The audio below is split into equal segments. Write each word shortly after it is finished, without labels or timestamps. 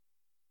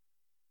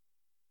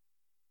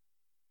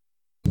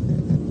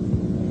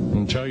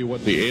tell you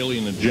what the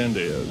alien agenda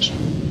is,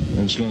 and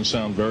it's going to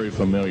sound very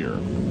familiar.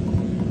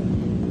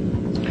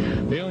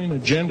 The alien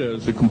agenda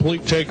is the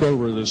complete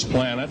takeover of this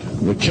planet,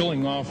 the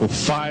killing off of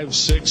 5,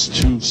 6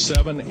 to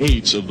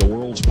 7/8 of the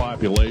world's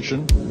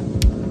population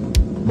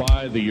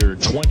by the year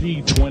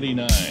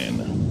 2029.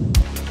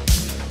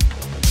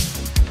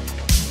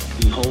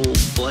 The whole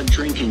blood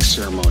drinking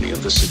ceremony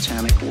of the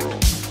satanic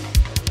world.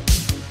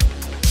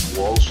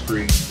 Wall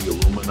Street, the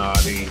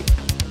Illuminati.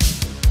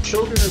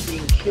 Children are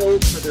being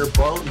killed for their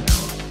bone marrow.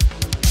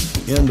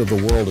 The end of the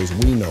world as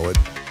we know it.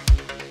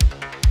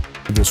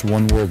 This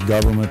one world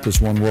government,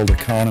 this one world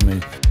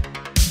economy.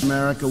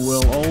 America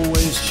will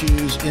always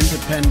choose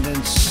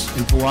independence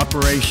and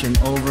cooperation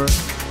over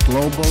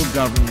global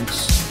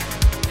governance,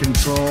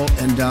 control,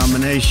 and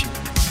domination.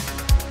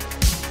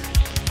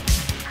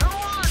 Come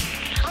on, to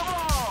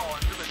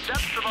the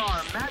depths of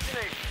our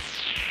imagination.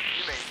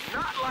 You may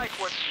not like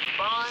what you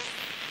find,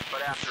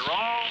 but after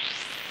all,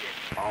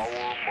 it's our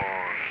mind.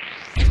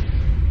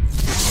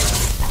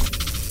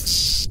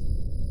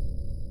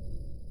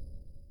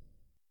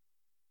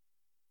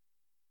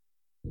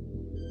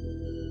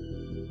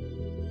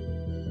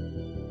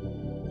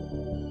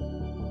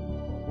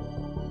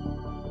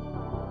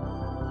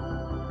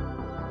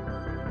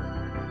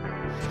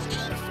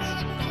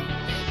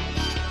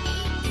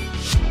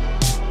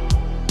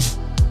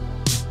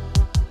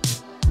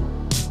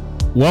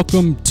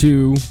 Welcome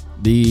to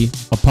the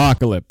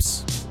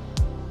apocalypse,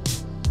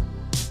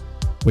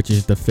 which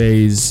is the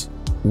phase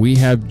we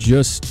have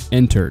just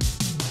entered.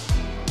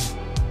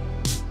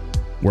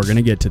 We're going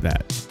to get to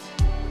that.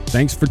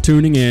 Thanks for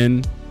tuning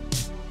in,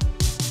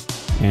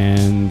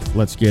 and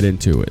let's get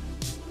into it.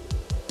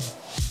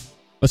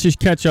 Let's just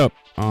catch up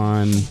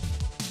on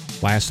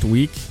last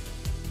week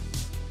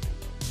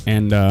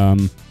and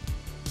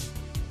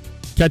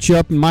catch you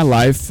up in my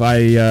life.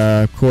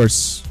 Of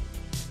course,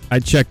 I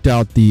checked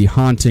out The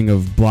Haunting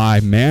of Bly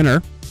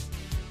Manor,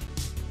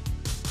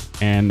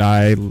 and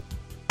I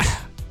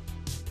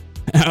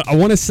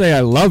want to say I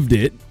loved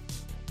it,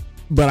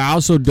 but I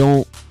also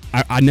don't.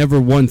 I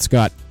never once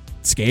got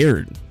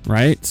scared,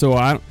 right?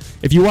 So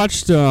if you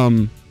watched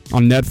on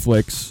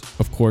Netflix,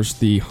 of course,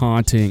 The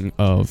Haunting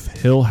of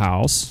Hill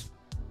House,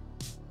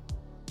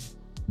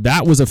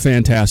 that was a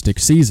fantastic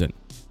season,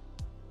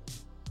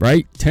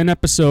 right? 10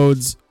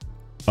 episodes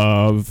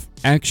of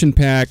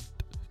action-packed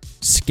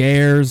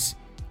scares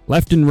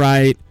left and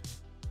right,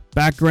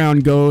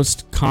 background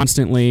ghost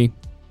constantly,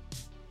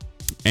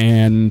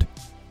 and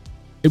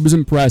it was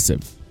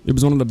impressive. It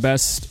was one of the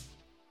best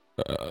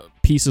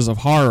pieces of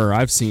horror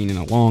I've seen in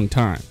a long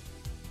time,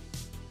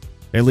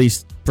 at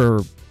least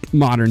for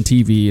modern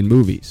TV and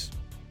movies.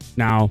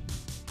 Now,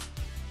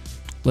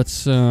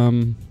 let's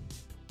talk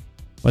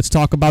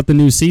about the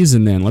new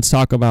season then. Let's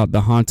talk about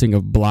The Haunting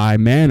of Bly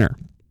Manor.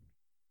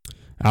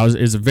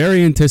 It's a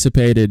very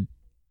anticipated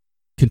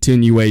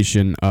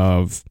continuation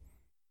of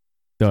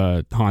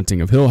The Haunting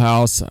of Hill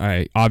House.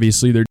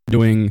 Obviously they're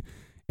doing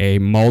a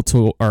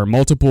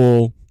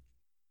multiple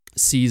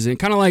season,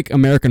 kind of like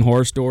American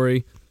Horror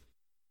Story,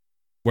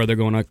 where they're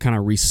going to kind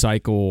of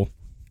recycle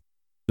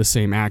the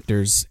same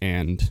actors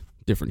and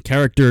different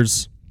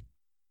characters,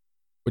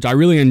 which I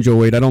really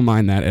enjoyed. I don't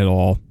mind that at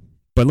all.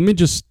 But let me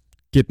just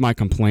get my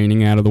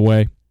complaining out of the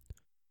way.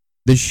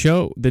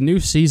 The new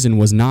season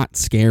was not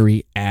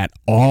scary at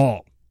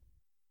all.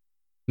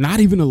 Not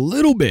even a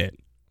little bit.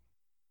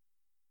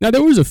 Now,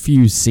 there was a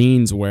few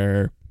scenes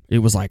where it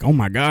was like, oh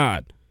my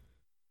God.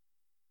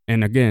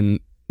 And again,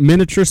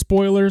 miniature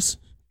spoilers,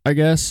 I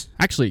guess.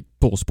 Actually,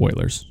 full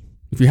spoilers.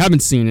 If you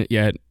haven't seen it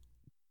yet,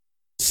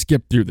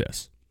 skip through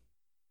this.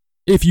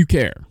 If you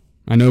care.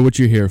 I know what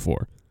you're here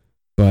for.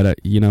 But,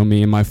 you know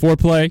me and my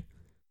foreplay.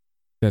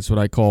 That's what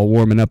I call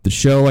warming up the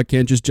show. I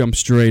can't just jump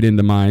straight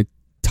into my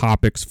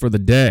topics for the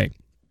day.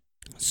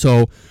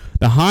 So,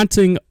 The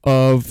Haunting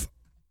of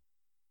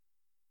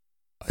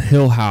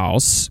Hill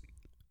House,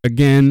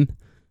 again,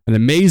 an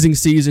amazing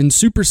season,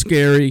 super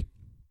scary,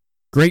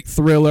 great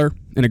thriller,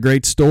 and a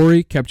great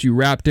story. Kept you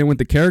wrapped in with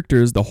the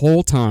characters the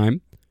whole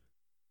time.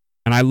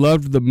 And I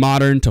loved the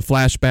modern to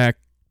flashback,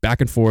 back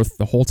and forth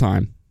the whole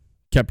time.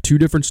 Kept two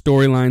different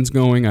storylines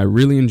going. I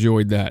really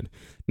enjoyed that.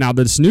 Now,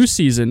 this new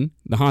season,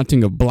 The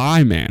Haunting of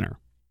Bly Manor,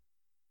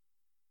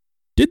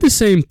 did the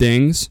same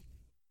things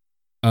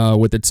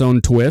with its own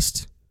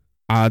twist.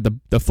 The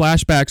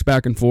flashbacks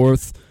back and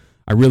forth,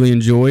 I really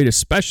enjoyed,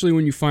 especially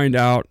when you find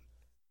out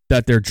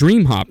that they're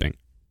dream hopping.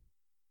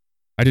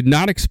 I did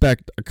not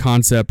expect a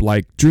concept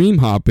like dream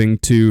hopping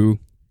to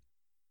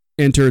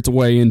enter its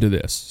way into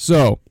this.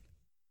 So,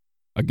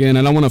 again,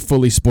 I don't want to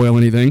fully spoil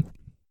anything,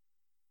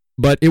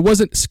 but it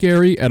wasn't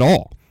scary at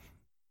all.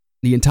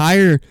 The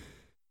entire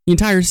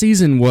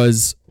season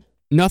was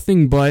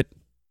nothing but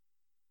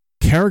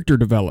character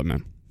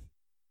development.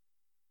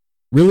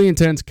 Really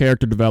intense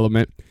character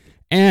development,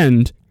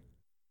 and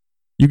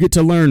you get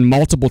to learn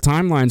multiple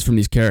timelines from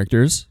these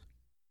characters,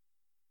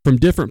 from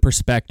different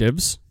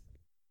perspectives,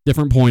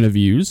 different point of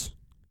views,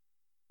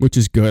 which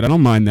is good. I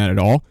don't mind that at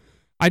all.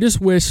 I just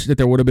wish that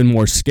there would have been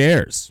more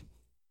scares.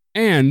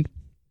 And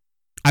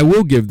I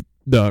will give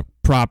the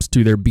props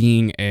to there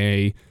being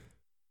a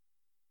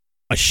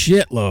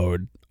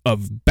shitload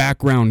of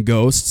background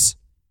ghosts,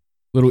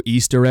 little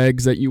Easter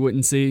eggs that you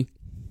wouldn't see.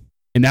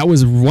 And that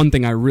was one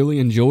thing I really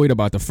enjoyed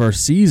about the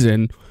first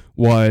season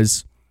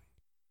was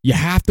you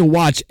have to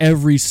watch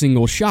every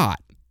single shot.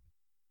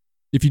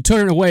 If you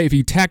turn away, if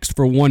you text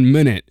for 1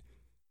 minute,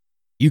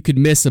 you could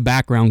miss a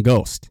background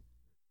ghost.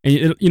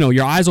 And,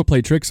 your eyes will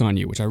play tricks on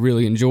you, which I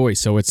really enjoy.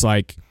 So it's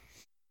like,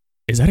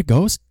 is that a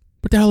ghost?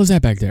 What the hell is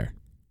that back there?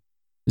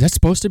 Is that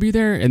supposed to be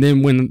there? And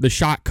then when the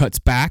shot cuts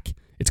back,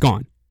 it's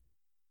gone.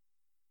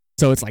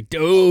 So it's like,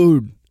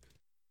 dude.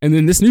 And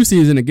then this new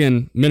season,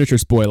 again, miniature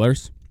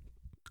spoilers.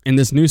 In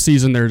this new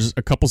season, there's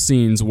a couple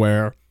scenes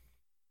where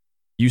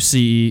you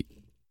see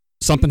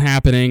something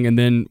happening, and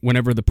then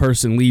whenever the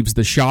person leaves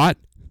the shot,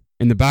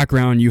 in the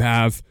background, you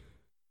have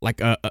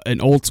like an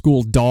old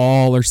school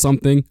doll or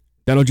something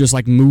that'll just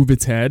like move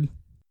its head.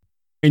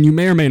 And you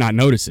may or may not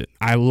notice it.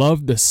 I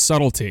love the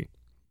subtlety.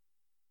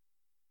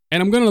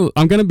 And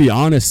I'm gonna be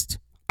honest,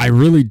 I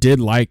really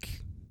did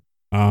like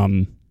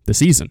the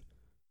season.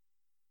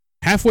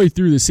 Halfway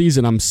through the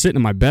season, I'm sitting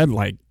in my bed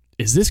like,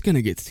 is this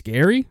gonna get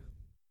scary?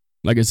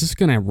 Like, is this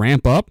gonna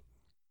ramp up?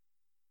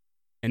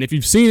 And if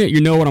you've seen it, you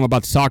know what I'm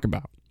about to talk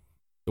about.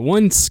 The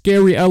one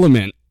scary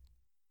element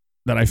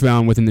that I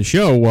found within the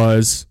show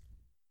was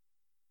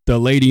the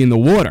lady in the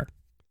water,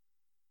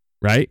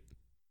 right?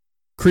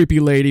 Creepy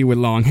lady with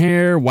long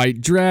hair,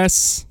 white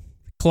dress,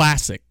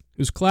 classic. It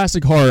was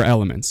classic horror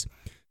elements.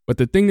 But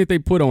the thing that they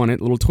put on it,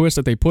 little twist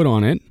that they put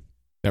on it,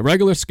 that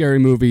regular scary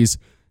movies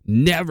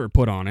never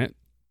put on it,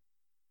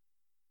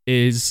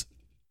 is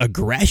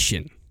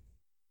aggression.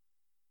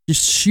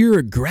 Just sheer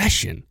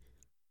aggression.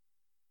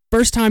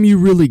 First time you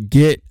really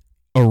get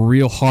a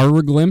real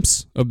horror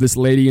glimpse of this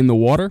lady in the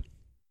water,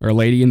 or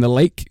lady in the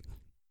lake.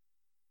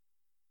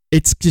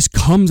 It just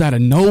comes out of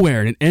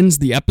nowhere and it ends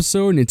the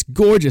episode and it's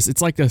gorgeous.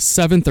 It's like the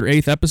 7th or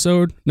 8th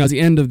episode. No, it's the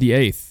end of the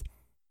 8th,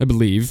 I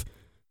believe.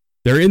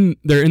 They're in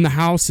the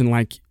house and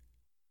like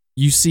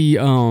you see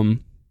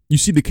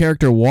the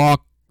character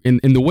walk in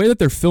the way that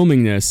they're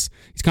filming this.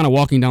 He's kind of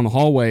walking down the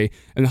hallway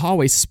and the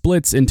hallway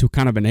splits into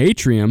kind of an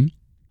atrium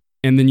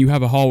and then you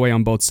have a hallway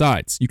on both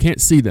sides. You can't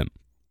see them.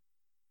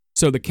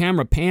 So the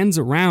camera pans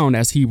around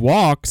as he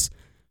walks.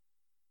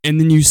 And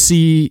then you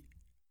see,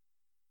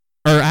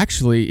 or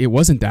actually, it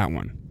wasn't that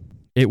one.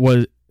 It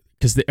was,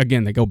 because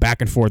again, they go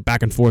back and forth,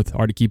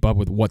 hard to keep up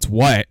with what's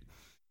what.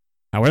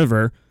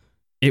 However,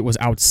 it was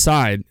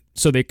outside.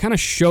 So they kind of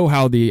show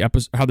how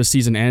the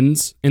season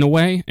ends in a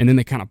way, and then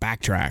they kind of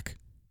backtrack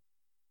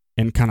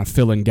and kind of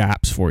fill in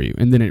gaps for you.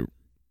 And then it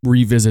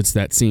revisits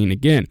that scene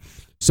again.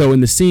 So in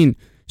the scene,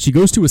 she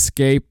goes to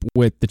escape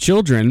with the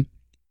children,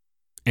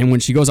 and when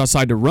she goes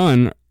outside to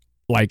run,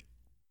 like,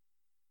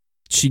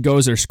 she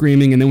goes there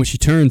screaming, and then when she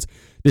turns,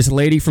 this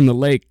lady from the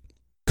lake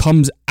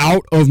comes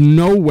out of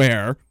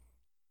nowhere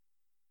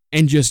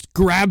and just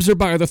grabs her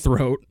by the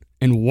throat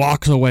and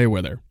walks away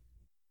with her.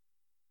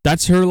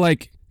 That's her,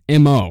 like,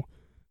 MO.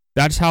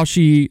 That's how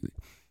she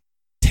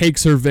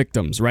takes her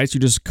victims, right? She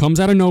just comes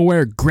out of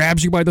nowhere,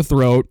 grabs you by the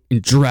throat,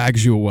 and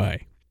drags you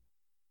away.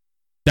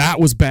 That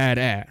was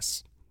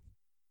badass.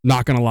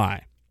 Not gonna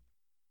lie.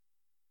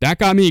 That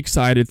got me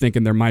excited,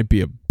 thinking there might be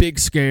a big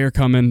scare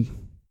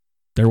coming.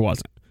 There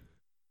wasn't.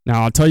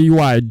 Now, I'll tell you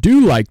why I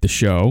do like the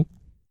show.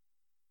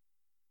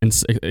 And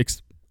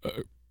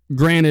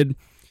granted,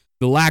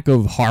 the lack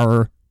of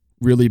horror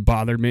really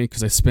bothered me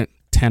because I spent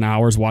 10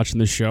 hours watching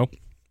this show.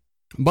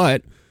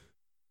 But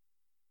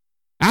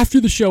after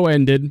the show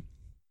ended,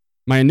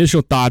 my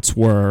initial thoughts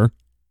were,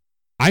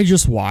 I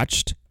just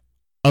watched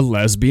a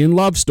lesbian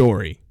love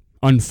story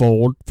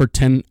unfold for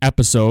 10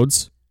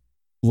 episodes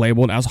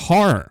labeled as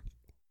horror.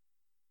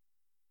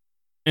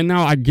 And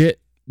now I get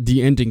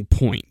the ending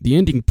point. The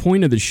ending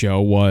point of the show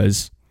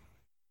was,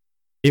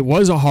 it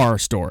was a horror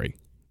story.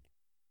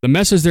 The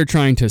message they're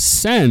trying to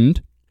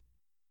send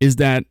is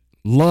that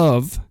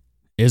love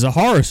is a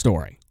horror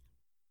story.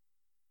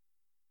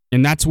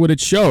 And that's what it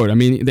showed. I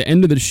mean, the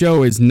end of the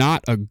show is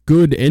not a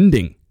good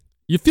ending.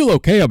 You feel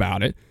okay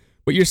about it,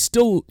 but you're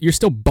still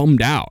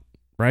bummed out,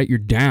 right? You're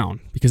down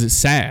because it's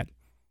sad.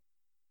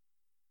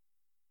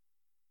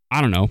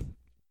 I don't know.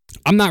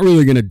 I'm not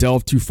really going to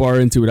delve too far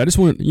into it. I just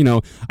want,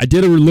 I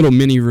did a little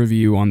mini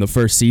review on the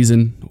first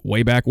season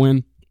way back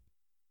when.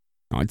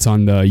 It's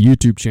on the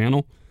YouTube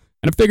channel.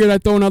 And I figured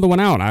I'd throw another one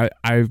out.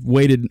 I've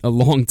waited a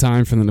long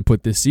time for them to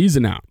put this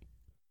season out.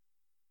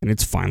 And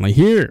it's finally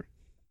here.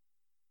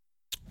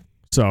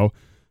 So,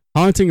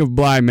 Haunting of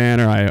Bly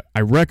Manor,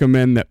 I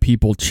recommend that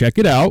people check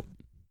it out.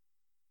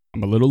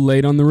 I'm a little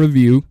late on the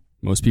review.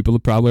 Most people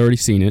have probably already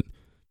seen it.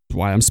 That's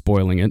why I'm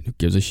spoiling it. Who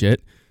gives a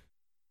shit?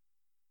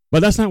 But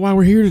that's not why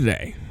we're here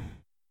today.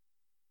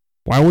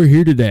 Why we're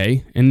here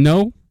today, and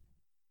no,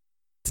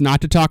 it's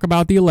not to talk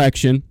about the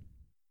election.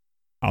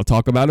 I'll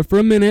talk about it for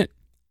a minute.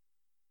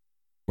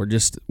 We're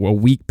just a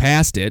week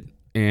past it,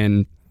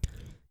 and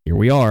here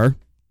we are,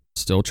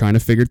 still trying to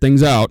figure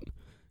things out.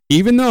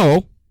 Even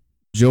though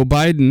Joe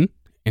Biden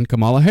and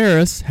Kamala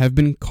Harris have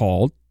been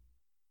called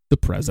the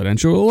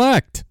presidential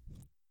elect.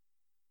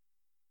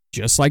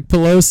 just like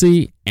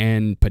Pelosi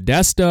and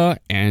Podesta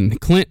and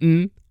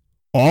Clinton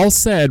all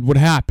said would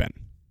happen.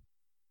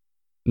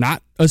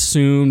 Not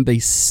assumed, they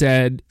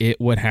said it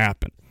would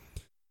happen.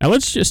 Now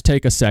let's just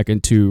take a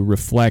second to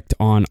reflect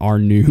on our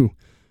new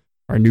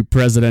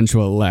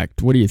presidential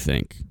elect. What do you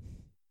think?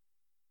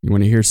 You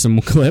want to hear some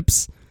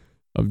clips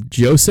of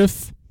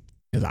Joseph?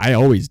 Because I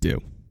always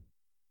do.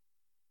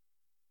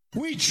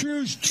 We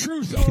choose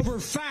truth over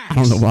facts. I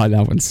don't know why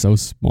that one's so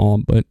small,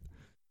 but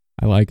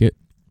I like it.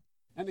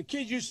 And the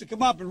kids used to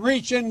come up and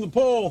reach in the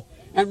pool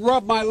and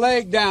rub my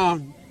leg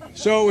down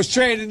so it was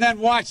straight, and then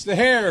watch the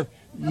hair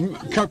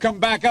come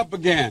back up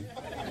again.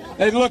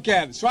 They'd look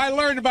at it. So I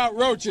learned about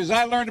roaches.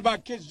 I learned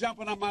about kids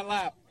jumping on my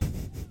lap.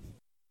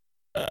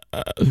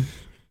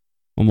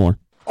 One more.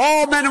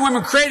 All men and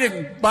women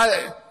created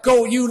by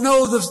you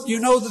know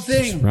the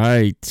thing. That's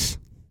right.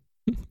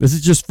 This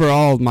is just for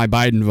all my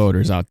Biden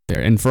voters out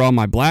there, and for all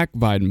my black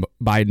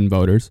Biden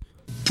voters.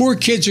 Poor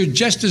kids are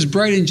just as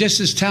bright and just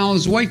as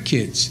talented as white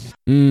kids.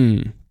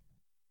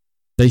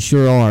 They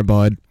sure are,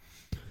 bud.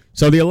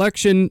 So the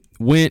election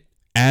went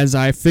as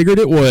I figured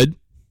it would.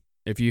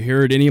 If you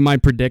heard any of my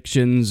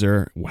predictions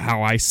or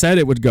how I said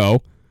it would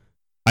go,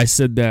 I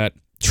said that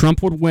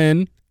Trump would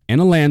win in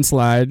a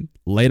landslide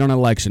late on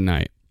election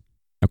night.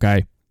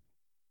 Okay?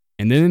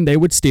 And then they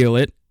would steal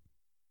it.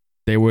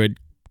 They would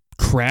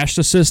crash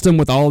the system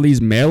with all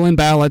these mail-in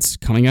ballots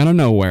coming out of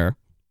nowhere.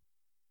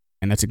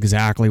 And that's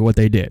exactly what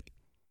they did.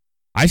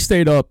 I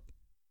stayed up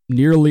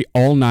nearly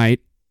all night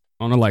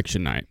on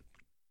election night.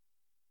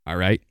 All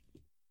right?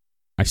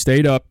 I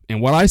stayed up,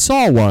 and what I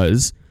saw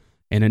was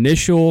an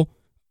initial,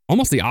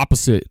 almost the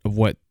opposite of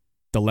what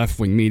the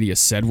left-wing media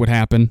said would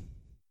happen.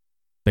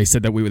 They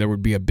said that there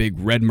would be a big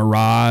red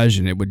mirage,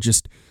 and it would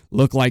just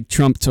look like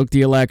Trump took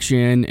the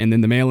election, and then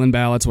the mail-in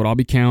ballots would all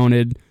be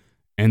counted,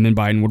 and then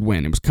Biden would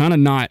win. It was kind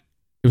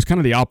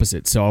of the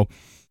opposite. So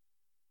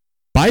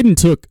Biden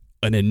took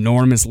an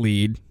enormous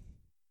lead.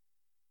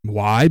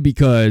 Why?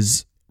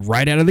 Because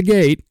right out of the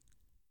gate,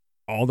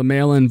 all the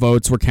mail-in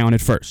votes were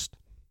counted first.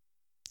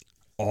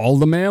 All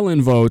the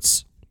mail-in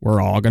votes were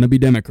all going to be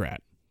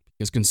Democrat,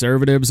 because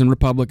conservatives and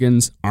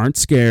Republicans aren't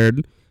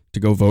scared to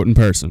go vote in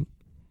person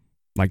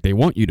like they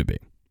want you to be.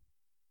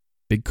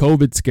 Big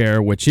COVID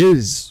scare, which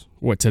is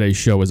what today's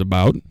show is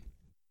about.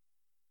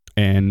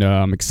 And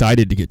I'm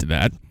excited to get to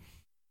that.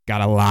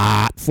 Got a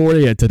lot for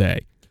you today.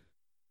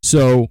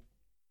 So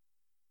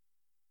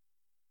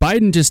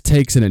Biden just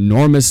takes an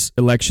enormous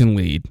election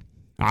lead.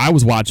 I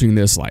was watching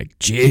this like,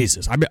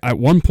 Jesus. At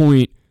one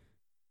point,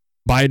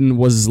 Biden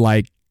was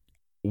like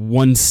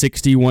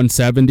 160,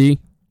 170.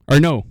 Or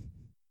no,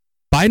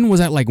 Biden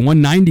was at like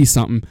 190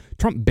 something.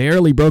 Trump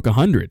barely broke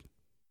 100.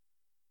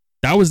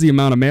 That was the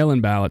amount of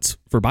mail-in ballots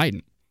for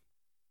Biden.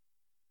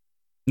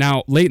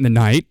 Now, late in the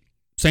night,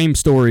 same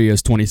story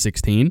as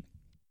 2016.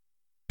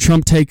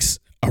 Trump takes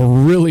a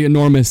really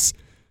enormous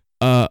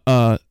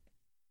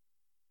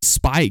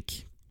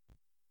spike.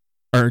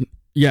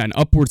 An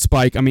upward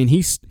spike. I mean,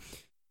 he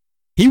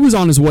was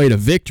on his way to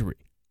victory.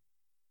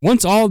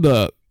 Once all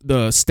the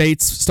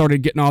states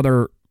started getting all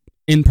their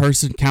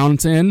in-person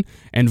counts in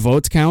and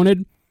votes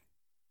counted,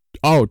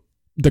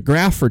 the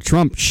graph for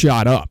Trump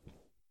shot up.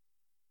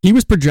 He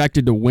was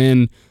projected to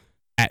win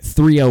at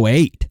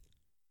 308,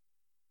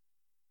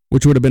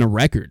 which would have been a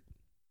record.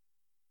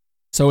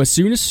 So as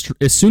soon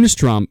as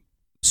Trump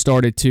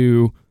started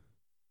to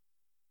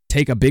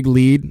take a big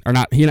lead, or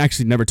not, he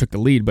actually never took the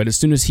lead, but as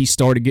soon as he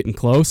started getting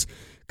close,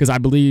 because I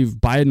believe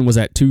Biden was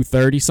at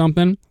 230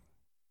 something,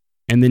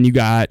 and then you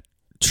got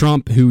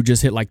Trump who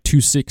just hit like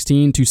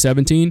 216,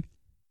 217,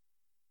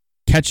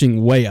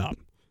 catching way up.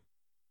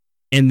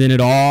 And then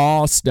it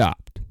all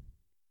stopped.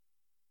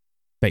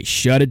 They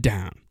shut it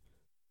down.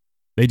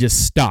 They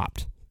just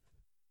stopped.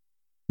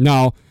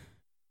 Now,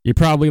 you're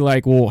probably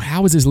like, well,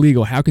 how is this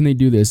legal? How can they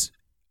do this?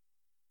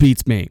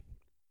 Beats me.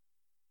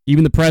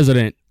 Even the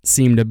president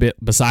seemed a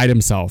bit beside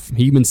himself.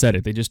 He even said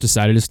it. They just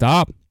decided to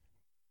stop.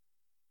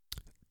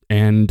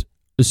 And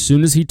as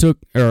soon as he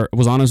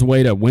was on his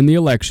way to win the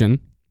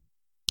election,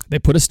 they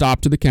put a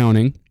stop to the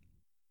counting.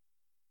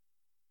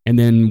 And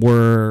then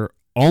we're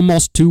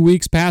almost 2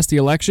 weeks past the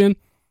election,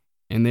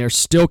 and they're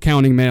still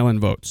counting mail-in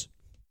votes.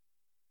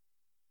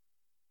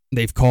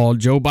 They've called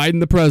Joe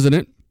Biden the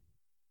president.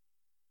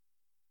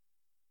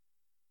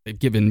 They've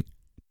given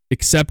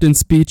acceptance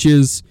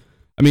speeches.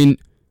 I mean,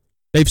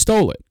 they've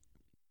stole it.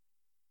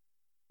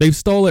 They've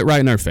stole it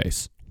right in our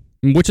face,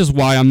 which is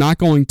why I'm not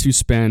going to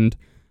spend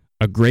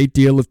a great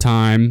deal of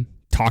time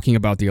talking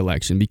about the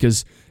election,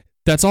 because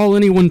that's all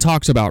anyone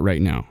talks about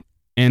right now.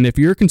 And if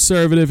you're a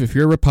conservative, if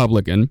you're a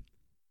Republican,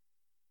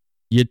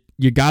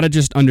 you got to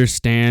just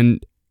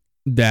understand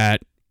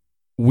that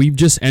we've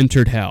just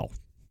entered hell.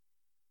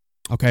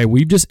 Okay,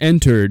 we've just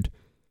entered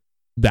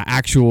the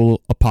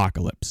actual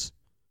apocalypse.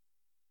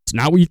 It's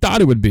not what you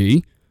thought it would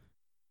be,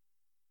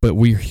 but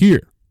we're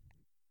here.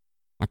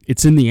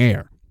 It's in the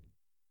air.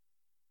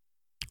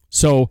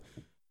 So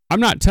I'm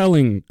not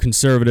telling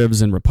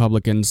conservatives and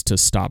Republicans to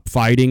stop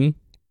fighting.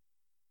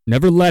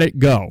 Never let it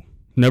go.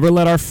 Never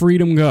let our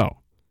freedom go.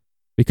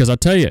 Because I'll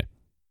tell you,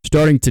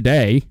 starting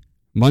today,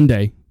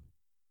 Monday,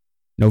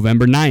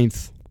 November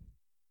 9th,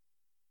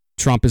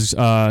 Trump is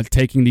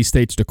taking these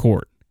states to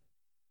court.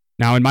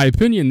 Now, in my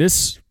opinion,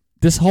 this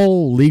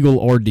whole legal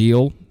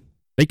ordeal,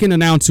 they can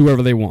announce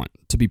whoever they want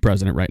to be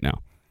president right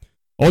now.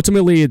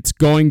 Ultimately, it's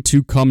going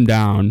to come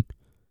down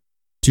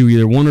to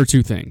either one or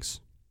two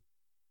things.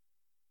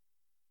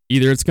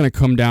 Either it's going to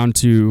come down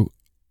to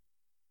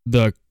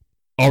the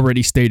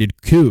already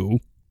stated coup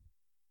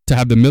to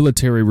have the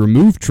military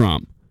remove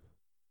Trump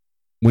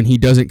when he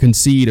doesn't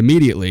concede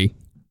immediately,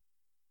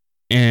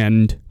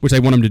 and which I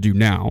want him to do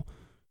now,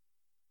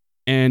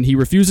 and he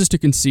refuses to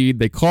concede.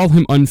 They call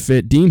him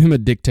unfit, deem him a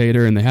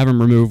dictator, and they have him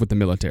removed with the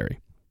military.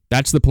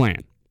 That's the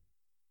plan.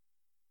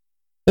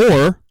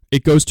 Or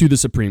it goes to the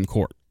Supreme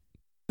Court.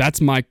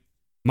 That's my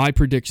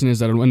prediction, is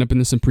that it'll end up in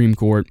the Supreme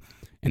Court,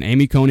 and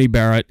Amy Coney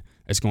Barrett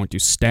is going to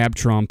stab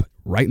Trump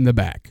right in the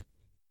back.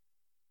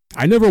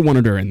 I never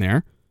wanted her in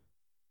there.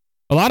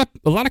 A lot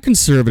of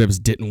conservatives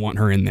didn't want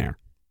her in there.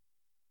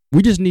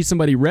 We just need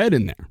somebody red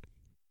in there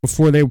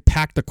before they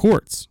packed the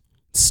courts,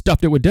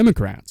 stuffed it with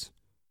Democrats,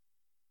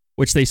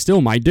 which they still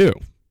might do.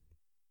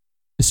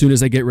 As soon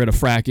as they get rid of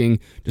fracking,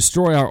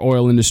 destroy our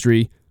oil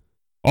industry,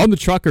 all the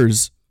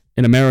truckers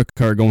in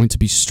America are going to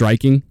be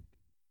striking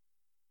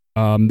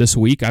this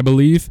week, I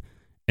believe,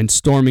 and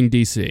storming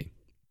D.C.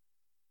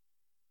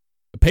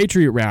 The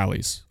Patriot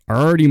rallies are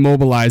already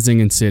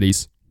mobilizing in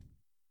cities.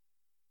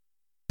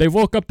 They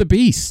woke up the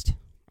beast.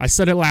 I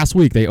said it last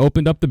week. They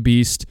opened up the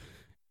beast.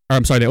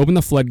 They opened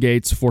the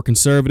floodgates for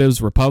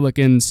conservatives,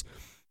 Republicans,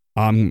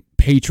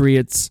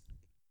 patriots.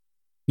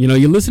 You know,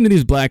 you listen to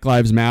these Black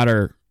Lives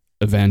Matter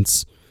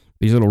events,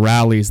 these little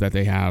rallies that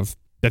they have,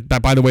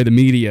 that by the way, the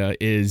media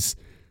is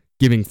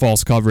giving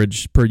false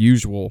coverage per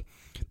usual.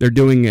 They're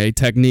doing a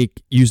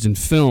technique used in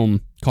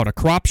film called a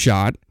crop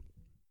shot.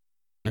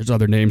 There's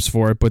other names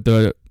for it, but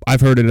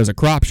I've heard it as a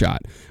crop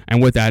shot.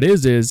 And what that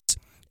is it's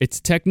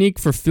a technique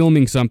for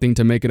filming something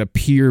to make it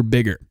appear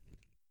bigger.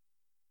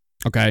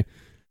 Okay?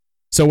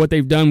 So what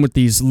they've done with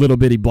these little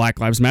bitty Black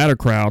Lives Matter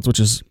crowds, which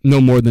is no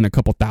more than a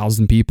couple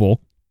thousand people,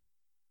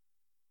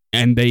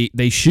 and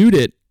they shoot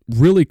it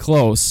really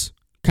close,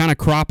 kind of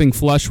cropping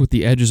flush with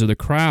the edges of the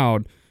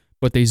crowd,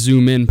 but they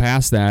zoom in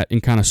past that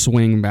and kind of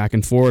swing back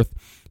and forth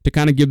to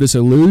kind of give this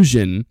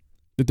illusion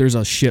that there's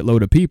a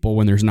shitload of people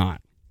when there's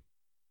not.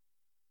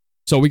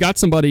 So we got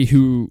somebody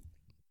who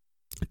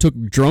took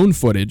drone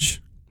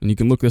footage, and you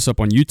can look this up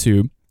on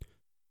YouTube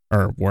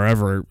or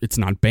wherever it's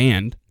not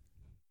banned,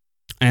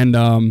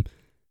 and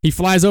he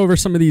flies over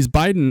some of these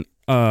Biden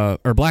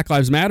or Black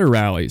Lives Matter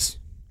rallies,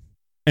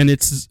 and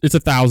it's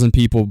 1,000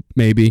 people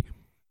maybe.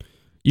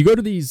 You go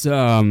to these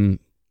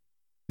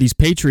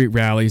Patriot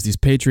rallies, these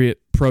Patriot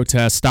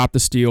protests, Stop the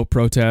Steal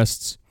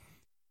protests,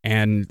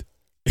 and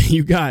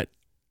you got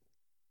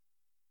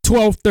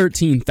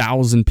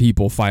 13,000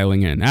 people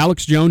filing in.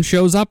 Alex Jones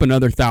shows up,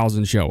 another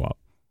 1,000 show up.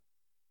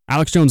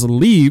 Alex Jones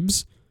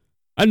leaves,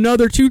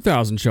 another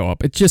 2,000 show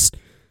up. It's just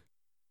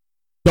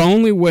the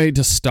only way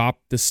to stop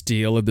the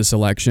steal of this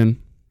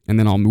election, and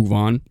then I'll move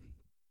on,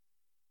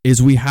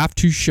 is we have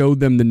to show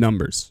them the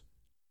numbers.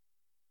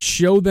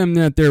 Show them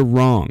that they're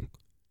wrong.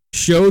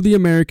 Show the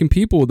American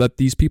people that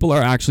these people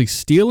are actually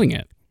stealing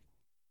it.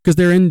 Because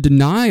they're in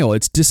denial.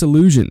 It's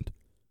disillusioned.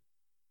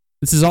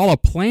 This is all a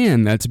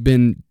plan that's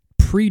been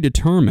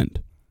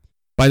predetermined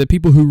by the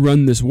people who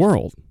run this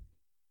world.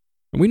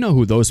 And we know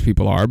who those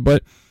people are,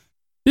 but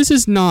this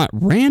is not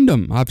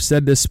random. I've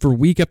said this for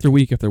week after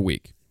week after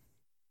week.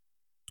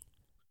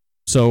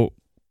 So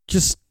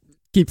just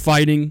keep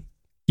fighting,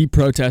 keep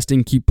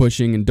protesting, keep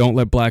pushing, and don't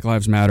let Black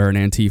Lives Matter and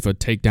Antifa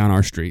take down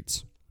our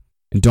streets.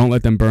 And don't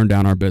let them burn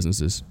down our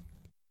businesses.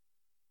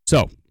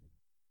 So,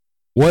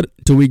 what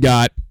do we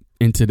got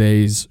in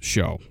today's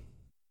show?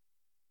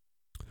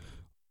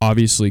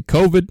 Obviously,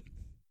 COVID.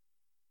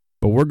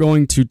 But we're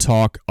going to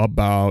talk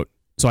about...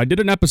 So I did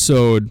an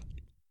episode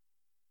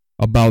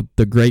about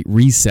the Great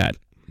Reset.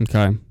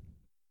 Okay?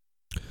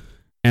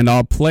 And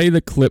I'll play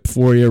the clip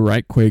for you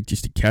right quick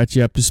just to catch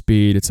you up to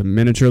speed. It's a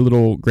miniature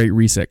little Great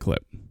Reset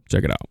clip.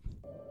 Check it out.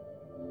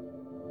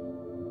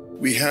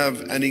 We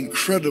have an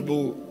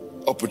incredible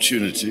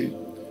opportunity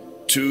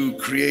to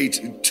create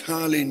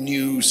entirely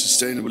new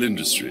sustainable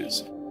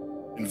industries,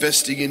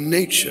 investing in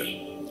nature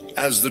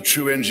as the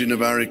true engine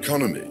of our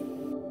economy.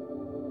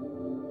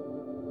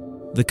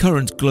 The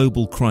current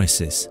global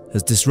crisis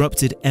has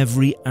disrupted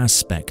every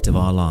aspect of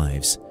our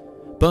lives,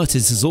 but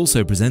it has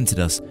also presented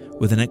us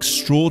with an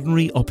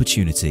extraordinary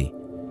opportunity,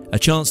 a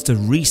chance to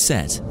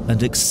reset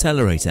and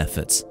accelerate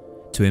efforts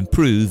to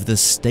improve the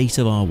state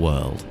of our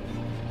world.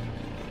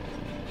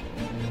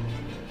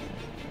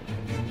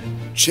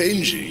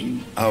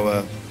 Changing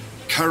our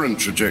current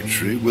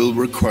trajectory will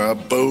require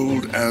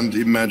bold and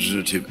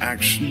imaginative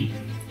action,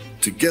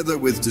 together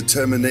with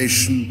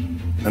determination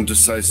and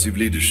decisive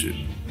leadership.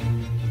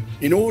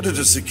 In order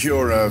to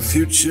secure our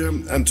future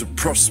and to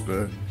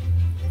prosper,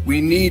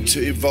 we need to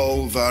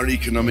evolve our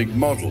economic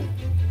model,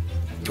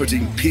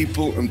 putting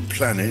people and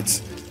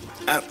planet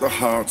at the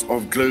heart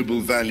of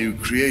global value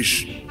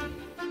creation.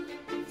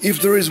 If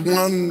there is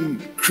one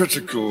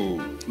critical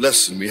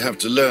lesson we have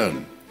to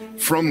learn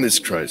from this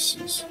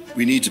crisis,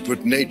 we need to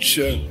put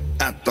nature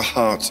at the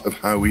heart of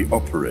how we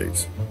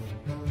operate.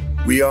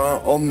 We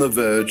are on the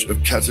verge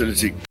of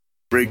catalytic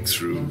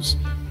breakthroughs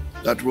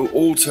that will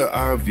alter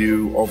our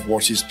view of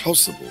what is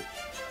possible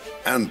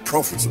and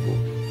profitable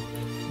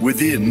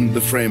within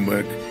the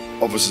framework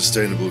of a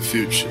sustainable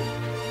future.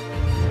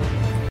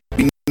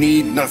 We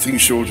need nothing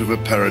short of a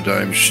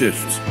paradigm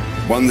shift,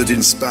 one that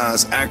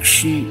inspires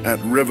action at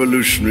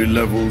revolutionary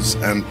levels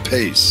and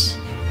pace.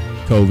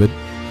 COVID.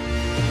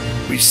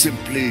 We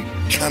simply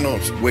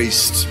cannot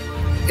waste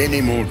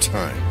any more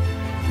time.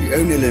 The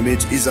only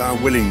limit is our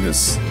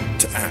willingness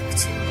to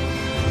act.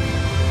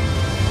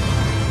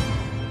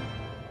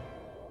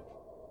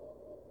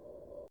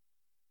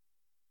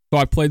 So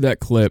I played that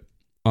clip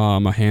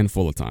a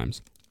handful of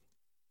times.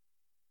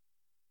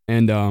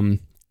 And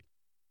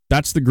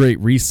that's the Great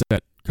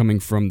Reset coming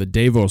from the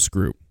Davos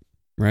group,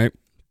 right?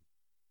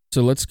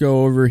 So let's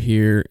go over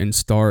here and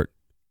start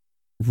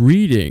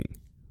reading.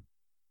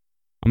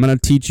 I'm going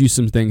to teach you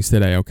some things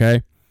today,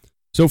 okay?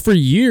 So for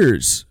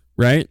years,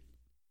 right?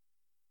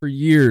 For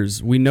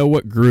years, we know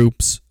what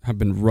groups have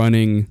been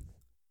running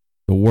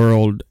the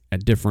world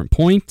at different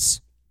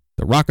points.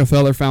 The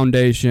Rockefeller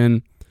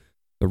Foundation,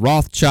 the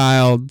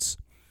Rothschilds,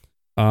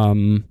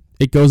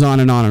 it goes on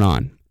and on and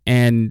on.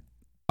 And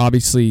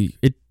obviously,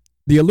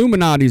 the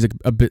Illuminati is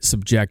a bit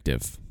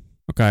subjective,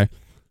 okay?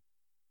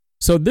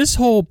 So this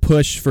whole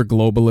push for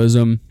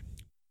globalism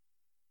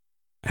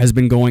has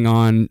been going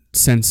on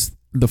since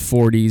the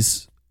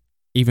 40s,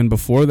 even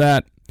before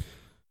that.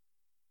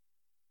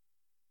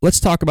 Let's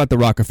talk about the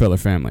Rockefeller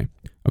family,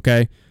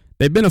 okay?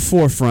 They've been a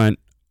forefront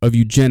of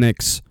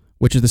eugenics,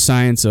 which is the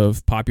science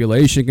of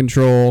population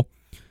control,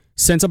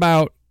 since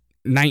about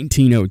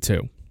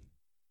 1902,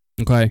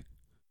 okay?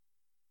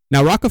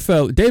 Now,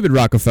 David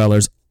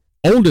Rockefeller's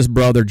oldest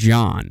brother,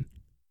 John,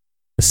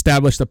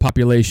 established the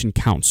Population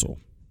Council,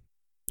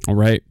 all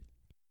right?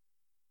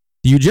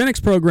 The eugenics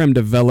program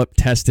developed,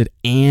 tested,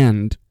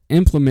 and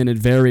implemented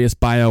various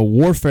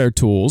biowarfare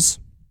tools,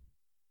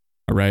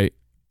 all right,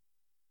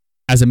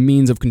 as a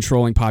means of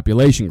controlling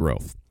population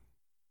growth.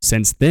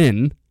 Since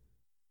then,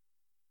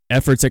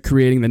 efforts at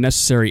creating the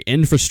necessary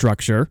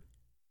infrastructure,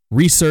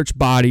 research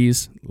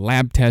bodies,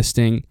 lab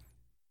testing,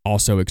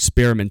 also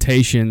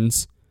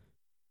experimentations,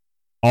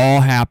 all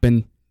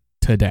happen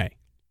today.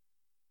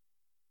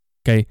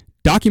 Okay,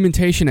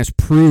 documentation has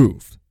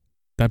proved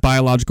that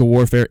biological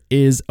warfare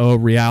is a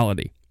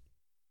reality.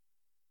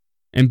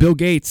 And Bill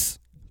Gates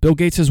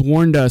has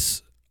warned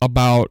us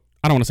about,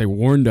 I don't want to say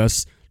warned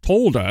us,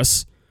 told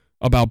us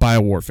about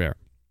biowarfare,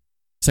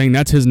 saying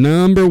that's his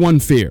number one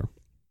fear.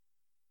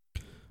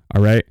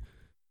 All right.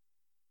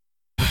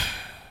 The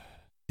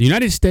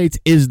United States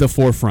is the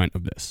forefront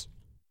of this.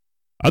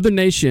 Other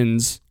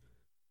nations,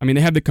 I mean,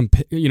 they have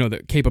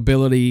the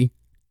capability,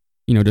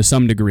 to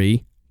some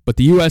degree, but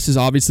the U.S. is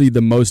obviously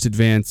the most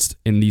advanced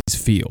in these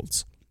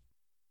fields.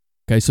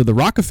 Okay, so the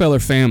Rockefeller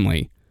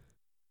family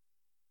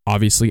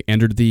obviously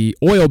entered the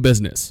oil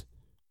business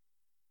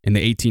in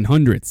the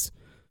 1800s.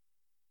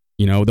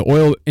 The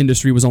oil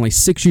industry was only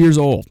 6 years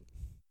old.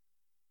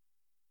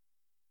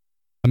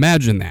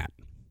 Imagine that.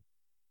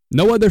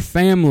 No other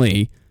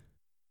family,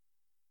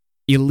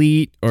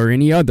 elite or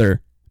any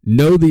other,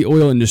 know the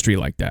oil industry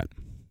like that.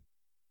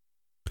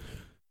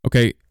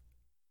 Okay,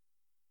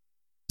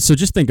 so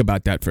just think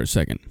about that for a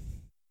second.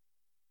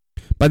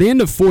 By the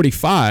end of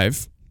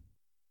 45,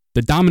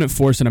 the dominant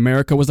force in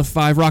America was the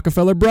 5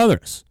 Rockefeller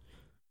brothers.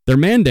 Their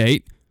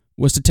mandate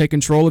was to take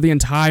control of the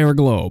entire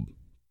globe,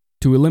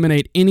 to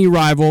eliminate any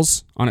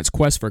rivals on its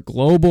quest for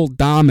global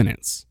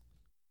dominance.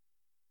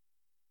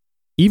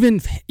 Even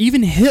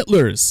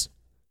Hitler's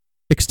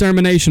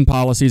extermination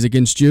policies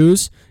against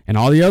Jews and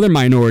all the other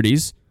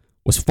minorities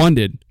was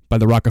funded by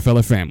the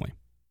Rockefeller family.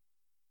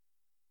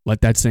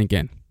 Let that sink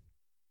in.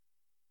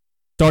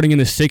 Starting in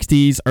the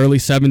 60s, early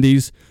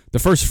 70s, the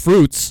first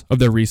fruits of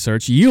their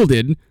research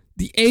yielded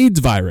the AIDS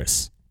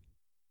virus,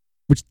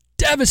 which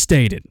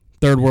devastated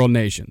third world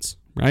nations,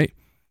 right?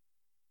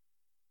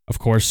 Of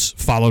course,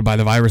 followed by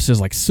the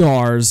viruses like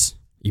SARS,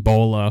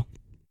 Ebola,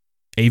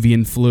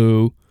 avian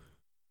flu,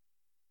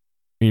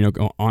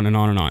 go on and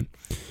on and on.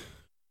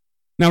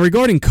 Now,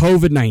 regarding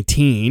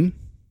COVID-19,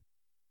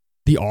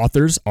 the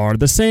authors are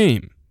the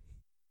same.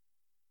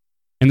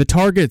 And the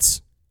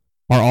targets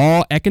are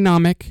all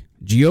economic,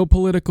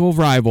 geopolitical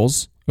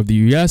rivals of the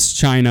U.S.,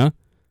 China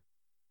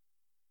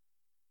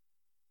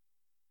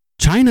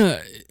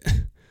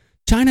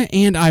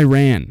and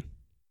Iran.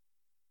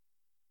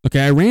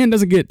 Okay, Iran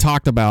doesn't get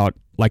talked about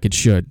like it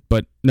should,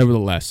 but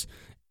nevertheless,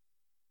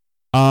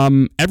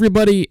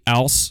 everybody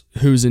else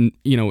who's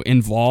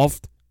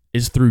involved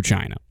is through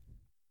China.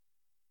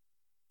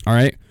 All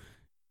right.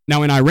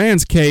 Now, in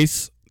Iran's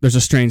case, there's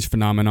a strange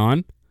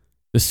phenomenon.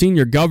 The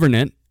senior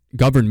government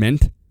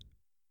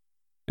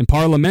and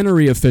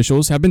parliamentary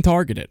officials have been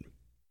targeted.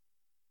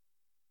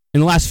 In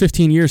the last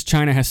 15 years,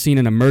 China has seen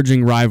an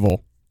emerging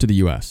rival to the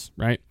U.S.,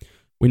 right?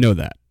 We know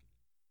that.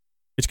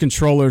 Its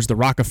controllers, the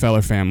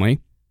Rockefeller family,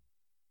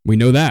 We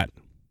know that.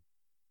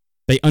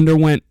 They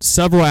underwent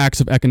several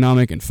acts of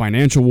economic and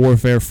financial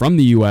warfare from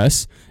the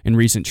U.S. in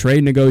recent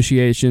trade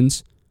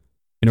negotiations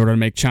in order to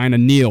make China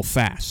kneel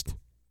fast.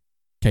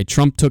 Okay,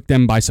 Trump took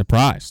them by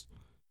surprise.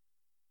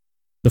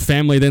 The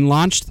family then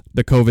launched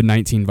the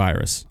COVID-19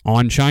 virus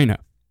on China.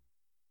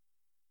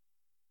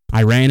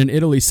 Iran and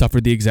Italy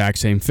suffered the exact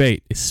same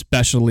fate,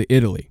 especially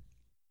Italy.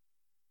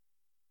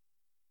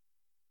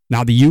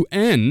 Now, the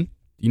UN,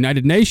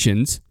 United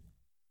Nations,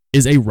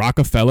 is a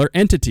Rockefeller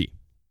entity.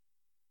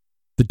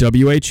 The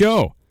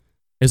WHO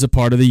is a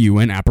part of the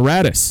UN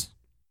apparatus.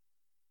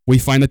 We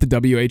find that the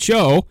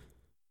WHO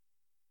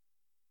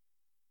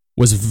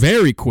was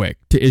very quick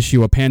to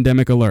issue a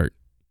pandemic alert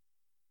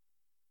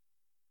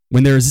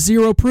when there is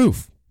zero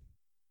proof.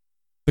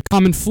 The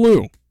common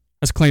flu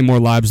has claimed more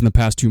lives in the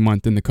past 2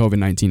 months than the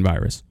COVID-19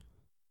 virus.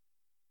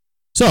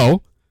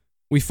 So,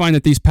 we find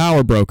that these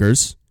power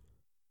brokers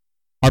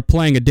are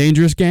playing a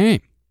dangerous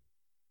game.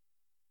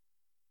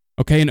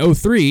 Okay, in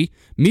 2003,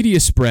 media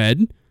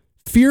spread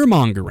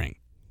fear-mongering.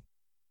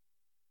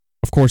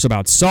 Of course,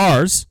 about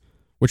SARS,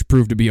 which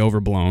proved to be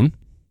overblown,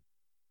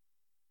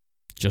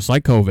 just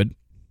like COVID.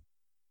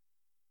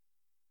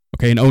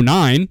 Okay, in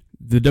 2009,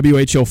 the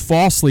WHO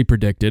falsely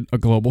predicted a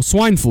global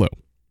swine flu,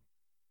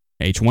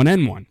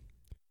 H1N1,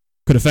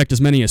 could affect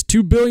as many as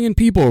 2 billion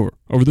people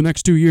over the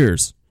next 2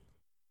 years.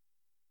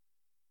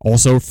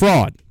 Also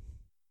fraud.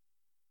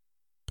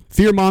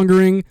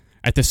 Fear-mongering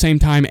at the same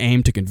time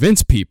aimed to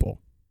convince people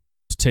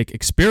to take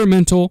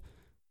experimental,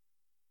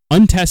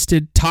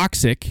 untested,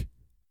 toxic,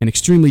 and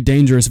extremely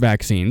dangerous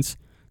vaccines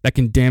that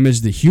can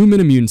damage the human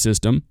immune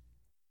system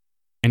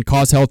and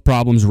cause health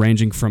problems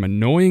ranging from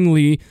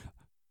annoyingly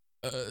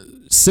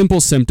simple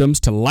symptoms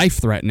to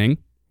life-threatening.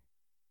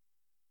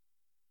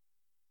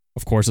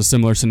 Of course, a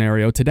similar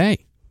scenario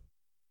today.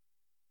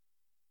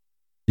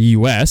 The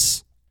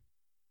U.S.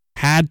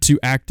 had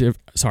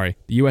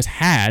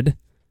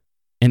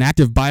an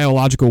active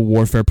biological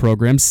warfare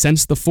program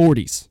since the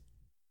 40s.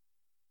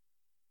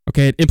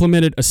 Okay, it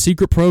implemented a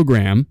secret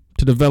program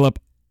to develop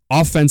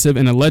offensive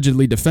and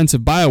allegedly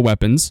defensive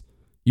bioweapons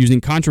using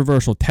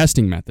controversial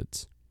testing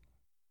methods.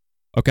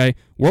 Okay,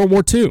 World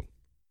War II,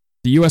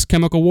 the U.S.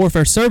 Chemical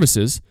Warfare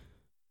Services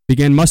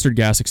began mustard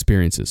gas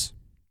experiences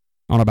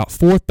on about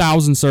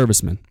 4,000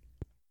 servicemen.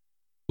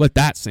 Let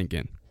that sink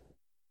in.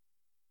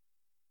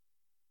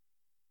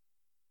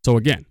 So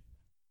again,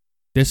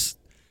 this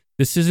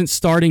isn't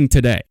starting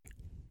today.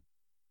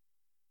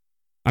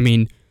 I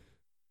mean,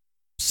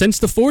 since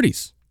the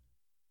 40s,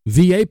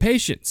 VA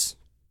patients,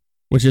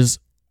 which is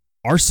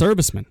our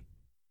servicemen,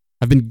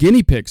 have been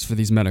guinea pigs for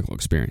these medical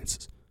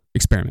experiments.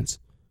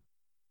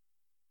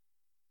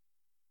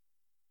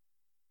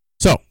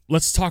 So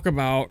let's talk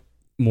about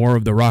more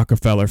of the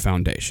Rockefeller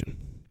Foundation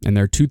and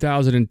their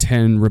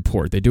 2010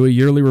 report. They do a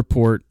yearly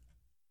report,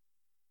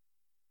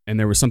 and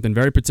there was something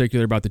very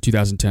particular about the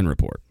 2010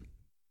 report.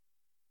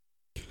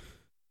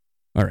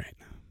 All right.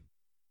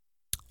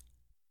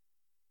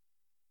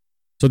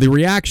 So the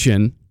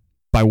reaction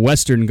by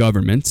Western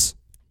governments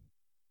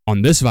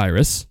on this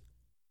virus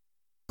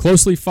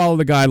closely follow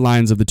the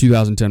guidelines of the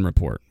 2010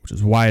 report, which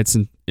is why it's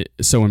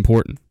so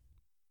important.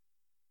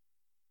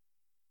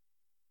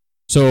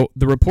 So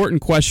the report in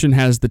question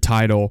has the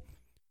title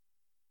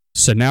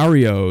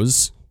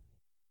Scenarios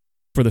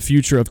for the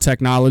Future of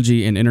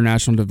Technology and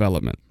International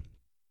Development.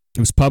 It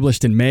was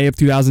published in May of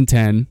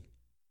 2010,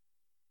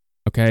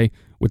 okay,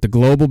 with the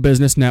Global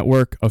Business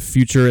Network of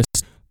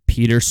Futurists,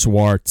 Peter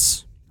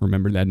Schwartz.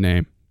 Remember that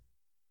name.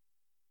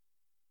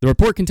 The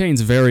report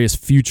contains various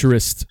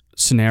futurist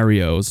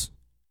scenarios.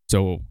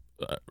 So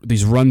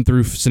these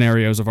run-through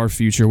scenarios of our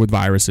future with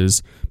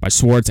viruses by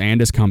Schwartz and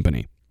his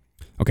company.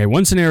 Okay,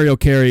 one scenario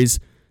carries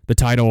the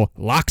title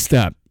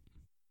Lockstep.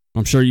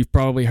 I'm sure you've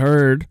probably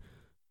heard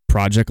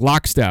Project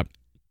Lockstep.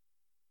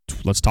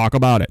 Let's talk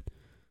about it.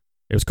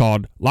 It was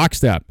called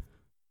Lockstep,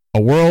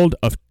 a world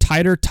of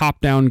tighter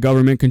top-down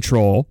government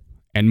control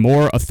and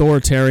more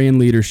authoritarian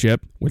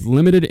leadership with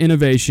limited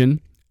innovation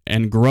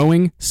and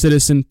growing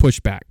citizen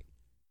pushback.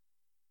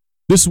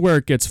 This is where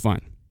it gets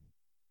fun.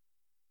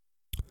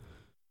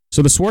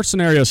 So the Schwartz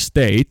scenario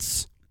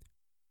states,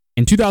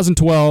 in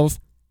 2012,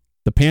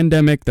 the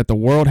pandemic that the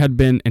world had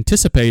been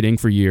anticipating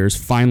for years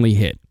finally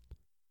hit.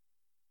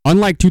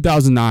 Unlike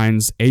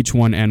 2009's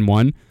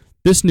H1N1,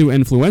 this new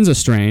influenza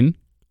strain,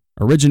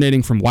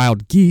 originating from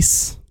wild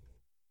geese,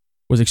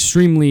 was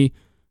extremely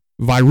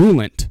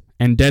virulent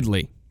and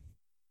deadly.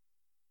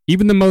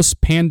 Even the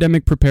most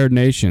pandemic-prepared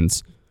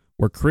nations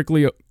were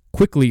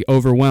quickly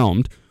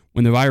overwhelmed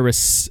when the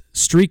virus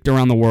streaked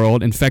around the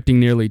world, infecting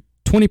nearly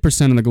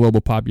 20% of the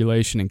global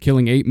population and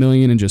killing 8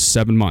 million in just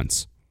 7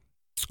 months.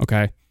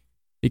 Okay,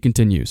 he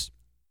continues.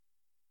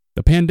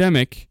 During the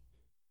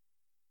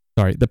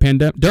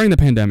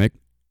pandemic,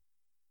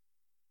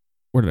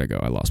 where did I go?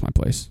 I lost my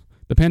place.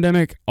 The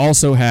pandemic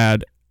also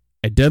had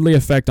a deadly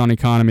effect on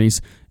economies.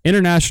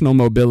 International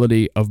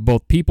mobility of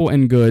both people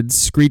and goods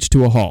screeched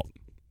to a halt,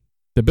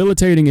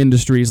 debilitating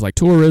industries like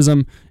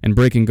tourism and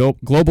breaking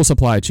global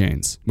supply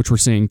chains, which we're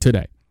seeing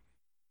today.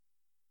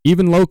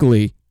 Even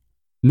locally,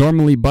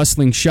 Normally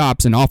bustling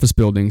shops and office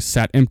buildings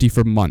sat empty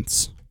for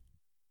months,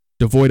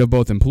 devoid of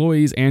both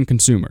employees and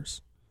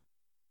consumers.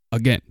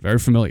 Again, very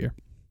familiar.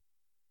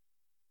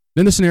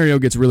 Then the scenario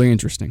gets really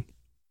interesting.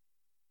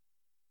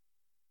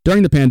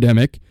 During the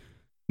pandemic,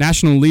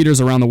 national leaders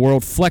around the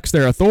world flexed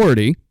their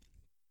authority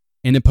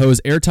and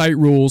imposed airtight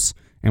rules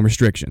and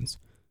restrictions.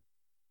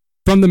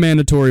 From the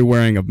mandatory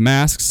wearing of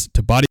masks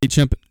to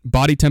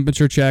body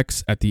temperature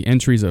checks at the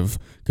entries of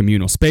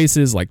communal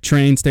spaces like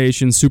train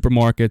stations,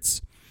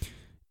 supermarkets.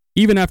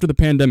 Even after the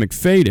pandemic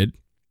faded,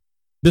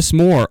 this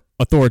more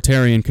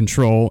authoritarian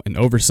control and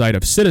oversight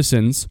of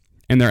citizens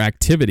and their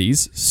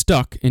activities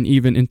stuck and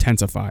even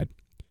intensified.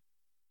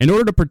 In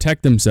order to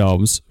protect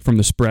themselves from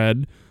the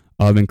spread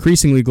of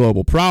increasingly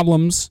global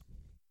problems,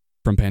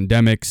 from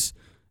pandemics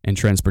and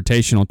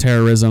transportational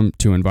terrorism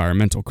to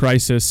environmental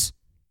crisis.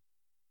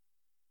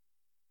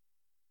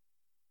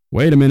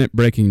 Wait a minute,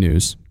 breaking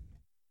news.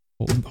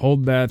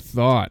 Hold that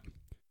thought.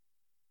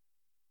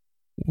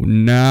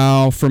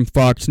 Now from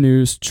Fox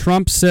News,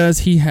 Trump says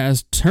he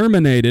has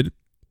terminated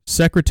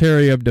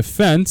Secretary of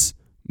Defense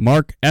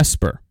Mark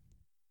Esper.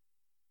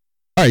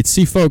 All right,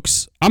 see,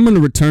 folks, I'm going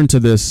to return to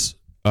this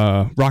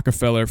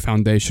Rockefeller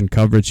Foundation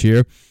coverage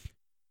here,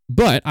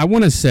 but I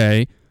want to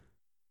say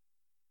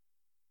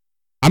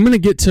I'm going to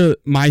get to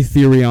my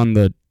theory on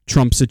the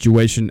Trump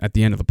situation at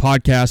the end of the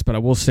podcast, but I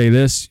will say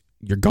this.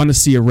 You're going to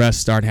see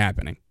arrests start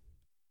happening.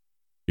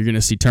 You're going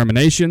to see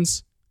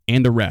terminations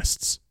and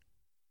arrests.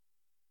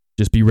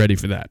 Just be ready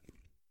for that.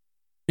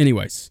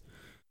 Anyways,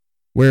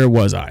 where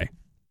was I?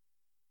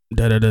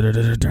 During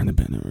the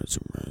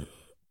pandemic,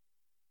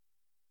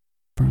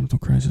 environmental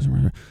crisis.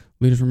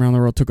 Leaders from around the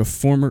world took a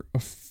firmer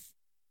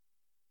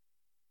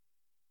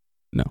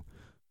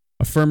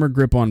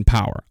grip on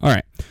power. All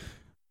right.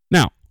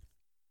 Now,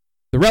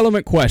 the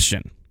relevant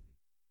question: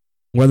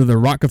 whether the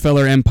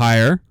Rockefeller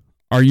empire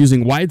are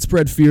using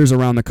widespread fears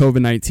around the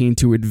COVID-19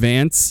 to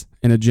advance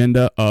an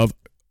agenda of,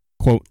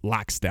 quote,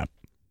 lockstep,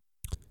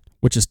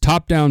 which is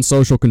top-down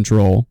social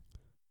control,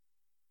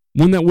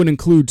 one that would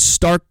include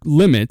stark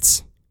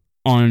limits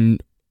on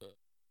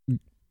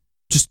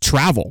just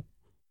travel,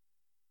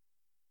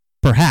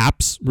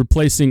 perhaps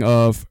replacing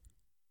of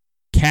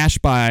cash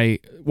by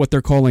what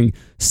they're calling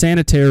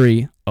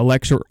sanitary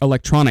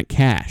electronic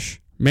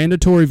cash,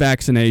 mandatory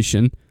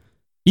vaccination,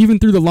 even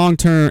though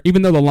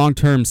the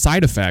long-term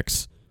side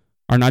effects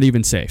are not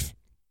even safe,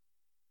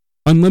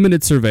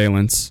 unlimited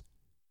surveillance,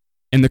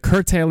 and the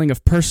curtailing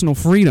of personal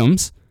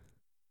freedoms,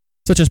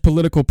 such as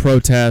political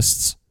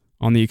protests,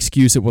 on the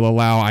excuse it will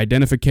allow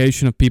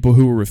identification of people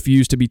who will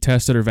refuse to be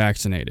tested or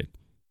vaccinated.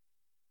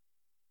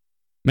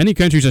 Many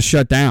countries are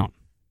shut down.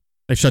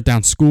 They shut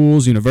down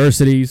schools,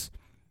 universities,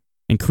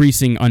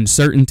 increasing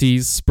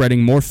uncertainties,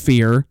 spreading more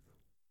fear,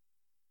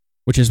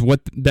 which is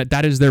what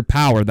that is their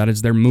power, that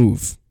is their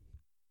move,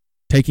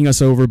 taking us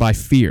over by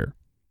fear.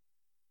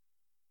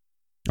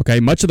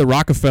 Okay, much of the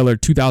Rockefeller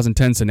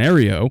 2010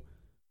 scenario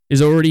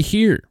is already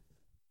here.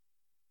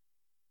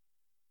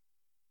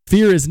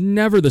 Fear is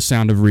never the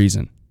sound of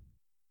reason.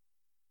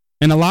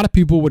 And a lot of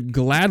people would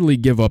gladly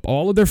give up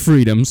all of their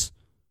freedoms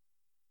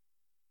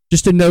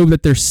just to know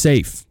that they're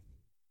safe.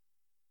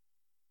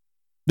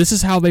 This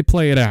is how they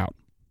play it out.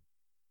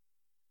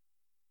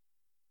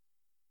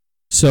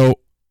 So,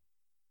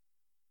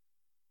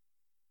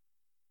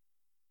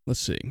 let's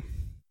see.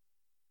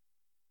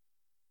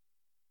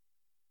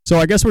 So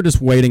I guess we're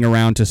just waiting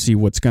around to see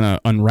what's going to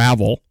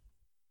unravel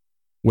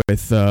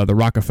with the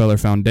Rockefeller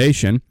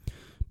Foundation.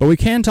 But we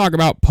can talk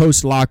about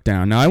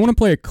post-lockdown. Now, I want to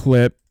play a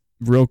clip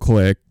real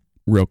quick,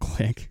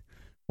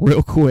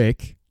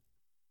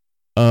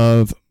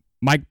 of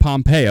Mike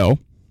Pompeo,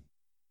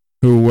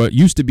 who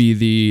used to be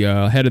the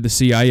head of the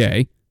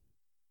CIA,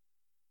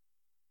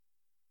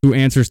 who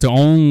answers to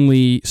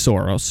only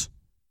Soros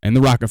and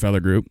the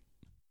Rockefeller Group.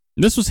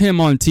 This was him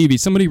on TV.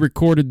 Somebody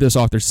recorded this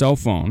off their cell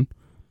phone,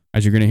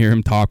 as you're going to hear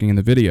him talking in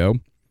the video.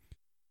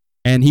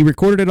 And he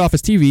recorded it off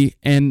his TV,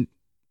 and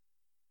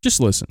just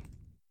listen.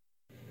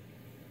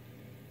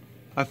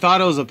 I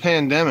thought it was a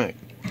pandemic.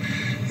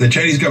 The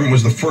Chinese government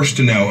was the first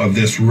to know of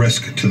this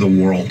risk to the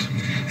world.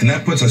 And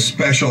that puts a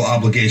special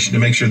obligation to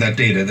make sure that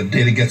the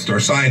data gets to our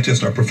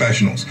scientists, our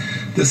professionals.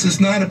 This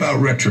is not about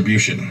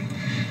retribution.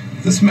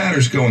 This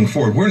matters going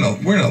forward. We're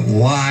in a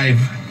live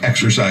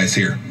exercise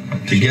here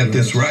to get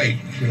this right.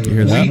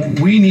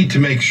 We need to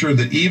make sure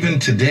that even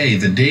today,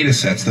 the data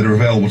sets that are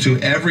available to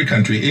every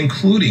country,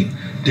 including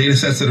data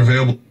sets that are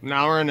available.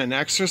 Now we're in an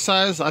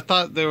exercise? I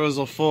thought there was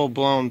a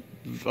full-blown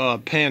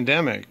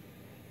pandemic.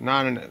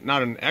 Not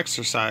an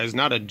exercise,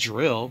 not a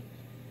drill.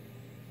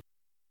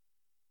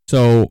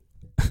 So,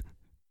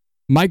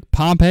 Mike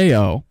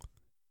Pompeo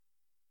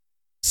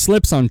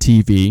slips on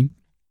TV,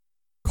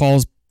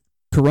 calls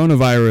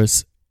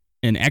coronavirus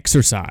an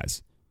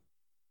exercise,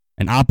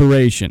 an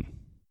operation.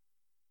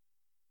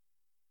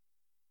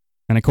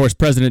 And of course,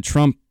 President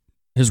Trump,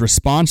 his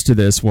response to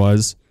this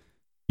was,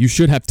 "You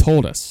should have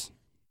told us,"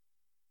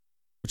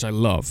 which I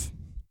love.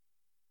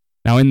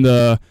 Now, in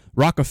the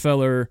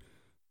Rockefeller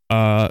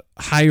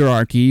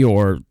hierarchy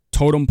or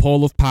totem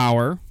pole of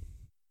power,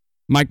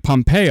 Mike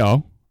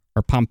Pompeo,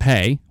 or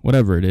Pompey,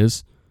 whatever it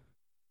is,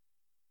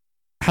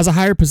 has a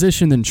higher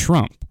position than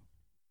Trump.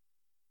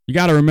 You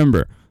got to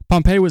remember,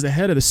 Pompeo was the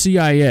head of the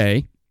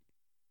CIA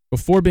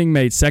before being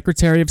made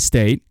Secretary of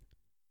State.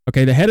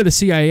 Okay, the head of the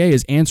CIA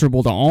is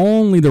answerable to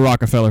only the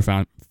Rockefeller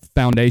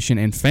Foundation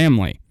and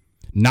family,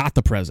 not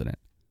the president.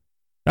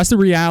 That's the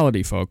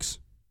reality, folks,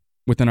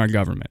 within our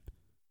government.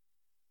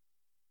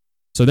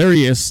 So there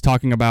he is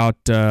talking about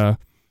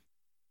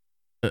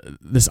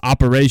this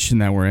operation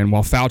that we're in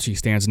while Fauci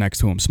stands next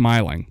to him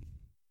smiling.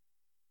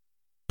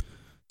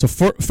 So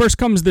first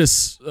comes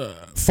this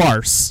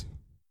farce,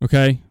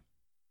 okay?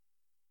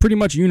 Pretty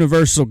much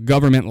universal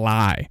government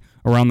lie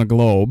around the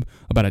globe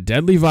about a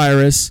deadly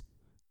virus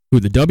who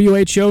the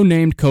WHO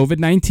named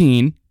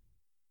COVID-19,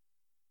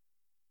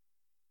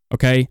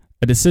 okay?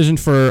 A decision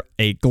for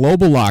a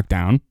global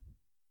lockdown,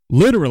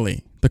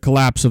 literally the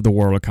collapse of the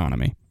world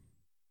economy,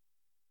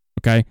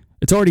 okay?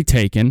 It's already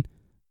taken,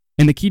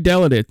 and the key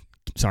delegates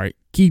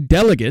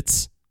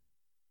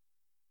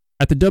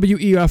at the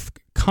WEF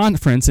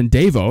conference in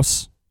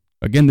Davos,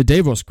 again, the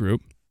Davos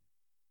group,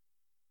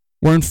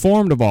 were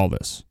informed of all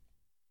this.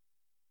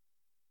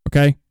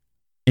 Okay?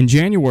 In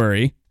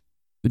January,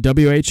 the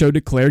WHO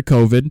declared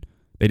COVID.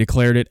 They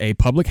declared it a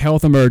public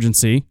health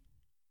emergency,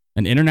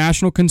 an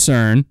international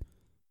concern.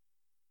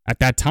 At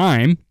that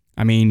time,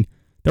 I mean,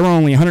 there were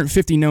only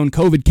 150 known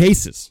COVID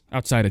cases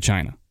outside of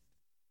China.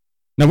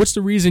 Now, what's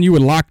the reason you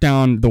would lock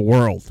down the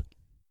world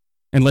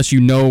unless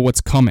you know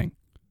what's coming?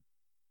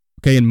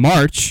 Okay, in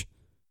March,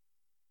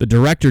 the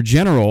Director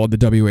General of the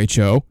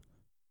WHO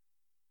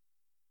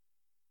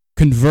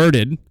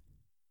converted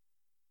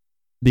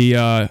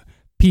the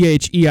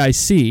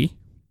PHEIC,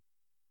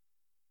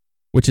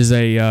 which is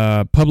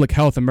a public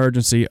health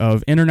emergency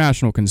of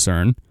international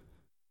concern,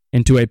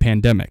 into a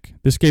pandemic.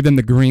 This gave them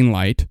the green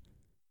light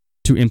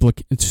to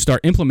start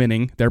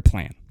implementing their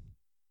plan.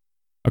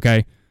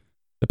 Okay?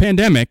 The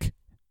pandemic,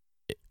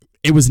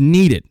 it was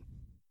needed.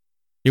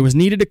 It was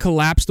needed to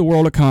collapse the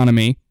world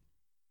economy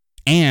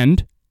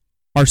and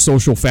our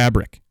social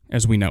fabric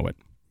as we know it.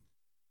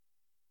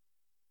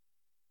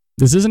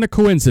 This isn't a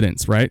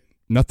coincidence, right?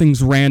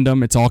 Nothing's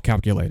random. It's all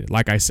calculated,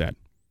 like I said.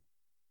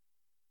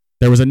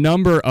 There was a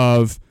number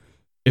of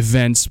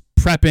events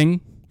prepping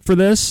for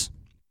this,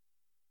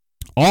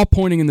 all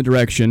pointing in the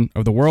direction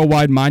of the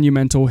worldwide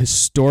monumental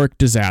historic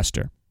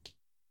disaster.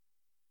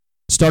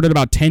 It started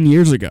about 10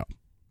 years ago.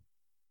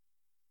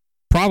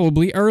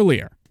 Probably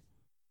earlier.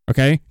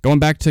 Okay? Going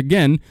back to,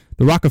 again,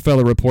 the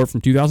Rockefeller report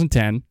from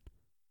 2010,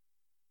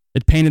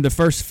 it painted the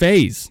first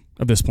phase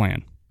of this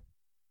plan.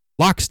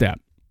 Lockstep.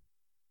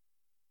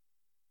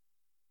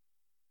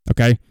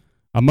 Okay?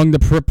 Among the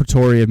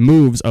preparatory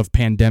moves of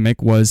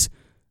pandemic was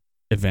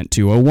Event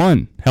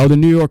 201, held in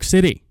New York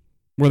City,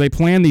 where they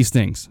planned these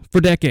things for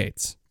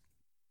decades.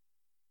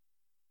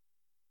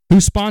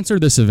 Who sponsored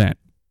this event?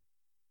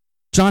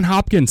 Johns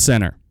Hopkins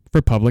Center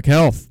for Public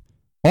Health.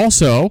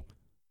 Also,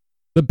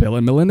 the Bill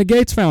and Melinda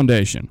Gates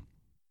Foundation.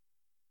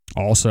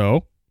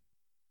 Also,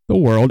 the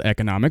World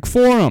Economic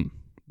Forum,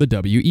 the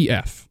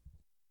WEF.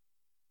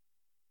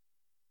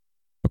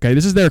 Okay,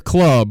 this is their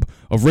club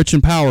of rich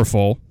and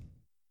powerful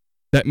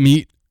that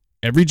meet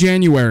every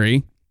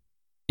January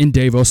in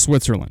Davos,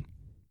 Switzerland.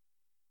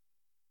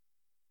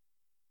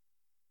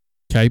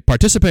 Okay,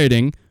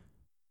 participating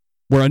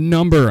were a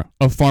number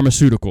of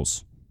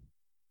pharmaceuticals,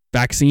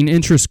 vaccine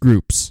interest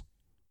groups,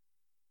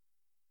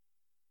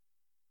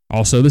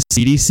 also the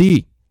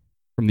CDC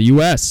from the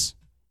US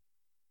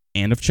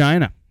and of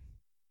China.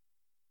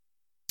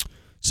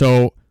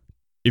 So,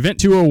 Event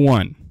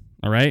 201,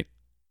 all right,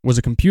 was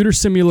a computer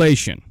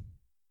simulation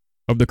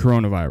of the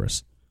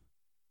coronavirus.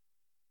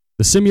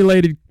 The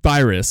simulated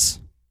virus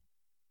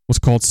was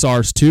called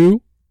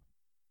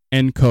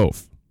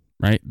SARS-2-nCoV,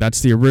 right?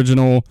 That's the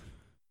original,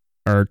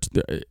 or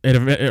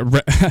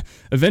it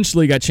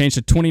eventually got changed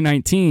to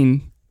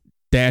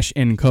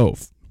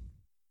 2019-nCoV.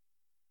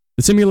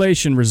 The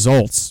simulation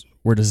results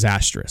were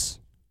disastrous,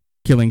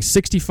 killing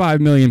 65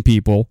 million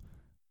people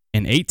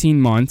in 18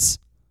 months,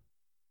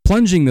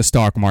 plunging the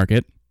stock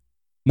market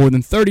more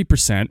than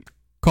 30%,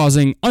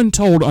 causing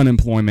untold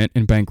unemployment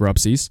and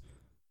bankruptcies,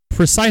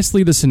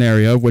 precisely the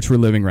scenario of which we're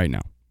living right now.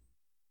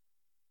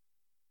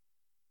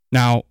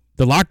 Now,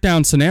 the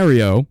lockdown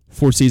scenario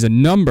foresees a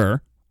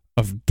number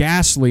of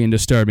ghastly and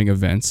disturbing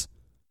events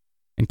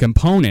and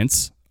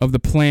components of the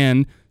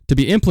plan to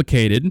be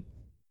implemented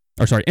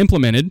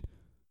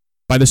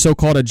by the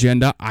so-called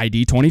Agenda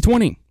ID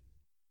 2020,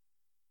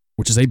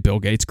 which is a Bill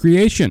Gates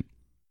creation,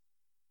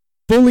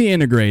 fully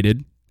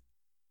integrated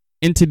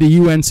into the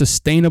UN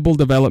Sustainable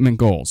Development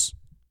Goals,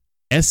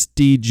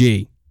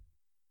 SDG.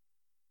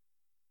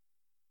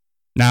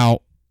 Now,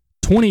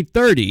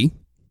 2030,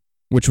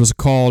 which was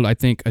called, I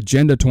think,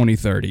 Agenda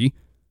 2030,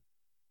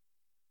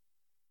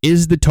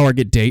 is the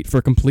target date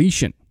for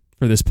completion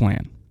for this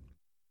plan.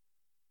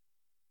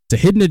 It's a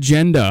hidden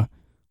agenda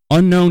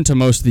unknown to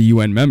most of the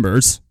UN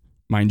members,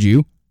 mind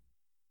you.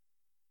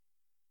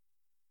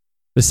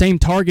 The same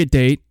target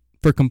date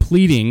for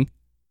completing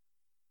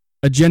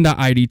Agenda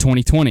ID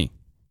 2020.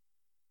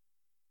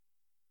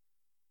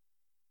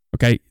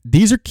 Okay,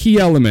 these are key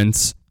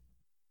elements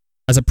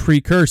as a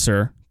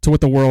precursor to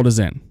what the world is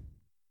in.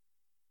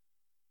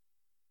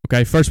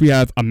 Okay, first we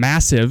have a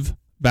massive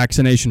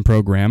vaccination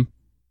program,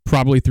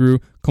 probably through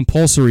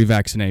compulsory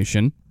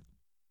vaccination.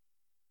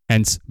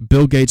 Hence,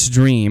 Bill Gates'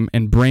 dream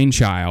and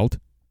brainchild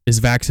is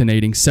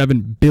vaccinating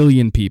 7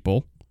 billion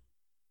people.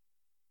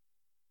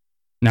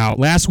 Now,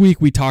 last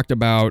week we talked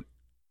about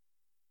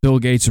Bill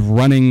Gates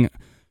running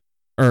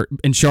or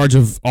in charge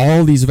of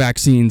all these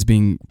vaccines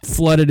being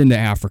flooded into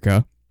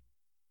Africa,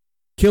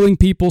 killing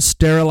people,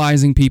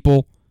 sterilizing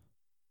people.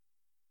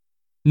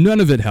 None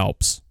of it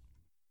helps.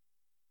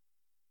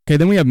 Okay,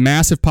 then we have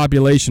massive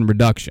population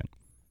reduction,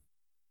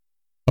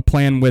 a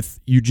plan with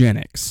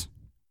eugenics.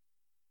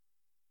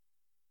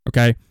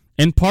 Okay,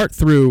 in part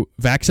through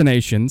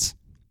vaccinations.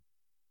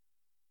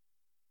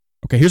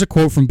 Okay, here's a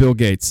quote from Bill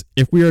Gates.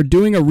 If we are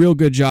doing a real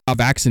good job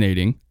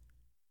vaccinating,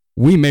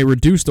 we may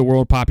reduce the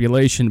world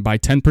population by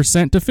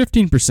 10% to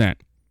 15%.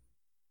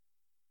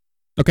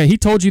 Okay, he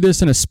told you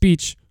this in a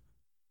speech,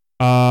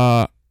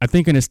 I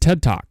think in his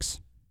TED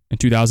Talks in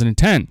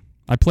 2010.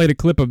 I played a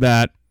clip of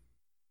that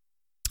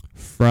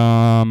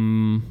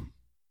from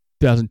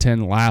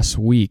 2010 last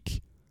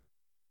week.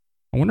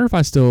 I wonder if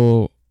I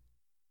still...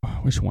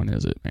 Which one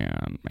is it,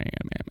 man?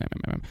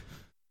 Man.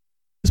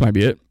 This might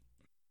be it.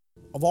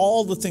 Of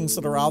all the things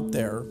that are out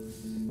there,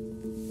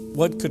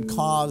 what could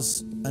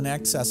cause an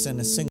excess in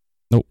a single...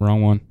 Nope,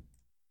 wrong one.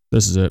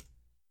 This is it.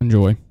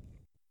 Enjoy.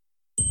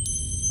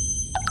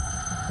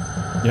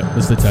 Yep,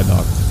 this is the TED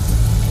Talk.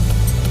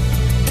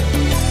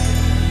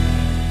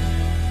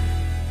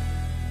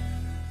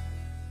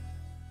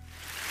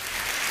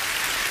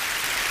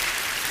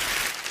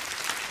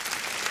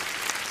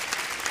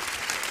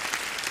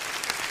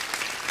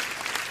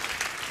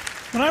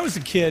 When I was a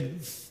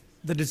kid,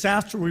 the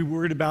disaster we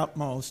worried about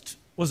most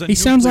was a He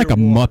sounds like a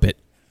war. Muppet.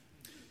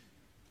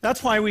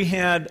 That's why we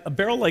had a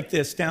barrel like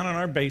this down in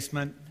our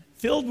basement,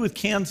 filled with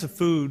cans of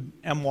food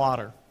and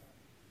water.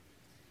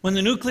 When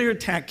the nuclear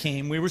attack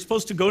came, we were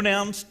supposed to go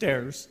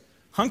downstairs,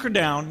 hunker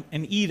down,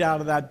 and eat out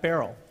of that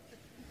barrel.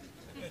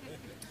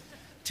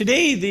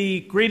 Today,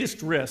 the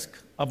greatest risk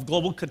of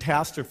global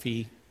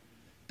catastrophe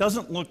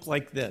doesn't look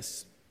like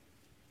this.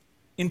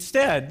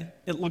 Instead,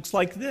 it looks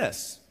like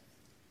this.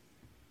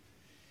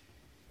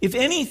 If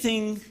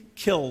anything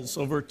kills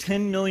over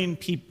 10 million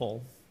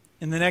people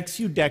in the next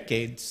few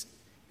decades,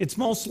 it's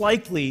most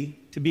likely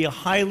to be a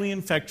highly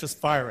infectious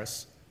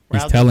virus.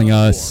 He's telling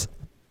us.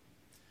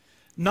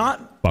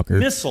 Not Fucker.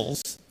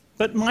 missiles,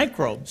 but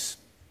microbes.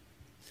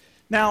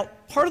 Now,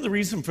 part of the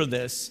reason for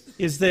this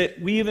is that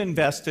we have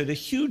invested a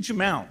huge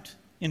amount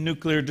in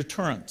nuclear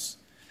deterrence.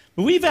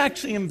 But we've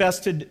actually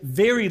invested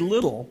very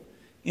little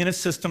in a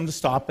system to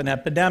stop an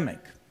epidemic.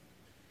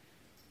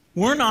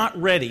 We're not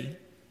ready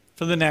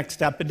for the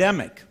next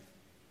epidemic.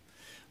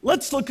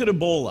 Let's look at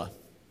Ebola.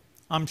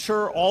 I'm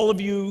sure all of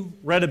you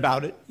read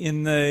about it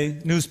in the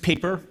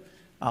newspaper.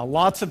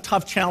 Lots of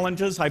tough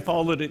challenges. I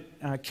followed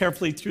it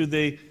carefully through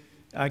the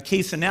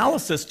case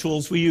analysis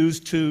tools we use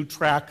to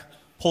track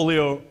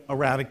polio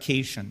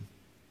eradication.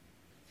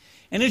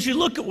 And as you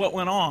look at what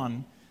went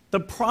on, the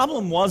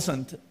problem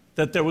wasn't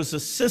that there was a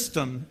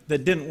system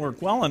that didn't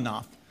work well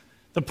enough.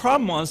 The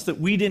problem was that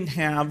we didn't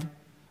have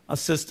a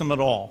system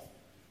at all.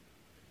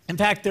 In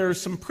fact, there are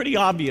some pretty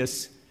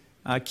obvious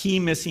key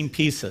missing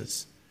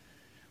pieces.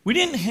 We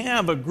didn't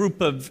have a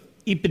group of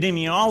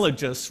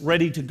epidemiologists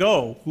ready to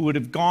go who would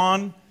have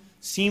gone,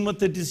 seen what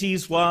the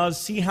disease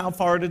was, see how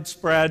far it had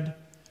spread.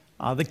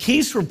 The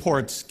case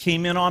reports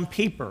came in on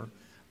paper.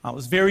 It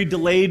was very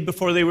delayed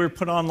before they were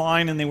put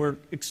online, and they were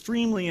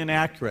extremely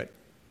inaccurate.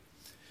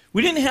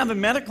 We didn't have a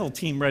medical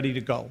team ready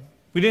to go.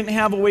 We didn't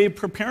have a way of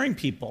preparing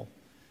people.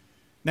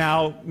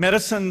 Now,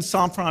 Médecins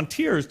Sans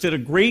Frontières did a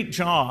great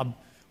job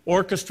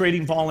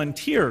orchestrating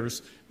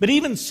volunteers, but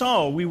even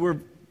so, we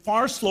were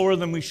far slower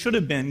than we should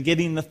have been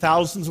getting the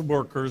thousands of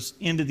workers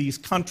into these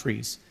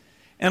countries.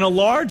 And a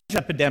large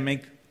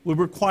epidemic would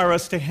require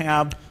us to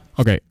have...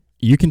 Okay,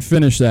 you can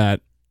finish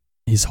that.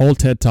 His whole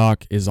TED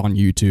Talk is on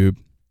YouTube.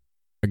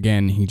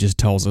 Again, he just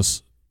tells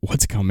us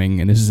what's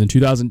coming, and this is in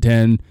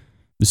 2010,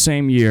 the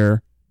same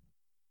year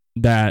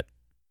that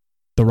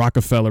the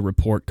Rockefeller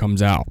report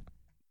comes out,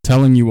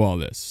 telling you all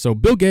this. So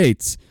Bill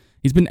Gates,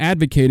 he's been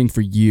advocating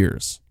for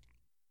years,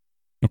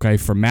 okay,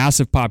 for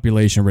massive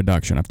population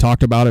reduction. I've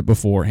talked about it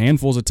before,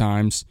 handfuls of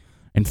times.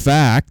 In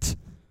fact,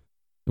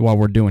 while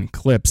we're doing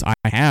clips, I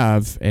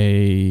have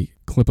a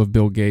clip of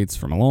Bill Gates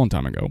from a long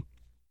time ago.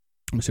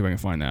 Let me see if I can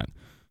find that,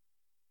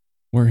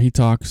 where he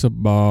talks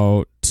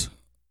about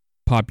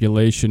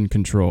population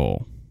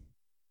control.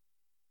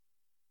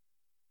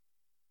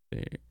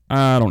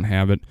 I don't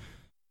have it.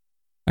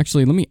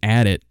 Actually, let me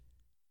add it,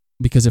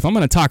 because if I'm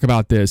going to talk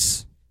about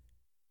this,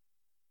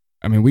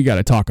 I mean, we got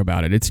to talk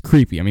about it. It's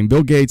creepy. I mean,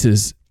 Bill Gates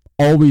is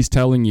always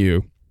telling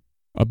you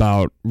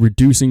about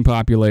reducing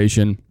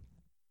population.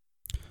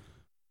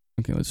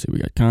 Okay, let's see. We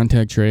got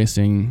contact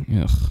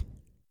tracing. Ugh.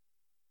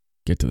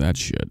 Get to that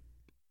shit.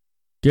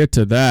 Get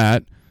to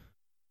that.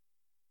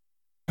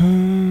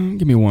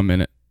 Give me 1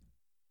 minute.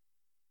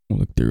 We'll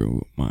look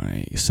through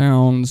my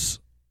sounds.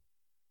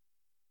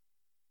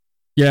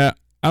 Yeah,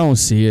 I don't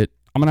see it.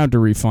 I'm going to have to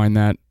refine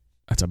that.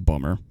 That's a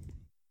bummer.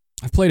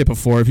 I've played it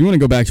before. If you want to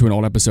go back to an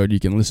old episode, you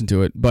can listen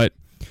to it. But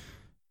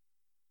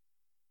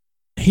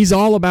he's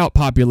all about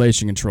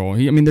population control.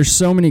 There's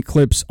so many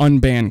clips,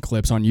 unbanned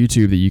clips on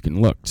YouTube that you can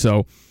look.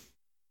 So,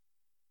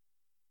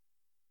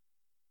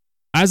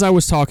 as I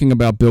was talking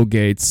about Bill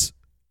Gates,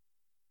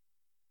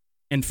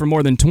 and for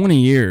more than 20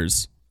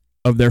 years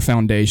of their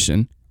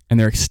foundation and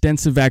their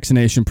extensive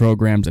vaccination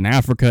programs in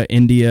Africa,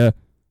 India,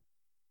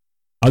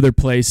 other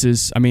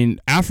places.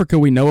 Africa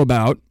we know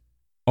about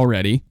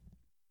already.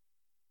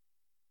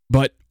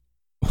 But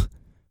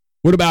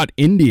what about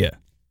India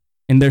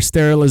and their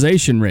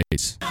sterilization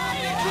rates?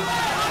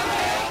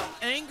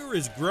 Anger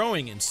is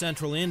growing in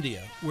central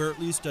India, where at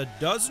least a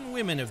dozen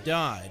women have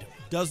died.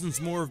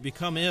 Dozens more have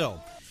become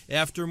ill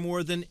after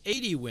more than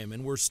 80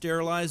 women were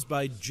sterilized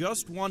by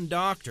just one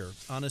doctor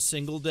on a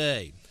single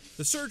day.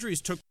 The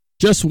surgeries took...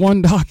 Just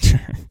one doctor?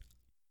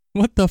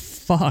 What the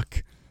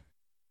fuck?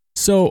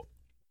 So,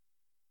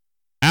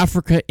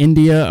 Africa,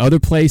 India, other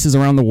places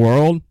around the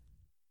world,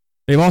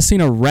 they've all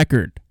seen a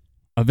record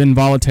of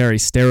involuntary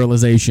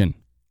sterilization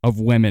of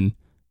women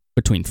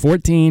between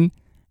 14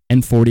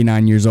 and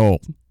 49 years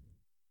old.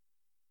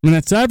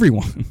 That's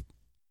everyone.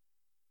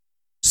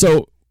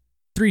 So,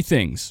 3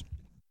 things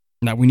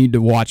that we need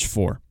to watch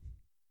for.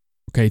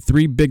 Okay,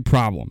 3 big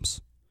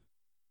problems.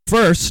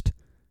 First,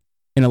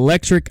 an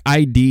electric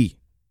ID,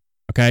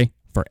 okay,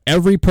 for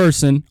every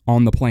person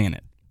on the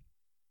planet.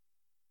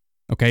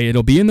 Okay,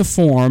 it'll be in the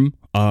form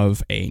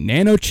of a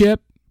nanochip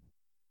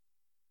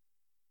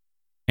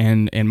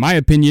and, in my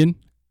opinion,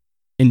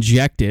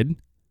 injected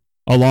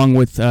along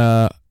with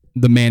the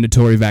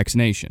mandatory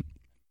vaccination.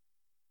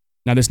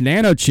 Now, this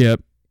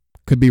nanochip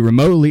could be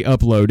remotely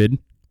uploaded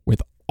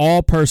with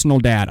all personal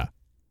data.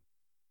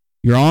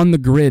 You're on the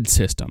grid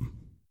system,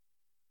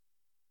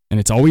 and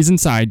it's always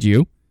inside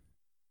you.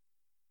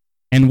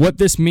 And what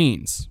this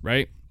means,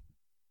 right?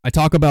 I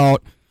talk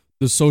about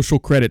the social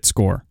credit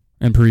score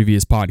in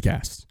previous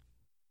podcasts.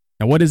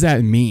 Now, what does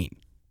that mean?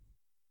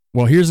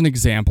 Well, here's an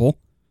example.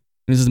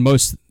 This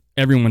is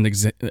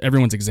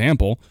everyone's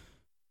example.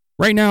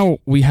 Right now,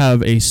 we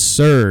have a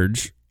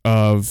surge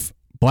of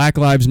Black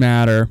Lives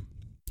Matter,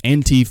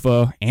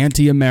 Antifa,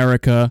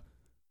 Anti-America,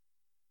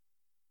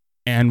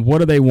 and what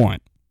do they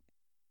want?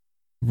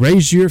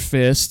 Raise your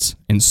fists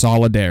in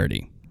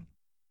solidarity.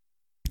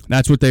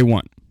 That's what they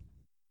want.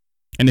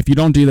 And if you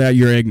don't do that,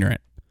 you're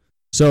ignorant.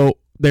 So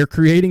they're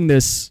creating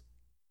this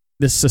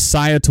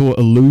societal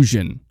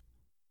illusion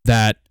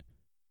that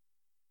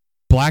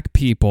black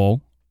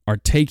people are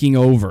taking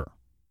over.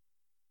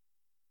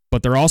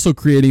 But they're also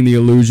creating the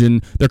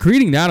illusion, they're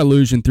creating that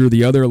illusion through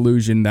the other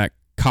illusion that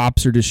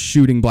cops are just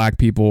shooting black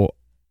people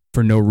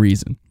for no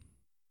reason.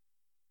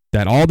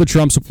 That all the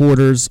Trump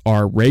supporters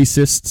are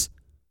racists.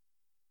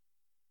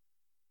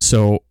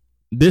 So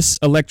this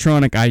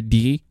electronic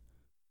ID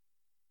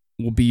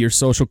will be your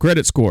social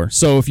credit score.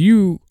 So if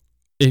you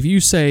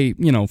say,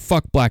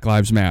 fuck Black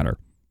Lives Matter,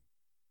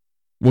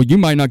 well, you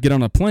might not get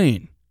on a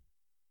plane.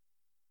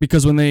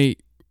 Because when they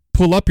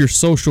pull up your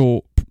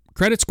social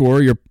credit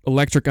score, your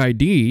electric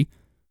ID,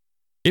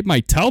 it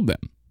might tell them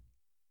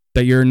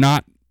that you're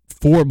not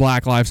for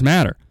Black Lives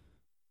Matter.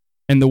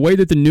 And the way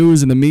that the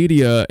news and the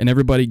media and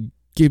everybody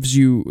gives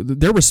you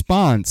their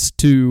response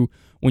to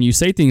when you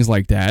say things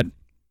like that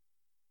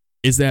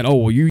is that, oh,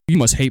 well, you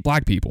must hate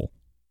black people.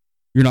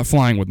 You're not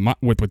flying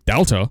with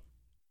Delta.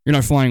 You're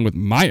not flying with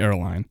my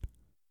airline.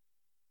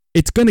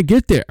 It's going to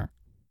get there.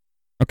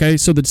 Okay,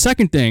 so the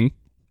second thing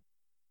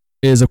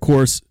is, of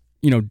course,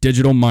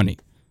 digital money,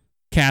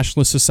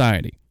 cashless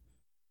society.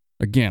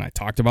 Again, I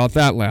talked about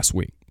that last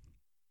week.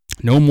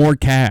 No more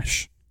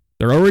cash.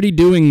 They're already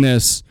doing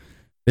this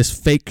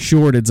fake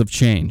shortage of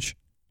change.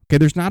 Okay,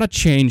 there's not a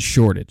change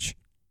shortage.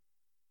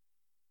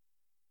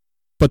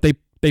 But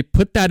they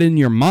put that in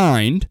your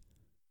mind.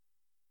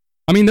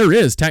 I mean, there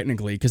is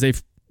technically, because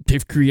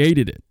they've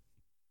created it.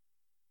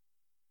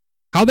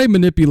 How they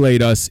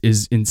manipulate us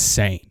is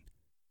insane.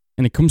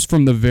 And it comes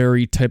from the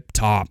very tip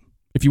top.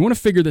 If you want to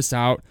figure this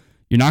out,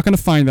 you're not going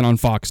to find that on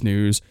Fox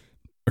News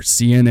or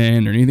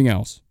CNN or anything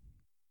else.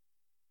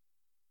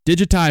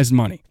 Digitized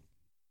money.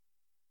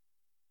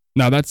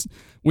 Now,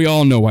 we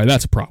all know why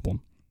that's a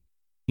problem.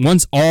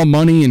 Once all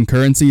money and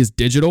currency is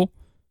digital,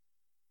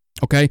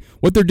 okay,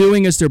 what they're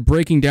doing is they're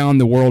breaking down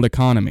the world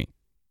economy.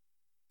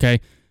 Okay?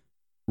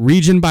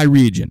 Region by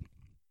region,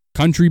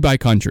 country by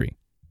country,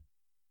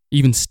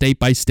 even state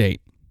by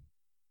state.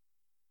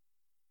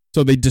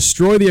 So they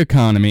destroy the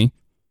economy,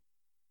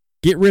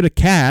 get rid of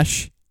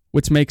cash,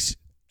 which makes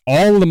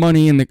all the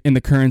money in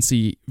the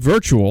currency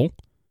virtual,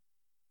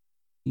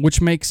 which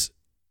makes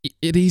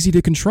it easy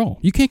to control.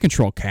 You can't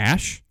control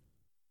cash,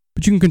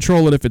 but you can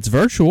control it if it's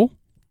virtual.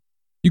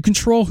 You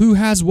control who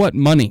has what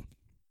money.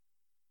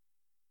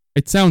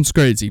 It sounds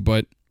crazy,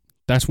 but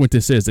that's what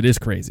this is. It is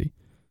crazy.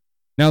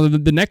 Now,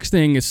 the next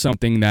thing is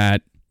something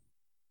that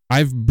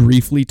I've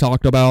briefly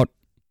talked about.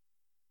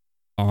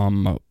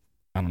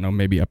 I don't know,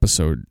 maybe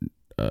episode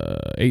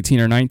 18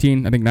 or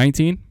 19, I think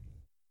 19.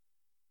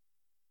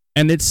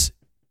 And it's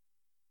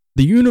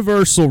the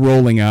universal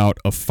rolling out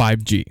of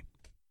 5G,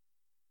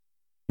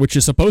 which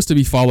is supposed to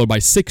be followed by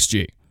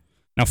 6G.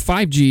 Now,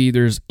 5G,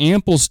 there's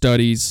ample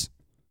studies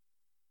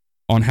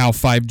on how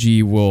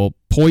 5G will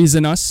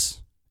poison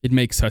us. It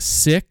makes us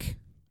sick.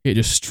 It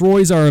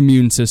destroys our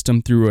immune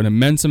system through an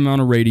immense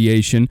amount of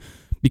radiation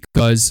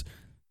because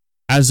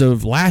as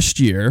of last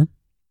year,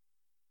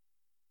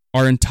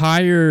 our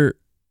entire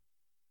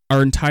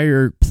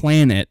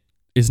planet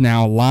is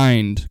now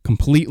lined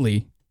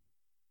completely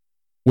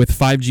with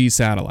 5G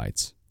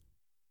satellites.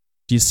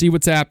 Do you see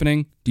what's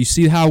happening? Do you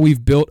see how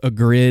we've built a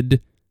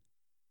grid,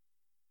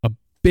 a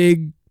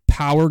big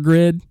power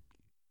grid?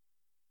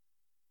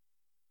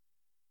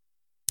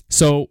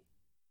 So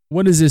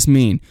what does this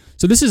mean?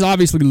 So this is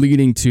obviously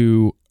leading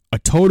to a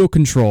total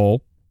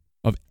control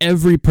of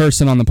every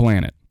person on the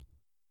planet.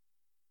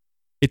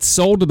 It's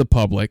sold to the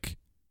public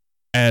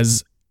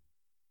as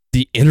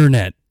the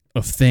Internet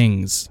of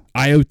Things,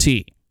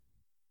 IoT,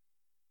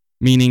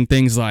 meaning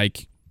things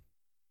like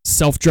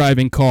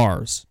self-driving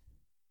cars,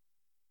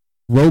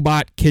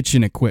 robot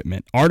kitchen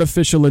equipment,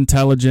 artificial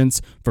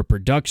intelligence for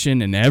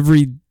production and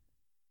every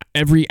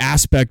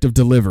aspect of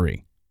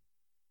delivery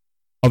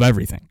of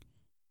everything.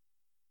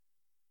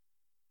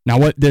 Now,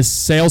 what this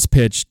sales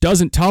pitch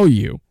doesn't tell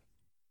you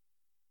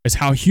is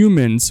how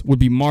humans would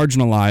be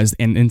marginalized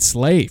and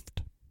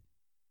enslaved.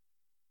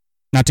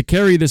 Now, to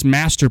carry this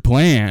master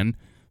plan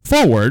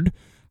forward,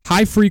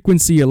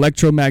 high-frequency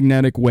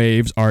electromagnetic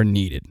waves are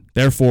needed.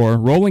 Therefore,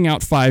 rolling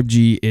out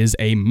 5G is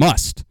a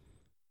must,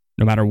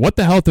 no matter what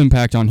the health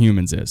impact on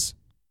humans is.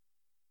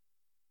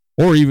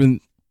 Or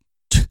even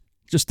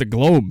just the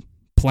globe,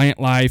 plant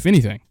life,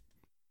 anything.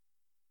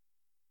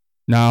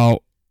 Now,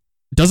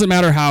 it doesn't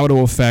matter how it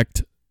will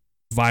affect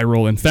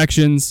viral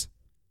infections,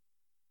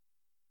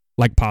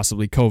 like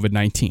possibly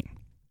COVID-19.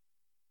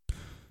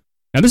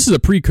 Now, this is a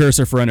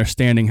precursor for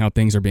understanding how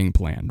things are being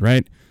planned,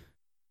 right?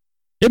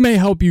 It may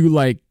help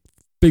you,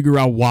 figure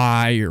out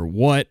why or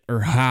what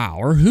or how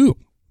or who.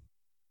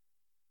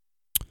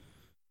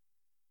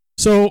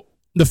 So,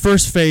 the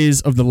first phase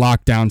of the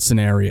lockdown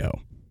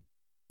scenario,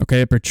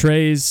 okay, it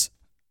portrays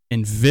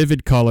in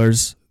vivid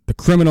colors the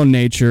criminal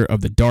nature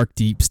of the dark,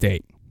 deep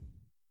state.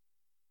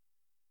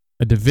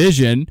 A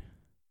division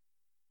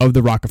of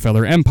the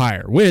Rockefeller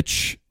Empire,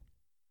 which,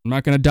 I'm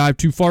not going to dive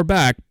too far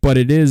back, but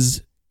it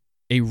is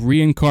a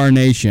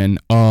reincarnation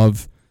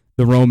of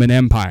the Roman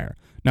Empire.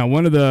 Now,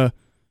 one of the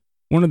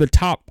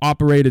top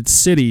operated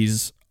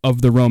cities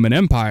of the Roman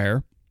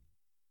Empire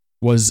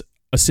was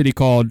a city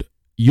called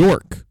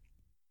York.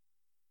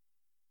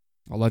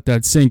 I'll let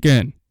that sink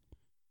in.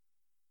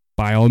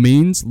 By all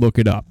means, look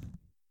it up.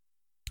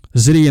 A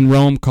city in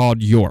Rome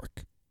called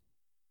York.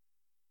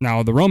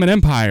 Now, the Roman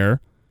Empire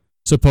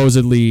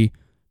supposedly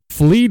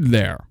fled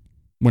there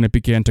when it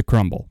began to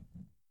crumble.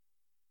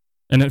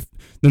 And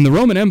then the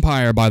Roman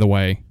Empire, by the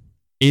way,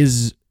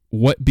 is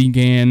what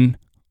began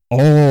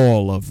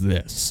all of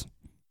this.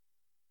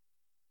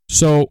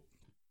 So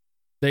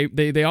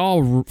they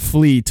all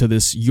flee to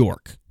this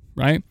York,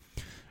 right?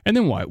 And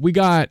then what? We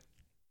got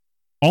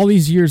all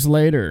these years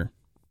later,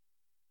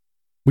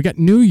 we got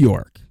New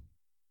York,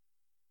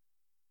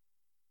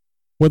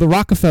 where the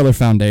Rockefeller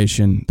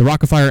Foundation, the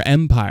Rockefeller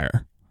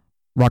Empire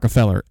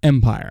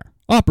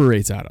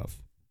operates out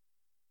of.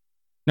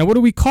 Now, what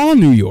do we call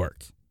New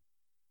York?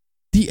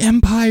 The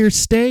Empire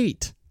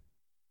State.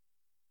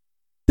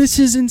 This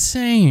is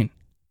insane.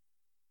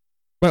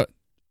 But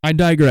I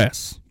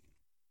digress.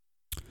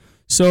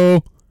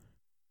 So,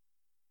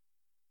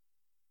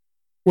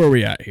 where are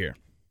we at here?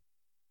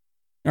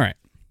 All right.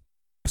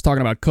 I was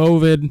talking about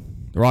COVID,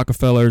 the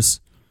Rockefellers,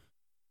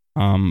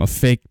 a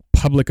fake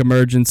public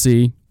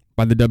emergency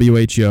by the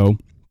WHO.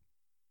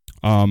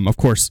 Of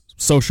course,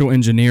 social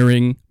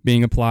engineering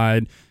being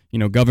applied.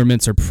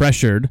 Governments are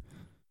pressured,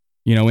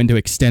 into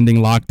extending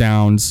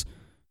lockdowns,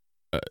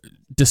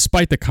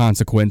 despite the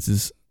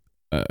consequences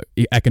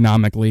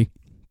economically.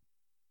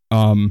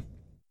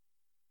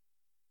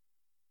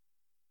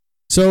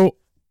 So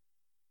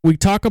we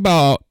talk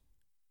about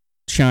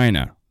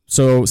China.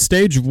 So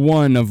stage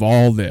one of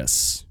all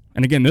this,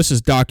 and again, this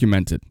is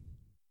documented.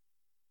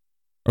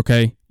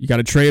 Okay, you got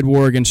a trade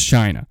war against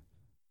China.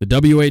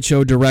 The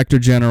WHO Director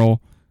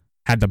General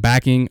had the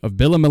backing of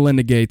Bill and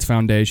Melinda Gates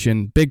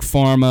Foundation, Big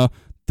Pharma,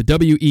 the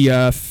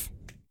WEF.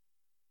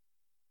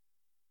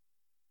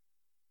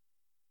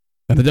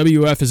 And the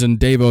WEF is in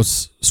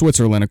Davos,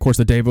 Switzerland. Of course,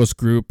 the Davos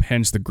Group,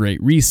 hence the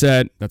Great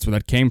Reset. That's where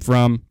that came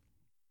from.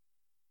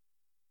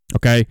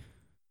 Okay.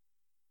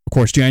 Of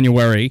course,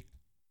 January,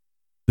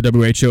 the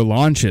WHO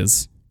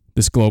launches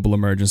this global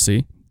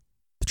emergency.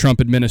 The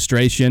Trump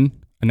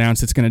administration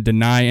announced it's going to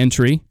deny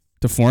entry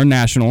to foreign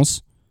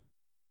nationals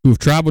who have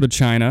traveled to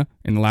China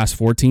in the last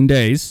 14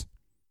 days,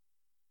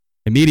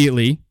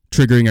 immediately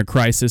triggering a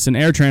crisis in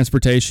air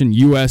transportation,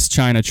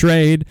 U.S.-China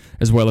trade,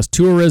 as well as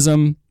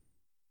tourism.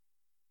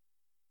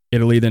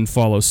 Italy then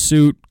follows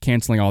suit,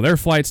 canceling all their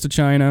flights to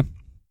China.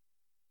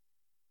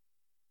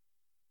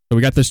 So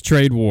we got this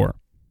trade war.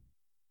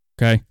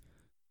 Okay?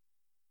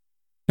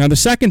 Now, the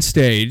second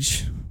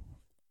stage,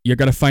 you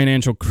got a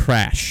financial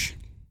crash.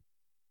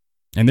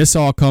 And this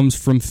all comes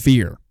from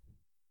fear.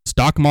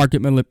 Stock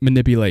market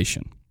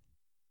manipulation.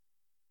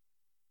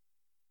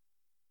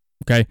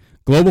 Okay?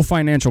 Global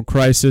financial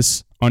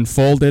crisis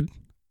unfolded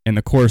in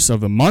the course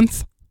of the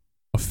month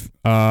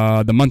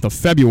of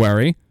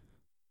February,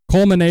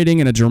 culminating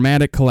in a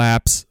dramatic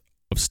collapse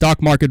of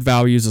stock market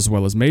values as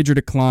well as major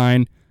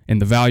decline in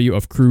the value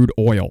of crude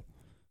oil.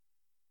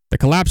 The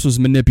collapse was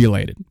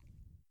manipulated.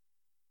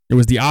 It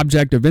was the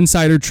object of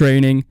insider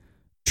trading,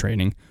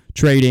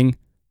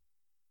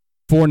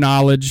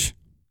 foreknowledge,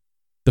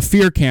 the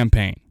fear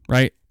campaign,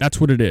 right? That's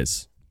what it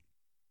is.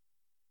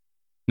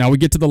 Now we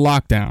get to the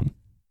lockdown.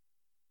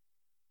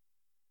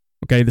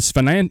 Okay, this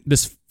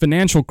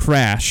financial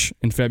crash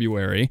in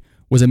February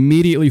was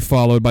immediately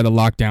followed by the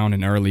lockdown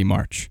in early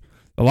March.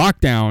 The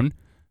lockdown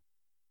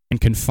and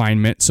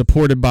confinement,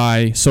 supported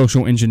by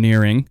social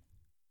engineering,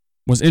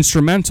 was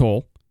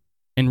instrumental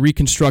in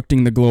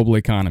reconstructing the global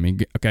economy,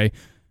 okay?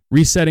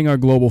 Resetting our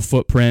global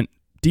footprint,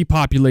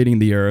 depopulating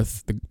the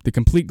earth, the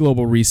complete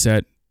global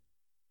reset,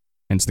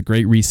 hence the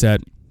Great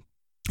Reset,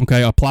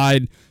 okay,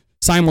 applied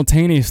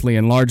simultaneously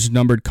in large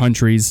numbered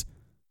countries.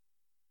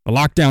 The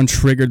lockdown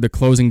triggered the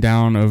closing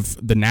down of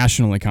the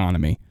national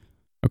economy,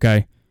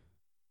 okay?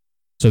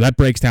 So that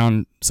breaks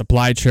down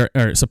supply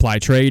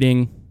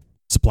trading,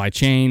 supply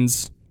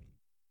chains.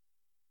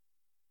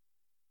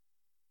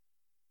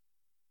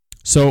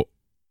 So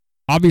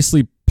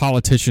obviously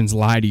politicians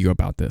lie to you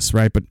about this,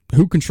 right? But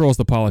who controls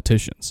the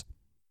politicians?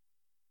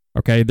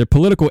 Okay, they're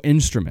political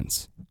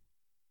instruments.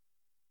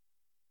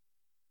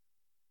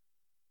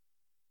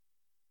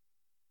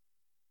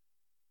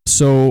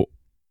 So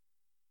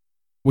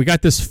we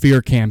got this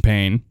fear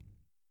campaign.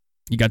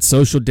 You got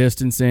social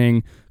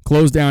distancing,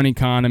 closed down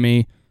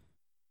economy.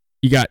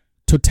 You got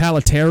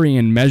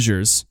totalitarian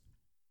measures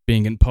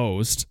being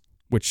imposed,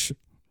 which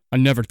I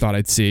never thought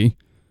I'd see.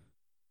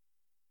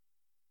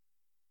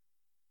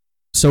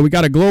 So we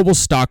got a global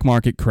stock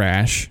market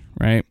crash,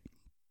 right?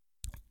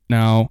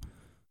 Now,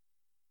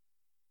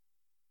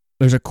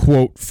 there's a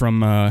quote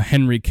from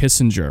Henry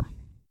Kissinger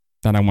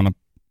that I want to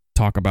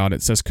talk about.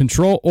 It says,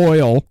 "Control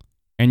oil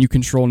and you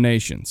control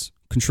nations.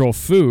 Control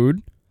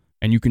food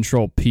and you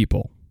control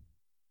people."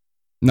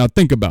 Now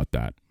think about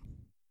that.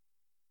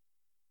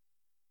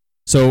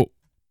 So,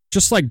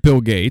 just like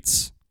Bill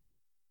Gates,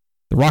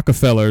 the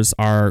Rockefellers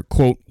are,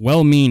 quote,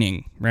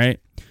 well-meaning, right?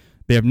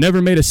 They have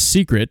never made a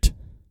secret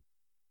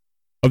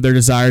of their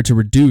desire to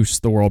reduce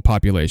the world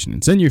population.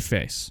 It's in your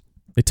face.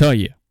 They tell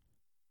you.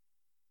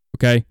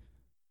 Okay?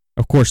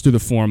 Of course, through the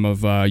form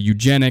of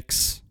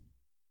eugenics,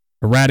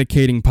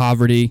 eradicating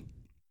poverty.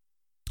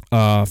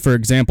 For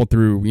example,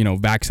 through,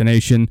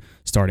 vaccination,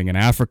 starting in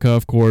Africa,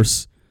 of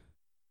course.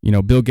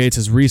 Bill Gates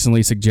has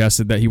recently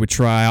suggested that he would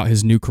try out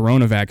his new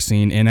corona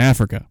vaccine in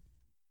Africa.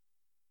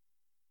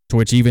 To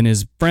which even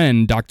his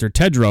friend, Dr.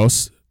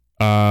 Tedros,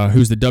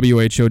 who's the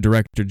WHO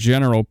Director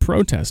General,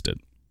 protested.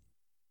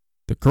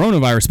 The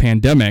coronavirus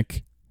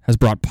pandemic has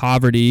brought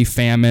poverty,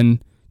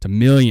 famine to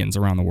millions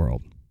around the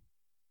world.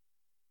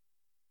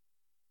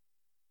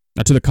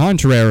 Now, to the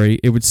contrary,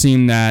 it would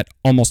seem that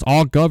almost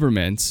all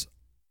governments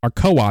are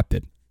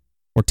co-opted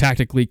or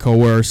tactically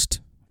coerced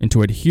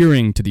into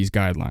adhering to these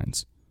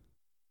guidelines.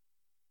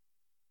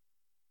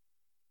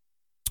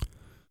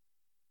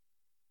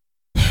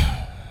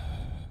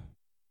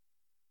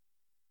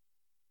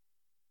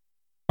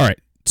 All right,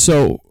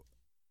 so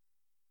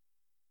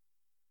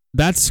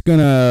that's going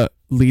to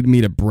lead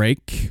me to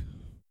break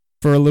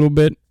for a little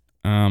bit.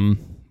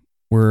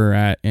 We're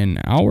at an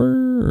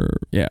hour.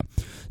 Yeah.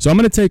 So I'm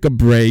going to take a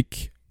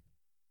break,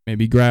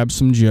 maybe grab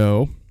some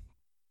Joe,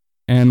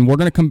 and we're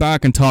going to come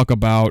back and talk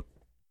about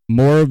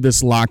more of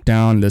this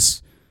lockdown,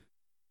 this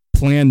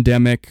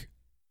plandemic.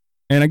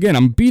 And again,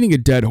 I'm beating a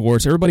dead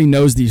horse. Everybody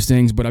knows these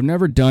things, but I've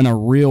never done a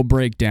real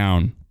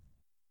breakdown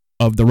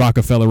of the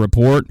Rockefeller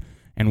Report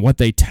and what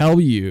they tell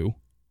you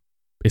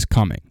is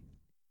coming.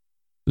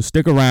 So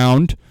stick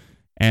around,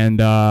 and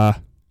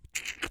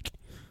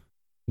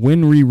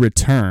when we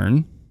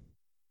return,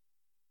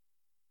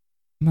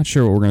 I'm not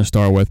sure what we're going to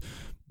start with,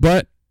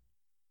 but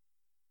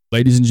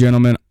ladies and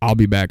gentlemen, I'll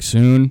be back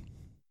soon,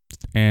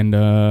 and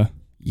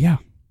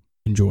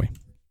enjoy.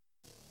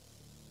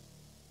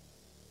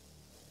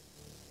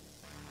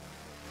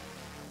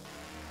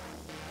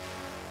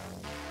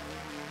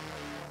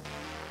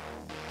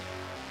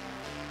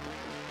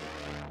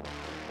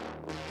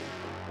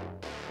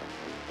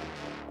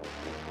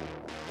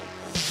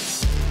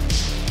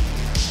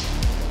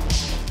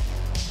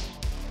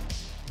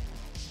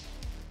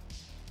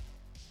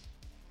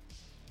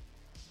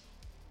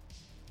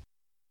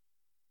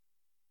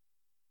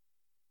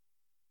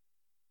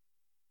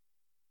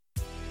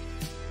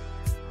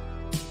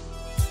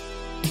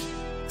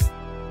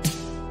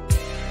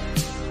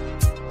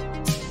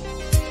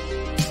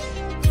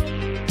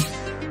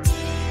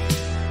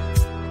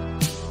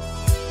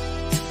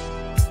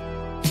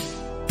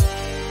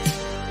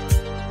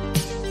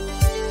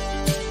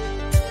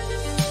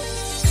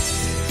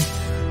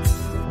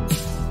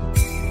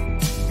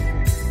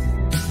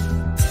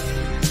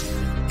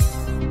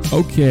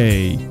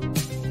 Okay.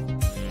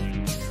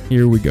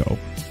 Here we go.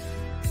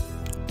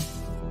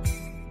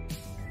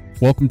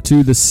 Welcome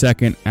to the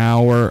second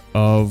hour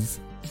of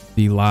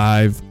the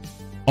live,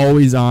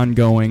 always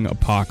ongoing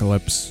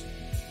apocalypse.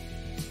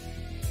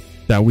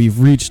 That we've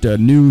reached a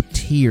new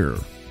tier,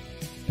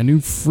 a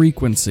new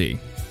frequency.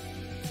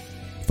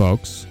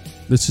 Folks,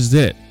 this is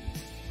it.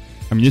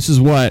 I mean, this is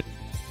what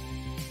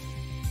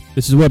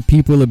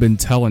people have been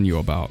telling you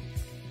about.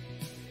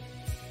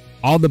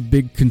 All the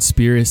big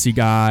conspiracy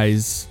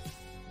guys,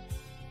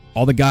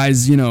 all the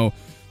guys, you know,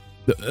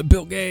 the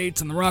Bill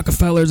Gates and the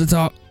Rockefellers, it's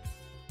all,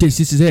 this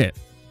is it.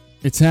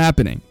 It's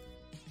happening.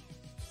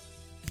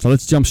 So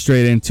let's jump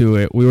straight into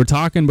it. We were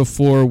talking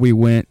before we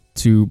went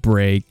to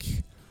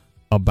break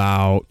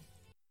about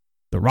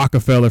the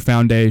Rockefeller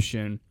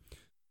Foundation,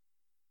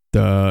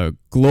 the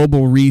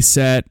global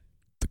reset,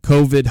 the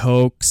COVID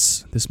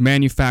hoax, this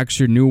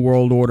manufactured New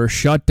World Order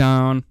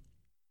shutdown,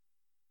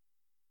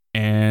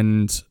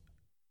 and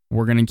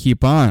we're going to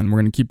keep on.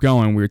 We're going to keep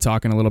going. We were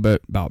talking a little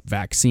bit about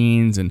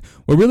vaccines, and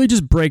we're really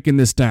just breaking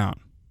this down.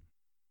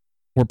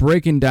 We're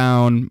breaking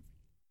down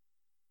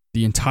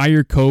the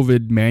entire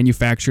COVID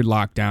manufactured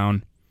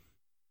lockdown.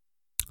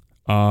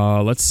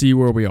 Let's see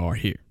where we are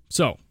here.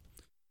 So,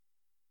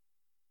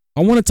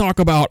 I want to talk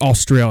about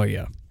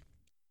Australia.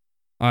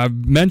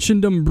 I've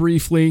mentioned them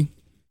briefly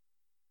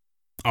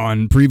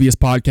on previous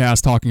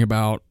podcasts talking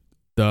about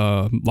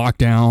the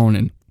lockdown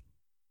and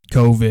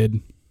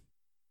COVID.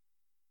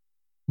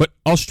 But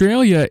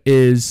Australia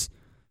is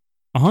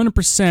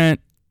 100%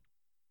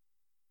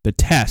 the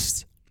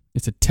test.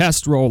 It's a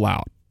test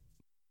rollout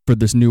for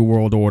this New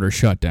World Order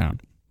shutdown.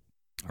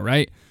 All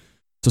right?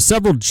 So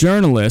several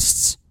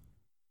journalists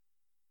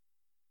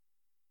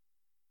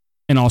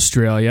in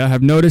Australia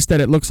have noticed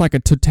that it looks like a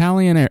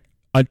totalitarian,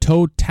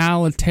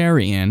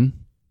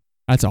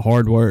 that's a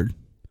hard word,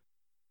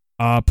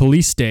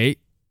 police state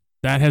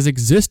that has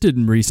existed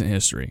in recent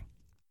history.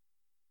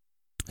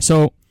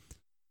 So,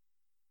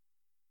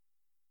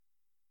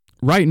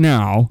 right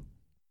now,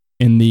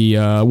 in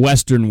the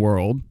Western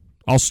world,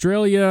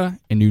 Australia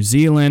and New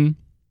Zealand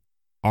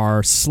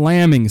are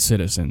slamming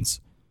citizens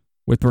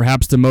with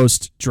perhaps the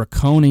most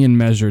draconian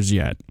measures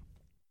yet.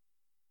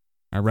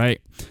 All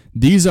right?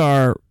 These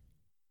are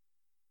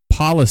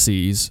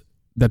policies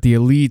that the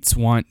elites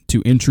want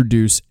to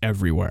introduce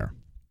everywhere.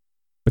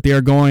 But they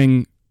are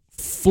going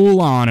full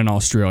on in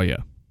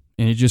Australia,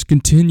 and it just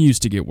continues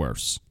to get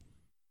worse.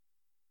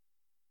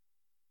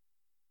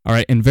 All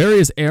right, in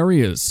various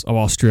areas of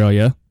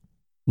Australia,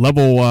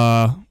 level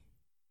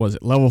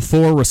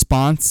 4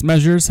 response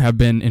measures have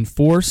been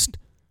enforced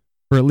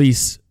for at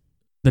least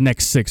the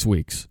next 6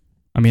 weeks.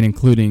 I mean,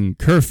 including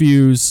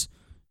curfews,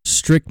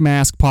 strict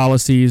mask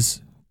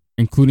policies,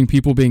 including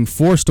people being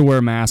forced to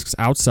wear masks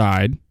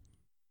outside,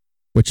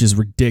 which is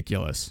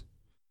ridiculous.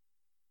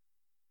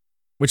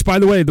 Which, by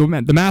the way,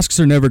 the masks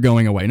are never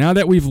going away. Now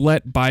that we've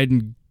let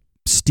Biden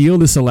steal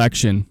this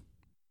election,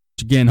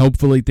 which again,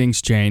 hopefully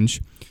things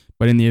change,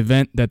 but in the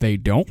event that they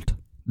don't,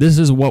 this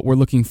is what we're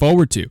looking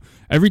forward to.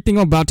 Everything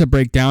I'm about to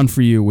break down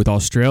for you with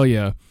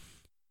Australia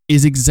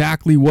is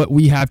exactly what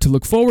we have to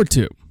look forward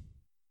to.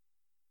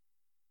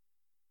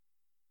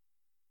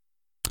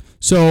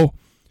 So,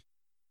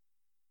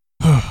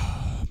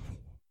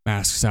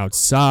 masks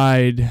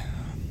outside.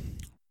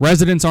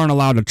 Residents aren't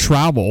allowed to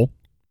travel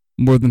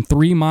more than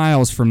 3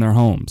 miles from their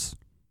homes.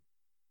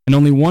 And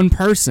only one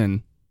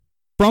person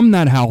from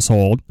that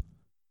household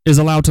is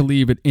allowed to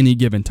leave at any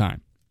given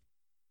time.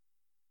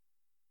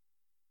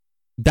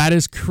 That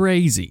is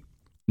crazy.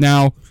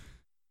 Now,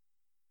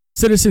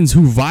 citizens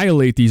who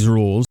violate these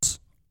rules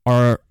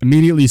are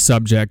immediately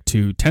subject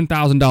to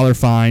 $10,000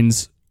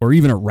 fines or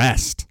even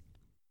arrest.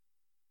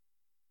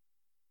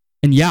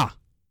 And yeah,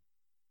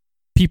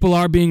 people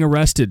are being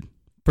arrested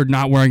for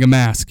not wearing a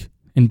mask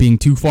and being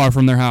too far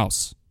from their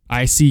house.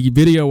 I see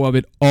video of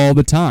it all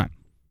the time.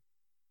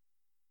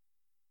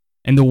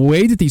 And the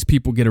way that these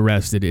people get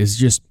arrested is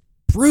just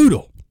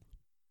brutal.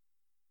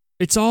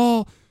 It's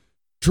all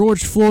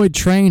George Floyd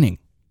training.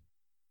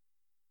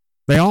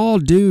 They all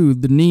do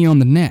the knee on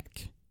the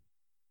neck.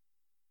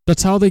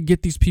 That's how they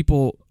get these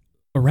people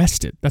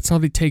arrested. That's how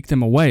they take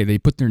them away. They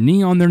put their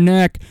knee on their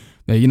neck.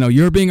 They,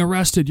 you're being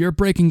arrested. You're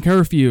breaking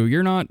curfew.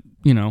 You're not,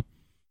 It's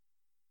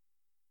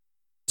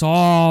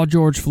all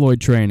George Floyd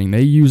training.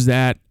 They use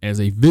that as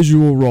a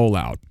visual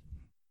rollout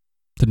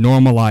to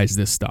normalize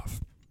this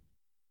stuff.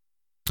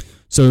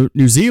 So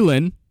New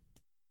Zealand,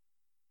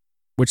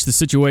 which the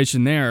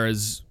situation there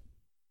has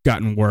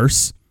gotten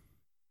worse,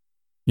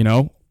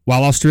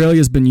 while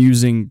Australia's been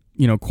using,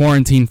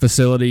 quarantine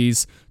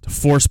facilities to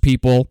force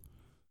people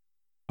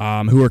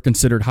who are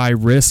considered high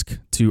risk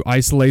to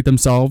isolate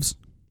themselves,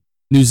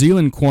 New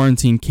Zealand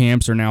quarantine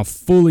camps are now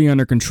fully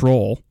under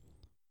control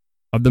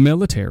of the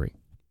military.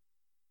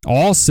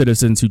 All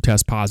citizens who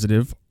test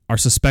positive are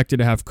suspected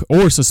to have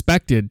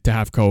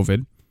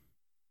COVID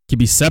can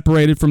be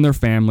separated from their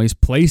families,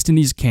 placed in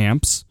these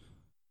camps,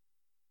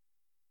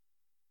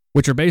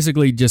 which are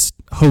basically just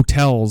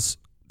hotels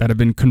that have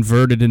been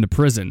converted into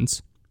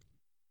prisons.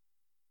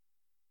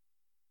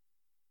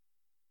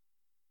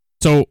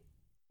 So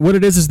what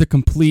it is the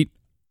complete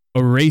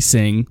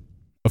erasing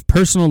of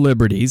personal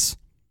liberties,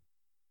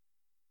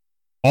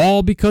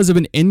 all because of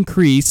an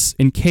increase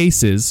in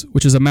cases,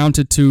 which has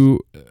amounted to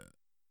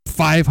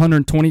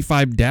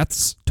 525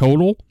 deaths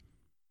total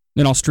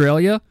in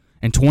Australia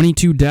and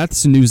 22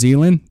 deaths in New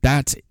Zealand.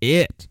 That's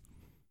it.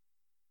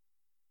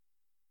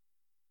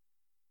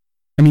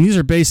 I mean, these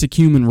are basic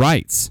human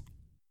rights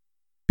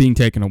being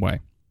taken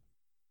away.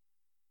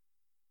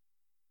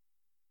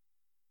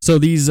 So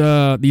these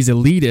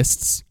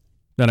elitists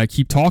that I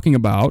keep talking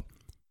about,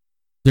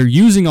 they're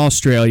using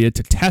Australia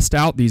to test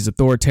out these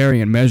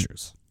authoritarian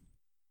measures.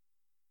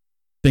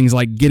 Things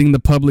like getting the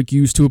public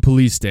used to a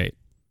police state,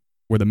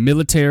 where the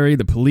military,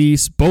 the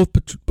police, both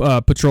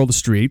patrol the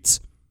streets,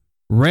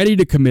 ready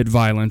to commit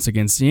violence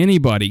against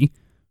anybody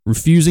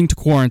refusing to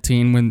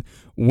quarantine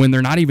when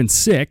they're not even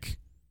sick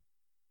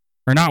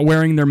or not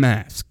wearing their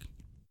mask.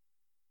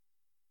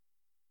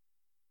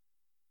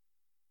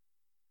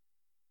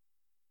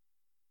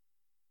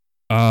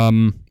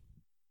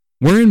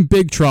 We're in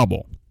big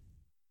trouble.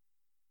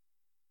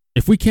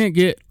 If we can't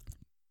get...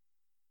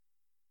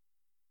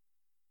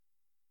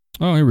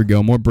 Oh, here we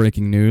go. More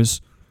breaking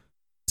news.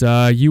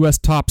 U.S.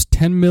 tops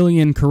 10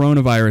 million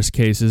coronavirus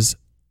cases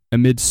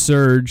amid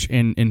surge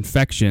in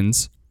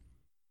infections.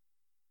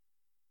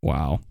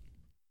 Wow.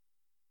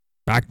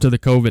 Back to the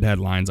COVID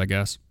headlines, I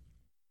guess.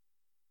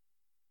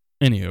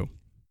 Anywho.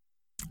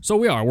 So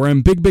we're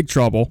in big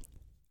trouble.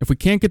 If we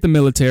can't get the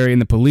military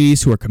and the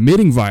police who are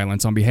committing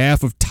violence on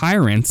behalf of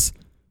tyrants,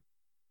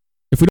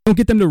 if we don't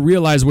get them to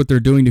realize what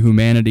they're doing to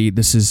humanity,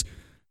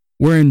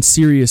 we're in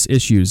serious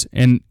issues.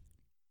 And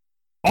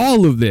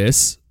all of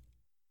this,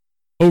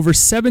 over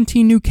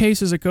 17 new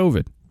cases of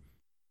COVID.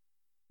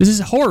 This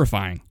is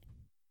horrifying.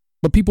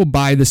 But people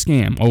buy the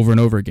scam over and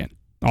over again.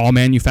 All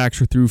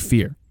manufactured through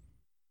fear.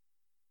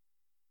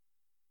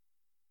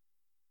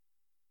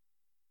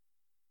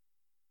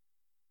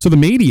 So the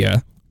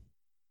media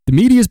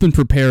has been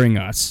preparing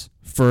us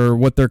for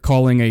what they're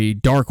calling a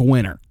dark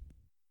winter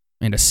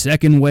and a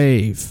second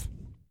wave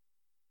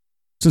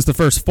since the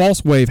first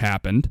false wave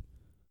happened.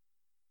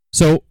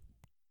 So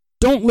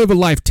don't live a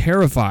life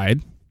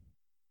terrified.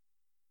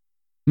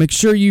 Make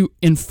sure you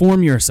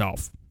inform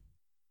yourself.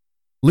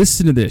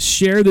 Listen to this.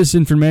 Share this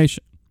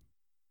information.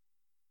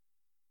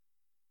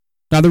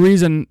 Now, the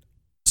reason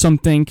some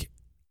think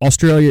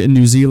Australia and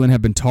New Zealand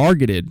have been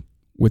targeted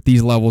with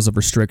these levels of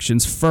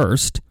restrictions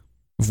first,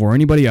 before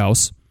anybody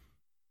else,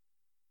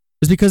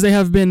 is because they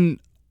have been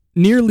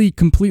nearly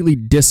completely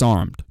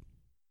disarmed.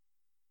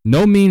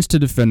 No means to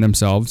defend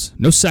themselves,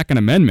 no Second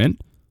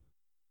Amendment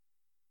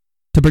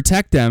to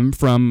protect them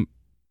from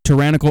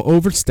tyrannical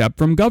overstep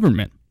from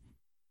government.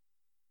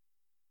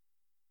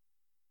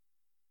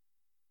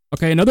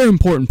 Okay, another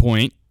important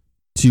point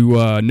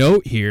to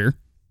note here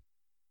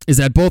is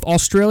that both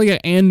Australia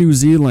and New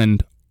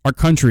Zealand are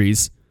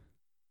countries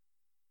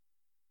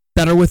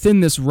that are within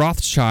this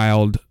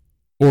Rothschild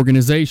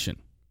organization.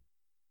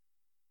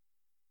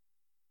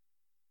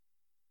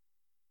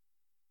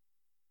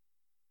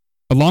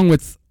 Along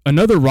with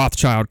another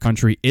Rothschild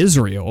country,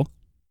 Israel,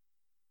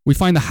 we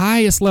find the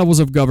highest levels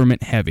of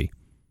government heavy.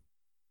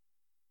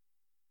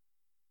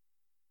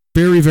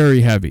 Very,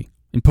 very heavy.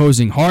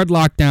 Imposing hard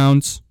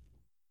lockdowns.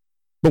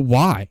 But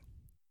why?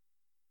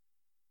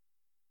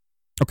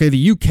 Okay,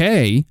 the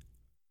UK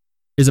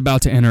is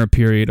about to enter a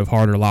period of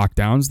harder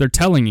lockdowns. They're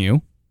telling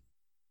you.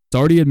 It's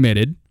already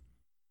admitted.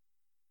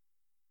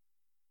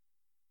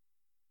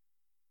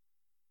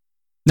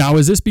 Now,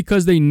 is this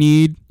because they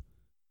need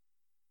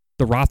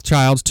the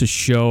Rothschilds to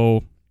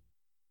show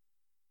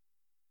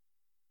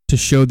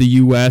the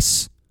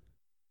U.S.?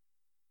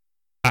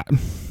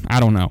 I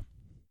don't know.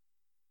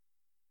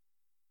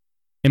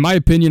 In my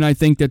opinion, I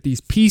think that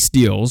these peace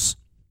deals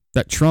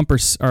that Trump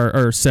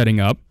are setting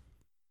up,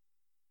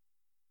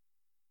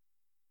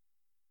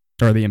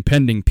 or the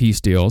impending peace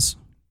deals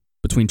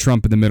between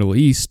Trump and the Middle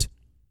East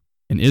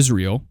and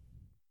Israel,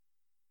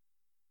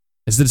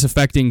 is this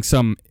affecting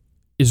some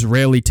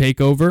Israeli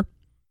takeover?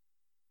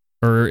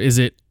 Or is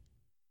it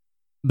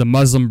the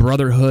Muslim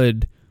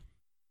Brotherhood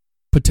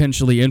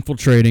potentially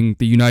infiltrating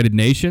the United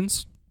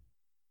Nations?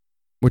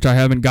 Which I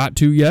haven't got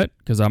to yet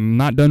because I'm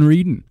not done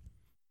reading.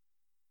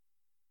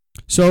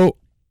 So,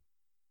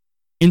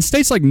 in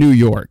states like New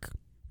York,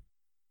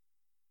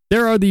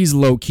 there are these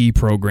low-key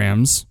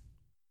programs,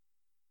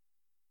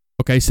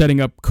 okay,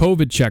 setting up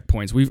COVID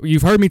checkpoints.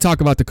 You've heard me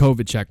talk about the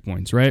COVID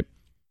checkpoints, right?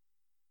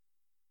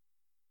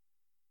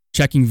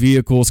 Checking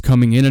vehicles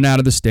coming in and out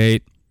of the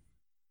state.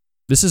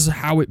 This is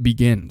how it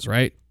begins,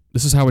 right?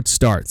 This is how it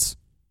starts.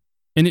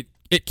 And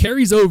it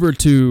carries over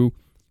to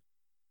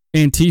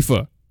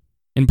Antifa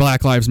and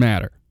Black Lives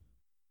Matter,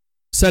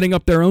 setting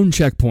up their own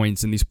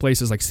checkpoints in these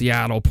places like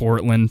Seattle,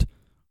 Portland,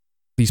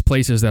 these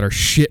places that are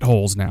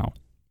shitholes now.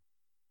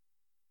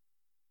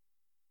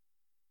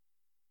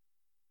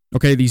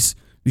 Okay, these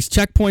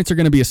checkpoints are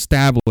going to be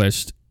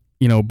established,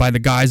 by the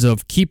guise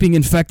of keeping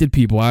infected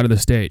people out of the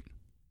state.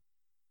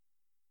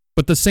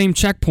 But the same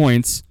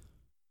checkpoints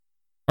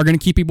are going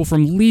to keep people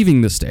from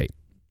leaving the state.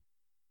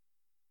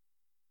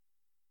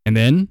 And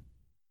then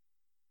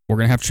we're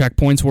going to have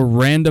checkpoints where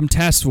random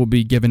tests will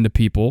be given to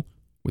people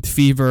with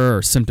fever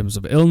or symptoms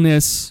of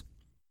illness.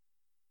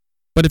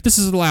 But if this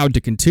is allowed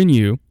to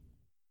continue,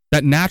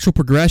 that natural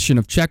progression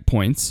of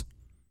checkpoints,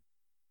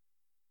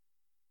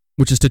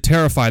 which is to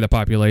terrify the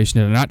population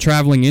into not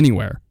traveling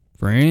anywhere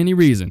for any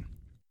reason.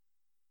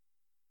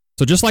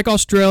 So just like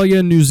Australia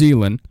and New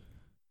Zealand,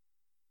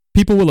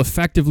 people will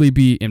effectively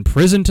be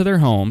imprisoned to their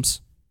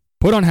homes,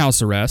 put on house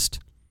arrest,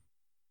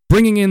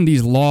 bringing in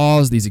these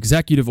laws, these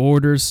executive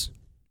orders,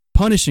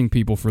 punishing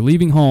people for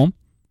leaving home.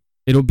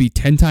 It'll be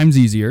 10 times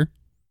easier.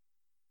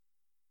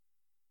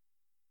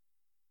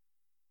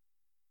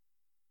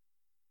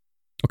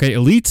 Okay,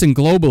 elites and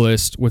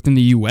globalists within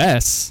the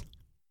U.S.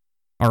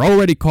 are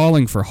already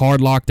calling for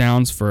hard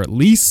lockdowns for at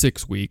least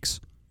 6 weeks.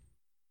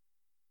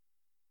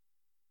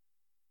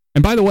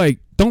 And by the way,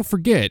 don't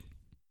forget,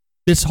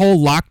 this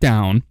whole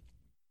lockdown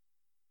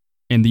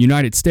in the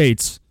United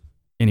States,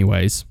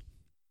 anyways,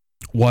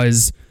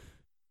 was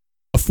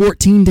a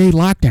 14-day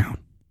lockdown.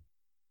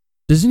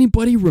 Does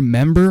anybody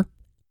remember?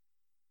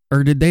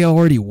 Or did they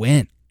already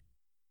win?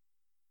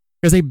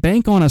 Because they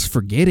bank on us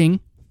forgetting,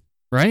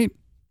 right?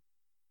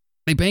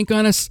 They bank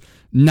on us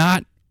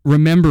not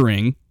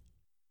remembering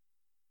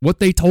what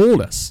they told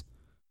us.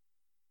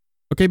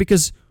 Okay,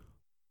 because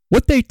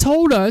what they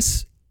told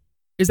us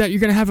is that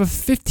you're going to have a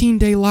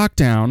 15-day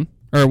lockdown,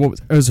 or it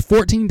was a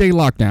 14-day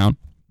lockdown.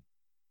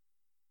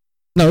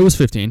 No, it was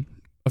 15.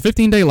 A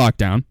 15-day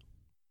lockdown.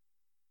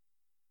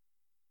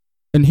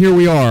 And here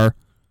we are,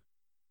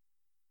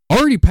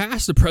 already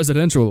past the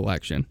presidential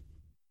election.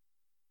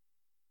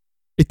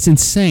 It's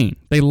insane.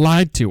 They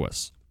lied to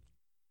us.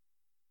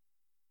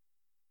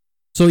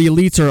 So the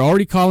elites are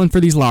already calling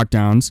for these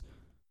lockdowns,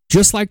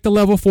 just like the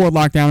level 4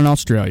 lockdown in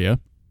Australia.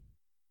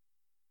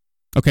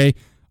 Okay,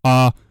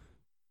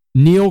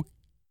 Neil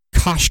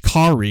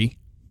Kashkari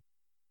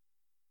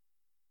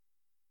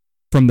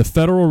from the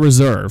Federal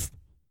Reserve,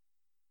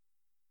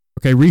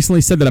 okay,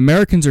 recently said that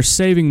Americans are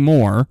saving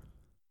more,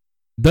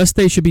 thus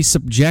they should be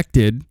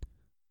subjected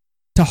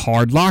to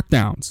hard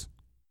lockdowns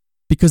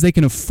because they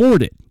can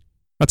afford it.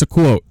 That's a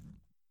quote.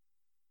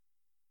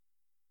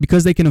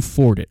 Because they can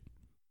afford it.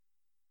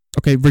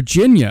 Okay,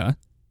 Virginia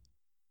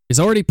is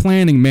already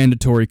planning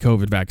mandatory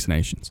COVID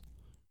vaccinations.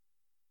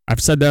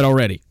 I've said that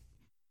already.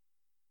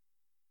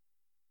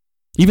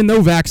 Even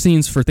though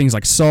vaccines for things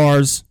like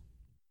SARS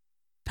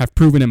have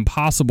proven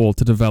impossible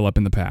to develop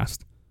in the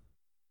past.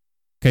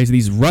 Okay, so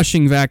these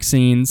rushing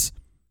vaccines,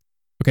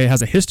 okay,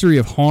 has a history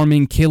of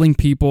harming, killing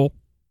people,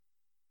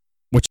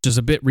 which is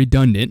a bit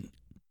redundant.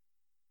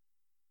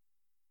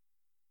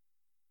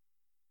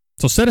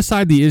 So set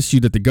aside the issue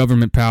that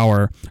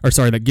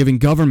that giving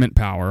government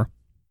power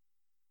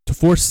to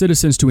force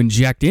citizens to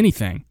inject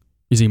anything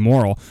is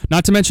immoral,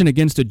 not to mention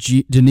against a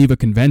Geneva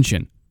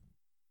Convention.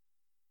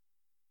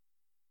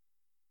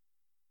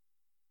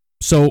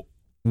 So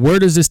where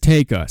does this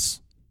take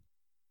us?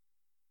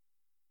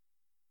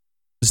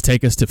 Does it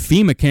take us to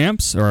FEMA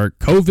camps or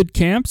COVID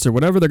camps or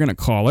whatever they're going to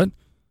call it?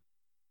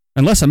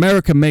 Unless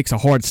America makes a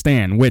hard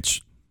stand,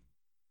 which,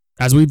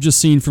 as we've just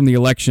seen from the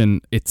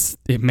election, it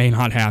may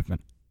not happen.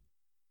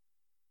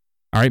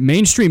 All right,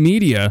 mainstream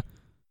media,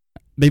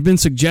 they've been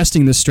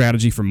suggesting this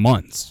strategy for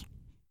months.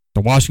 The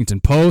Washington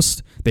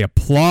Post, they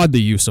applaud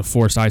the use of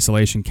forced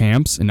isolation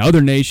camps in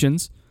other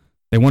nations.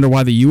 They wonder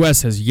why the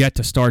U.S. has yet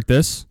to start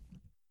this.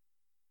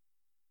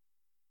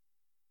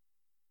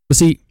 But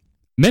see,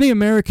 many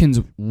Americans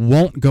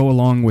won't go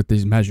along with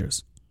these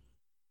measures,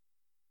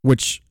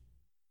 which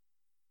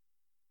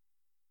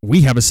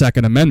we have a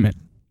Second Amendment.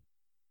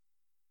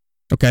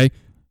 Okay?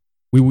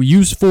 We will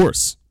use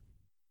force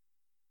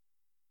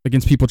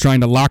against people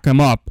trying to lock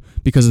them up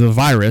because of the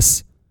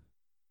virus,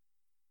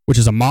 which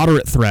is a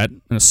moderate threat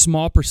and a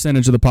small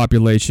percentage of the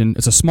population.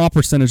 It's a small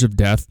percentage of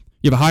death.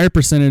 You have a higher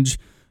percentage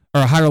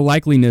or a higher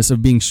likeliness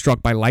of being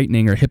struck by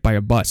lightning or hit by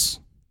a bus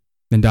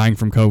than dying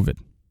from COVID.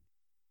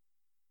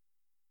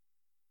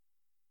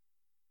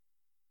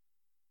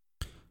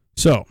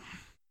 So,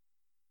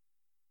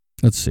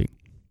 let's see.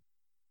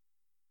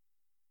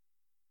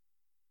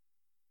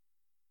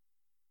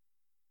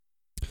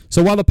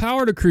 So while the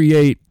power to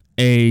create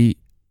a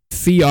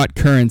fiat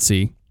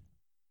currency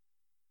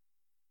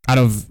out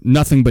of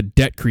nothing but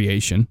debt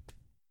creation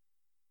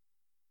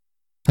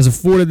has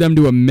afforded them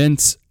to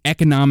immense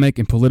economic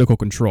and political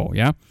control,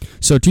 yeah?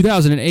 So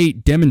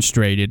 2008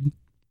 demonstrated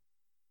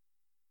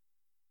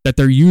that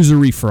their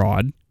usury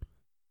fraud,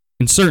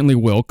 and certainly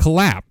will,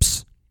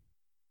 collapse.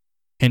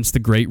 Hence the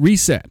Great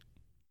Reset.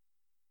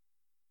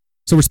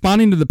 So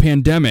responding to the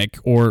pandemic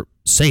or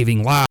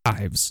saving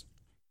lives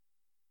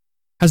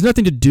has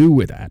nothing to do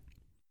with that.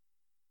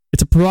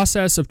 It's a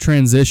process of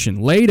transition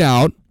laid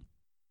out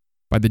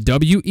by the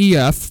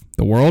WEF,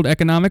 the World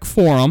Economic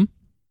Forum,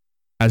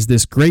 as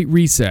this Great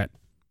Reset.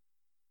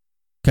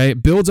 Okay,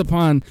 it builds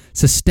upon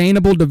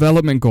sustainable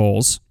development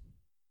goals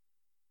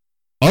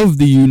of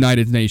the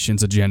United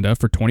Nations Agenda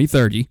for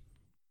 2030.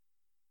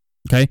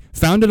 Okay,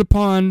 founded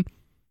upon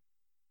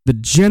the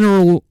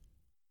general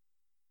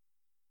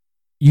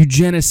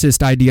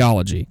eugenicist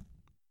ideology.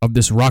 of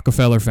this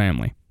Rockefeller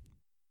family.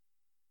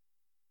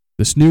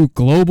 This new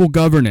global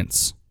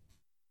governance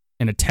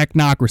and a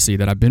technocracy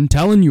that I've been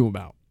telling you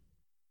about.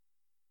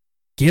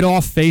 Get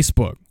off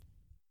Facebook.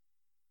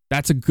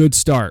 That's a good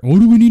start. What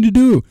do we need to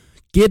do?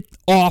 Get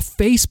off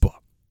Facebook.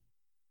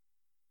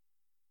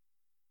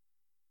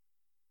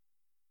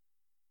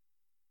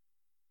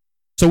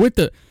 So with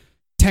the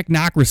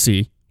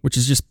technocracy, which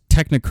is just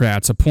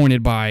technocrats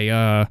appointed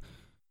by,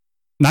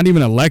 not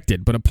even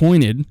elected, but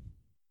appointed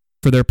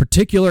for their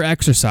particular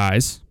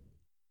exercise,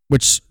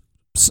 which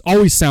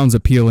always sounds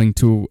appealing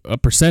to a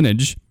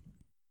percentage,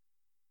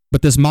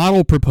 but this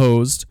model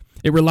proposed,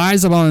 it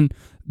relies upon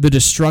the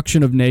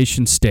destruction of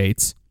nation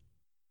states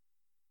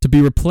to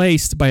be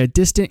replaced by a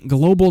distant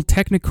global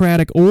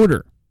technocratic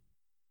order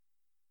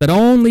that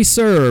only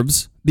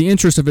serves the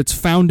interests of its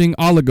founding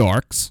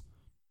oligarchs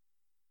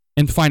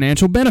and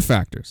financial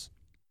benefactors.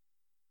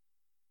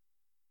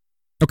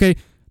 Okay,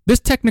 this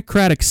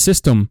technocratic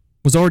system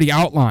was already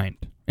outlined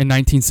in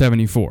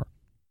 1974.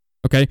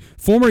 Okay,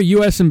 former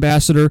U.S.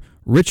 Ambassador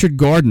Richard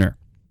Gardner,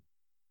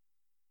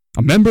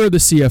 a member of the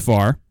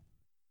CFR,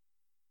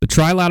 the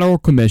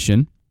Trilateral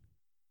Commission.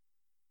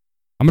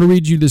 I'm going to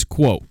read you this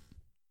quote.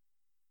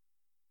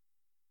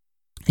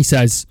 He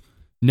says,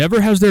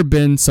 "Never has there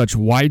been such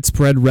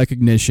widespread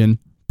recognition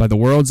by the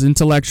world's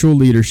intellectual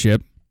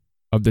leadership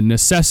of the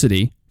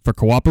necessity for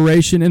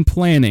cooperation and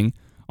planning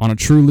on a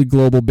truly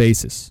global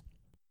basis.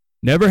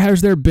 Never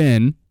has there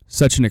been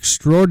such an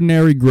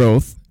extraordinary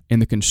growth in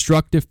the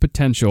constructive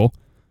potential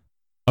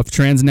of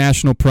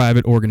transnational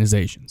private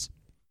organizations.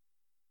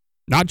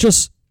 Not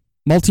just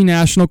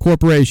multinational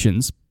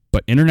corporations,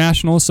 but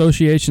international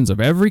associations of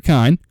every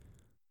kind,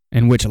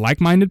 in which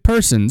like-minded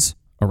persons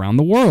around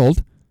the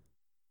world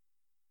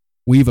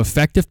weave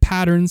effective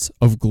patterns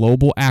of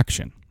global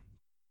action."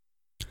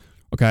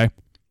 Okay?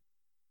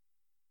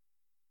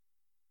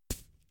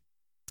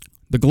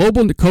 The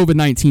global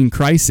COVID-19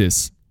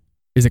 crisis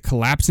is a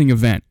collapsing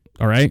event,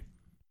 all right?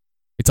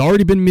 It's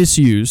already been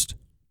misused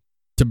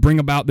to bring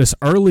about this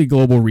early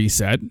global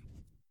reset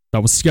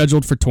that was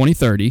scheduled for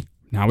 2030.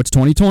 Now it's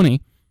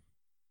 2020.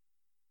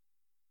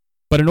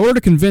 But in order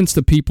to convince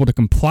the people to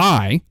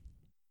comply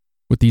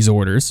with these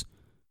orders,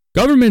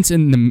 governments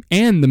and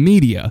the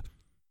media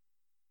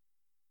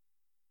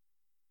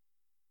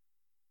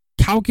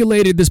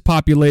calculated this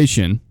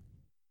population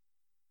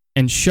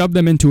and shoved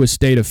them into a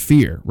state of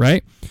fear,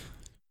 right?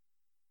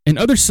 In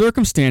other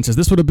circumstances,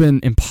 this would have been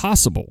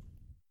impossible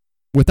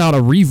without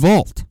a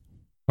revolt,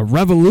 a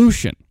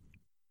revolution,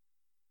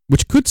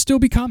 which could still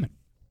be coming.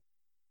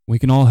 We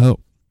can all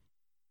hope.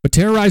 But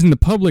terrorizing the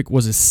public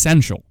was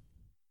essential.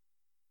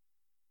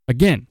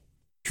 Again,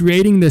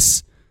 creating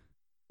this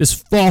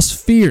false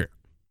fear.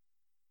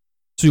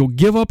 So you'll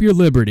give up your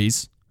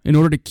liberties in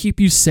order to keep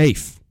you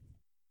safe.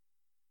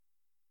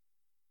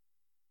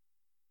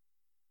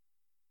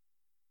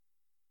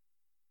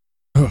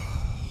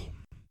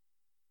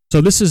 So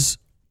this has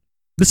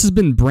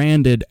been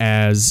branded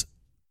as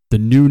the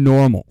new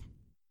normal.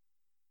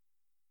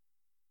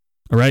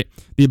 All right?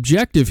 The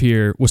objective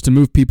here was to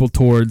move people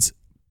towards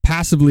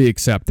passively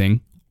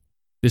accepting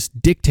this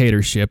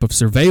dictatorship of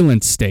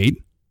surveillance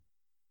state.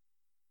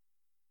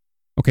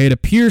 Okay, it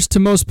appears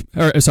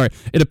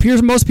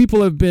most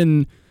people have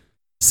been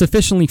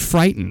sufficiently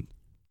frightened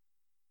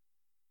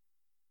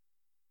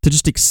to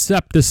just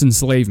accept this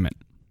enslavement.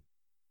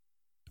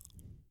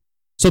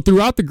 So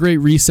throughout the Great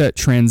Reset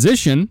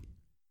transition,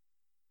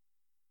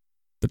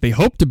 that they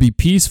hope to be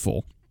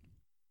peaceful,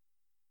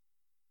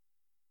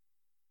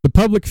 the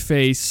public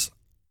face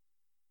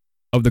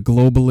of the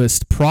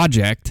globalist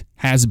project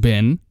has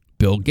been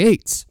Bill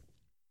Gates.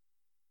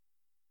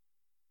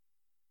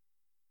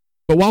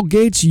 But while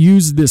Gates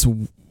used this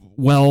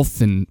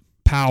wealth and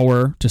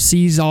power to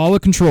seize all the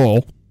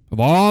control of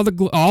all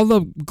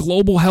the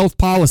global health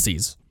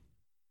policies,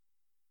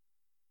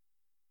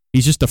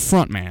 he's just a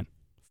front man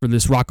for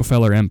this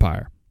Rockefeller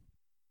empire.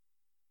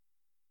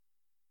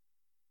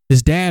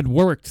 His dad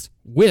worked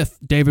with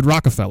David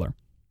Rockefeller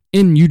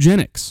in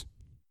eugenics.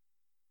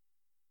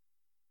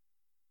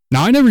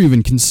 Now, I never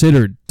even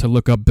considered to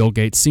look up Bill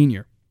Gates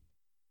Sr.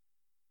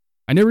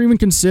 I never even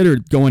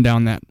considered going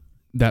down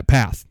that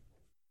path.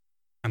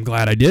 I'm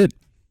glad I did.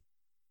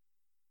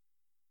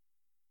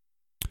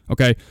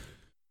 Okay.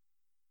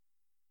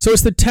 So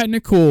it's the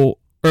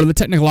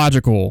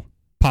technological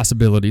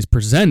possibilities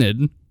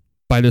presented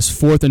by this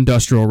fourth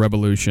industrial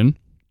revolution,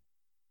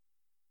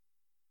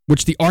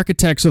 which the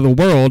architects of the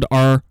world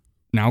are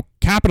now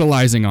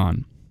capitalizing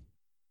on.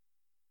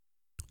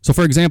 So,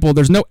 for example,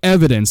 there's no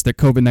evidence that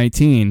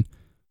COVID-19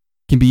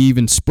 can be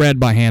even spread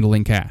by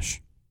handling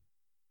cash.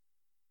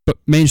 But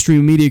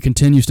mainstream media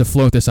continues to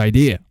float this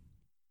idea.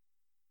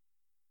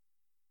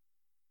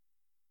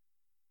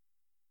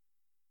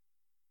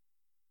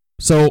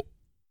 So,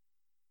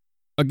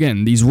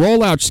 again, these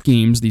rollout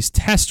schemes, these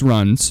test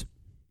runs,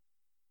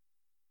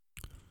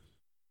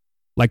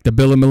 like the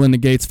Bill and Melinda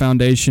Gates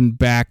Foundation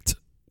backed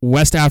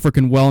West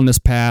African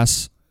Wellness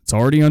Pass, it's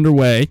already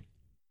underway,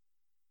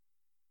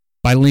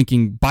 by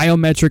linking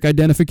biometric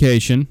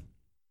identification,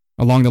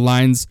 along the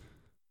lines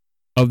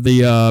of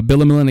the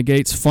Bill and Melinda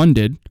Gates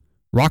funded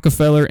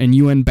Rockefeller and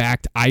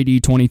UN-backed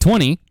ID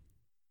 2020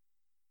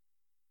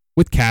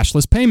 with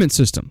cashless payment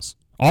systems.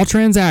 All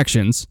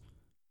transactions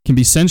can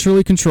be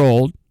centrally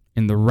controlled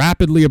in the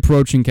rapidly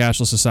approaching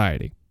cashless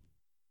society.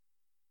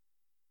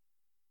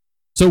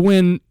 So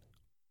when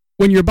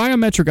your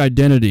biometric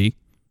identity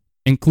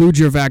includes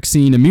your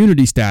vaccine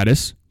immunity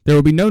status, there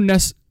will be no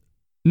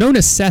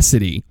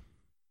necessity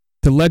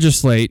to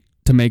legislate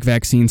to make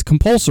vaccines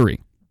compulsory,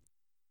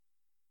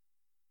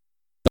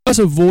 thus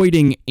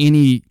avoiding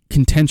any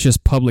contentious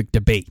public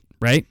debate,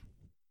 right?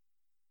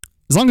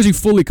 As long as you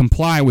fully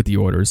comply with the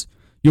orders,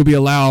 you'll be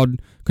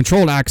allowed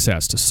controlled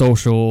access to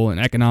social and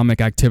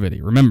economic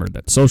activity. Remember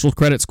that social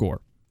credit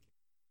score.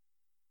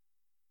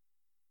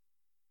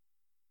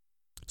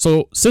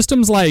 So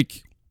systems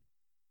like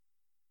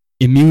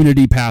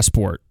immunity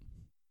passport,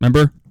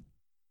 remember?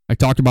 I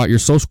talked about your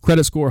social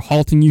credit score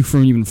halting you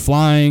from even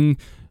flying,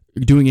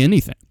 doing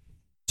anything.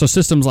 So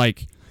systems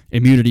like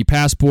immunity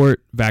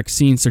passport,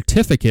 vaccine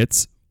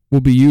certificates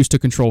will be used to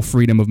control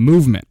freedom of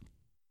movement,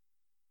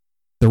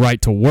 the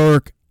right to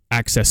work,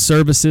 access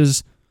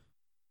services.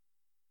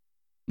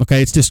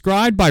 Okay, it's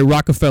described by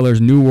Rockefeller's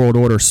New World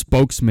Order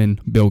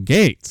spokesman, Bill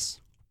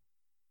Gates.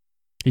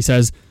 He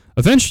says,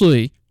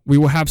 eventually, we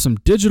will have some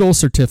digital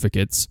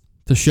certificates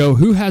to show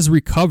who has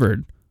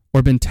recovered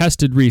or been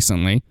tested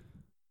recently,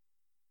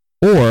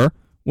 or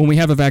when we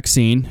have a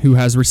vaccine, who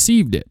has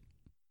received it.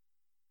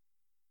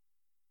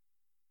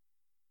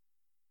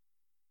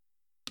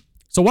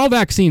 So while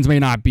vaccines may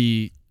not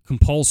be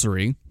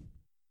compulsory,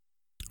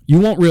 you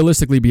won't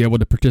realistically be able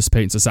to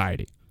participate in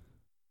society.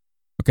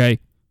 Okay?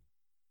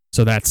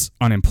 So that's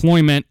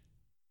unemployment.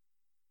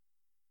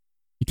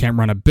 You can't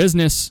run a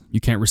business. You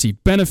can't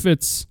receive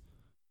benefits.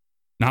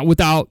 Not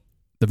without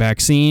the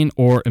vaccine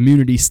or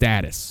immunity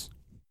status.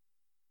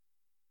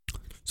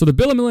 So the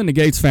Bill and Melinda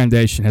Gates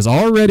Foundation has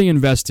already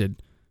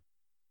invested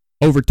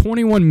over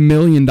 $21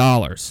 million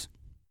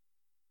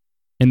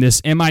in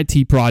this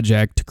MIT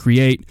project to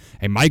create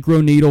a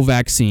microneedle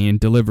vaccine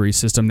delivery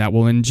system that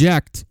will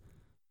inject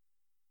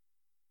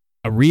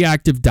a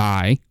reactive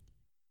dye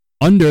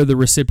under the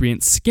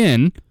recipient's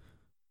skin,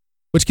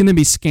 which can then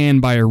be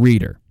scanned by a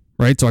reader,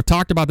 right? So I've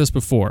talked about this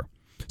before.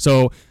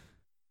 So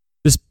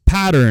this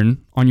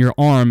pattern on your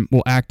arm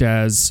will act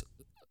as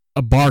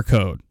a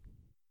barcode.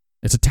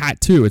 It's a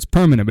tattoo. It's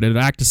permanent, but it'll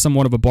act as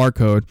somewhat of a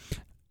barcode,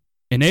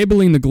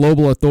 enabling the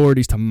global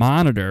authorities to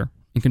monitor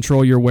and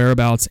control your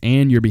whereabouts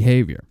and your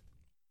behavior.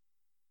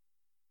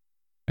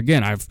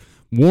 Again, I've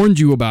warned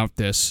you about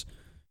this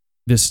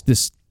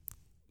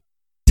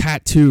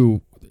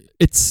tattoo.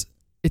 It's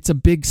a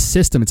big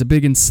system. It's a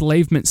big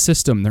enslavement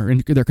system.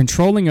 They're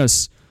controlling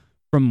us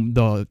from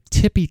the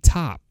tippy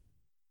top.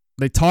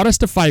 They taught us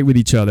to fight with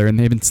each other, and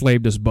they've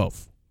enslaved us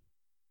both.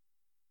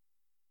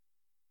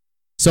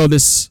 So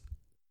this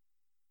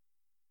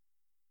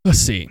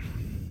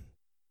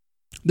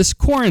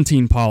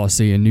quarantine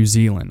policy in New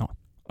Zealand,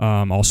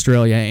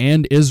 Australia,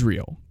 and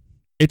Israel,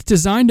 it's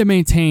designed to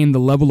maintain the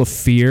level of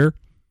fear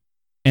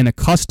and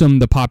accustom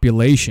the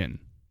population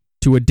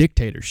to a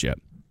dictatorship.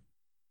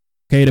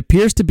 Okay, it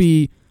appears to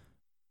be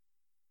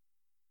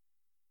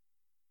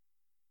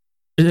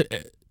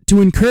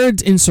to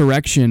encourage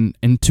insurrection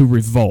and to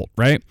revolt,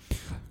 right?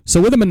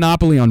 So with a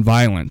monopoly on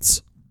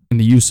violence and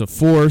the use of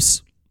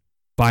force,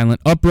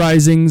 violent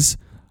uprisings,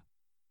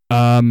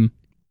 does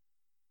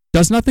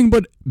nothing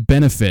but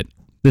benefit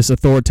this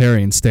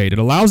authoritarian state. It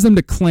allows them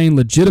to claim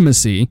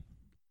legitimacy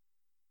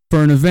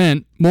for an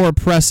event more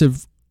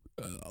oppressive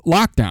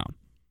lockdown.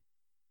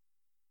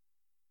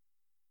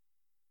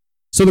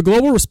 So the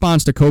global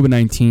response to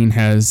COVID-19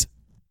 has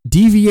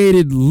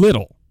deviated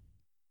little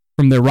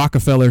from the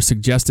Rockefeller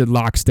suggested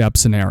lockstep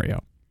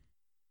scenario.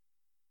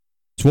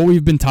 It's what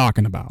we've been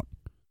talking about.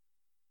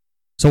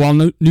 So while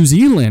New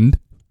Zealand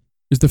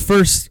is the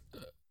first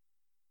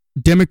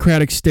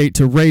democratic state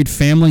to raid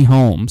family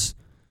homes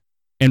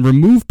and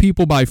remove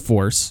people by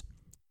force,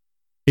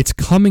 it's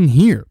coming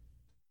here.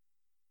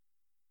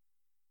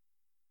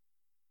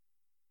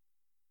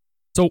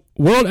 So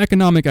world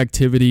economic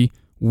activity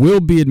will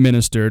be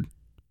administered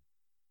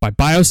by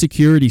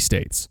biosecurity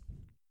states,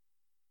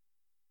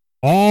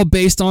 all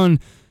based on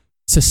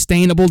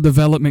sustainable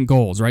development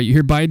goals, right? You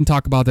hear Biden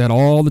talk about that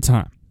all the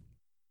time.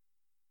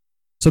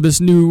 So this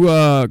new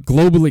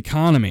global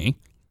economy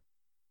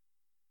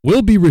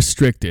will be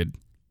restricted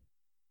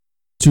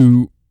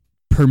to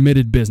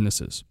permitted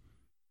businesses.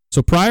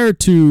 So prior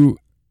to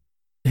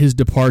his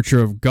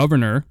departure of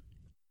governor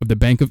of the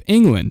Bank of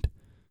England,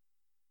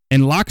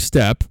 in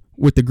lockstep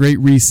with the Great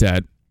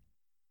Reset,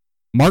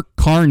 Mark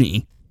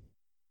Carney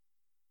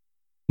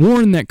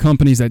warned that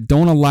companies that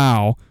don't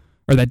allow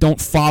or that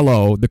don't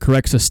follow the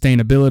correct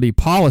sustainability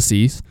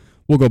policies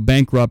will go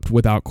bankrupt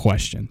without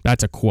question.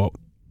 That's a quote.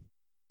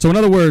 So in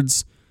other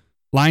words,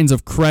 lines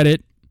of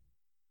credit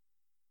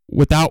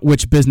without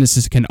which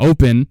businesses can hope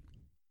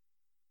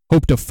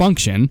to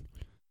function,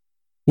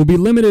 will be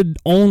limited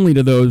only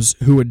to those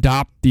who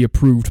adopt the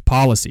approved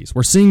policies.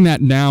 We're seeing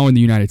that now in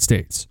the United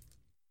States.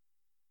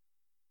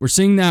 We're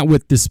seeing that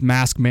with this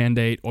mask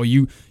mandate. Or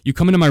you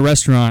come into my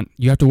restaurant,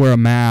 you have to wear a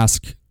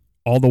mask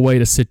all the way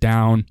to sit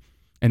down,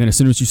 and then as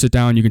soon as you sit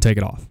down, you can take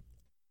it off.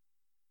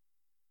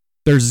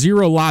 There's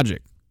zero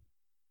logic.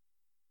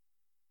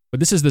 But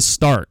this is the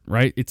start,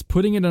 right? It's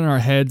putting it in our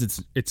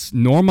heads. It's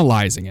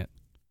normalizing it.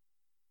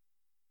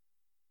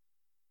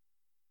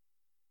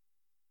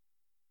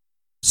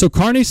 So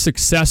Carney's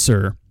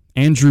successor,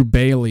 Andrew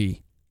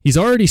Bailey, he's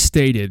already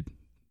stated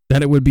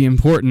that it would be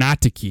important not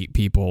to keep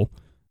people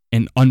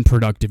in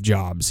unproductive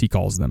jobs, he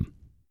calls them.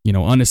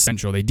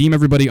 Unessential. They deem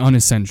everybody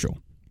unessential.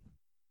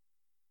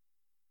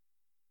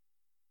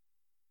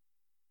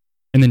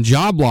 And then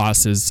job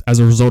losses as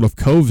a result of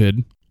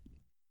COVID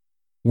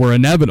were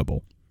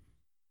inevitable.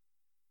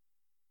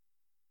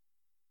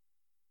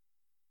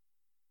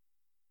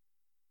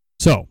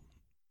 So,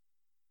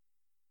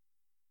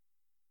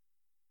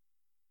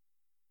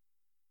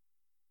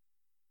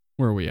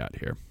 where are we at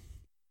here?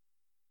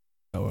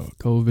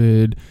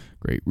 COVID,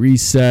 Great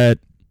Reset.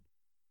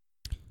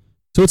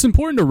 So it's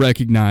important to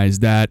recognize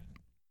that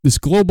this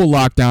global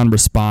lockdown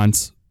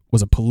response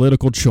was a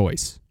political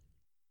choice.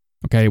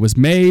 Okay, it was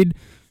made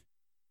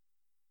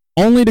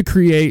only to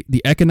create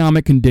the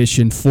economic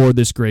condition for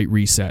this Great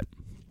Reset.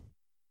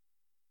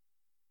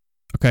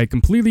 Okay,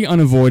 completely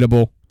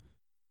unavoidable.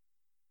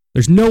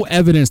 There's no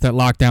evidence that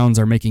lockdowns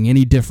are making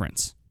any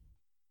difference.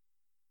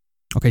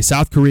 Okay,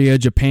 South Korea,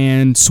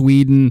 Japan,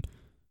 Sweden,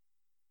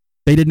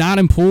 they did not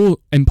impose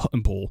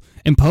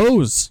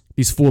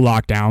these full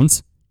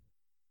lockdowns,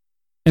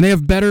 and they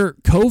have better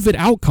COVID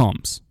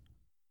outcomes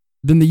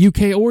than the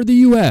UK or the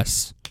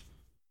US.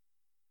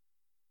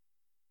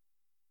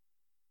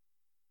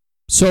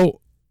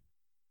 So,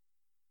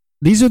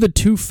 these are the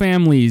two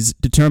families'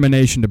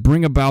 determination to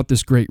bring about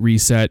this Great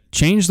Reset,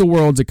 change the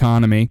world's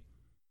economy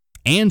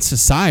and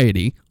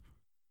society,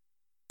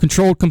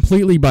 controlled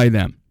completely by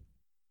them.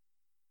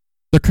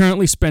 They're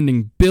currently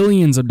spending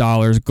billions of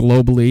dollars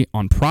globally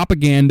on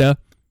propaganda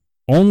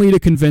only to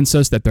convince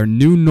us that their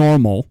new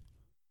normal,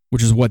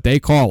 which is what they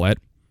call it,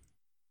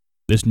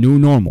 this new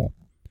normal,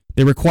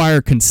 they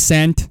require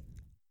consent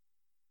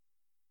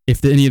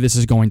if any of this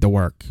is going to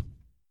work.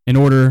 In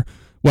other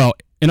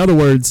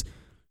words,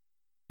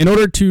 in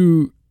order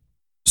to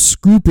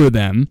scooper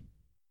them,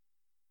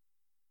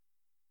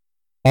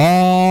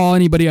 all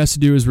anybody has to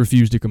do is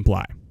refuse to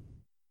comply.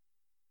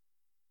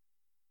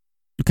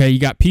 Okay, you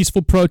got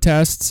peaceful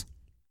protests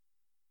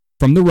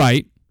from the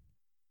right,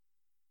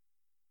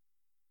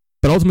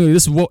 but ultimately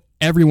this is what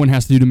everyone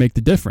has to do to make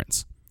the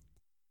difference.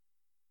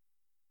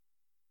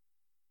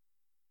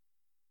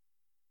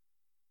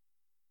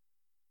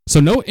 So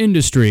no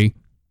industry,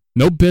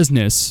 no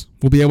business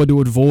will be able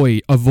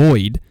to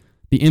avoid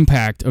the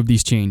impact of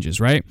these changes,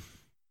 right?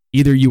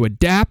 Either you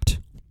adapt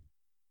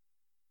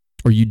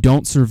or you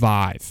don't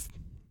survive.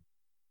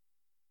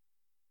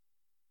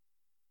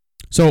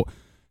 So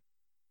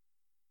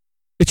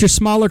it's your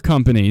smaller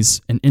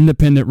companies and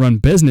independent-run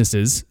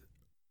businesses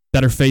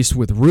that are faced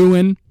with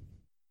ruin,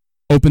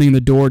 opening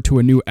the door to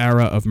a new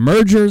era of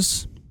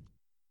mergers,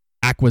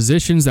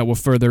 acquisitions that will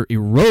further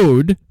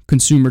erode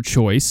consumer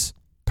choice,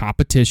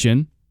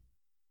 competition.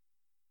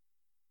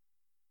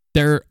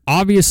 They're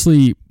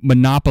obviously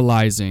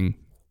monopolizing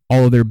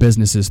all of their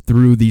businesses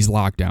through these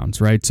lockdowns,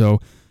 right? So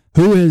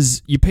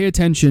you pay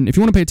attention, if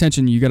you want to pay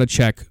attention, you got to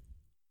check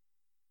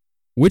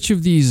which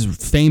of these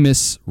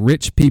famous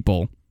rich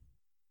people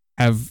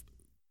have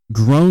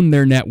grown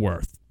their net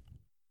worth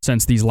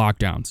since these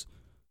lockdowns.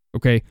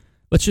 Okay,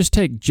 let's just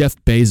take Jeff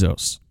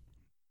Bezos.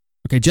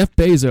 Okay, Jeff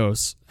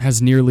Bezos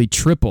has nearly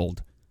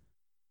tripled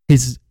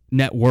his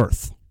net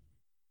worth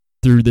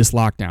through this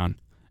lockdown.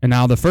 And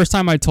now the first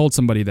time I told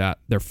somebody that,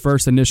 their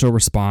first initial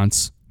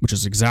response, which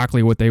is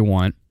exactly what they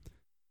want,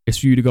 is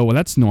for you to go, well,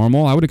 that's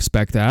normal. I would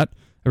expect that.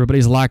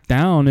 Everybody's locked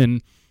down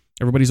and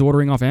everybody's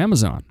ordering off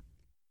Amazon.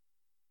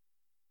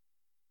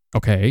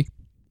 Okay.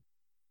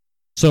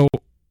 So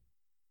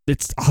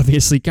it's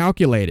obviously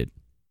calculated.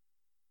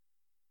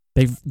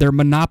 They're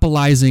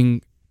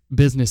monopolizing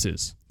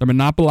businesses. They're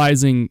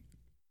monopolizing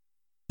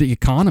the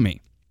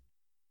economy.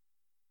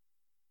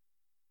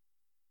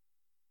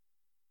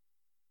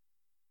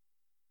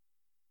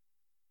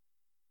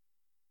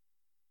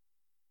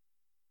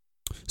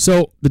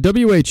 So the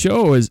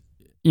WHO is,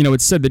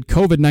 it said that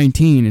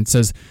COVID-19, it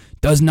says,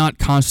 does not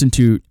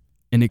constitute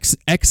an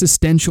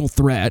existential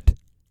threat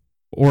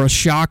or a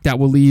shock that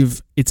will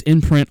leave its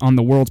imprint on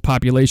the world's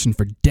population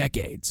for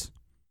decades.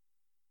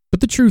 But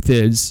the truth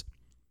is,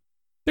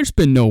 there's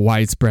been no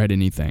widespread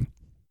anything.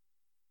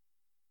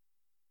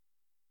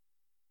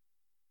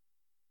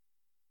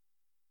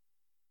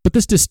 But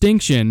this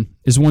distinction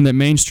is one that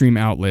mainstream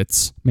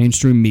outlets,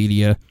 mainstream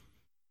media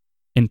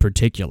in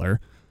particular,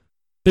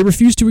 they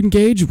refuse to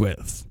engage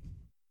with.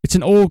 It's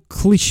an old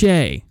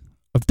cliche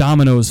of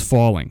dominoes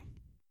falling.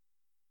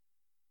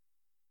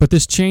 But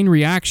this chain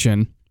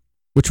reaction,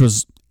 which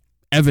was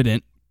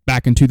evident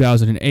back in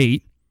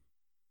 2008,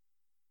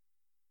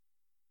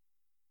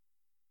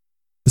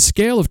 the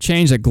scale of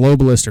change that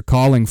globalists are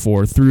calling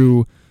for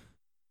through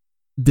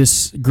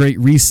this Great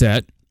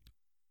Reset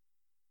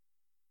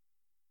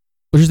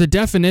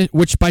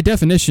which by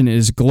definition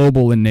is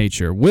global in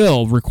nature,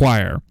 will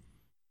require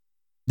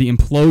the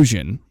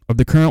implosion of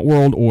the current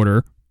world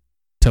order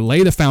to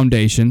lay the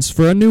foundations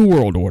for a new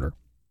world order.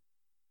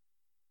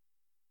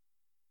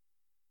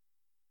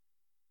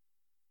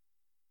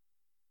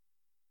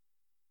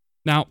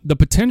 Now, the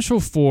potential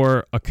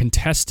for a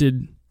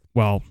contested,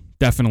 well,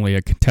 definitely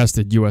a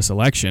contested U.S.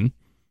 election.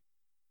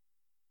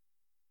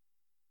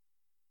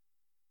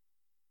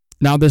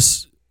 Now,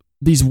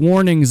 these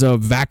warnings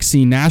of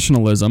vaccine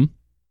nationalism,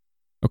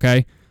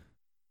 okay?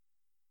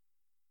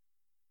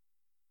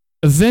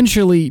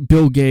 Eventually,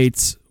 Bill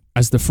Gates,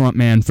 as the front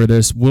man for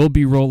this, will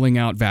be rolling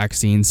out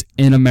vaccines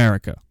in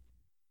America.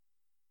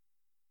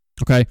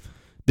 Okay?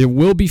 There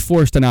will be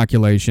forced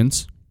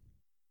inoculations.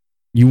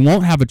 You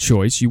won't have a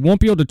choice. You won't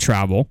be able to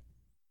travel.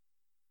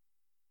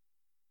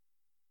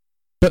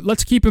 But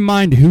let's keep in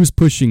mind who's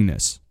pushing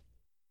this.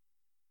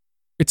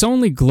 It's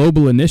only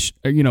global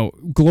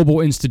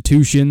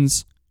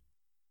institutions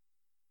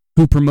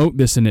who promote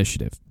this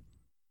initiative.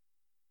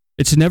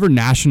 It's never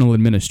national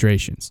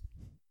administrations.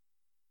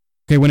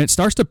 Okay, when it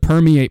starts to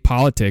permeate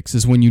politics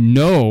is when you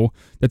know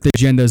that the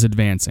agenda is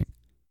advancing.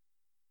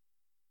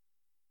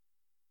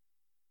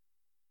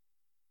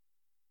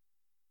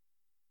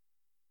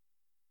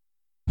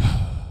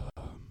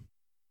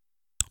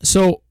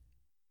 So,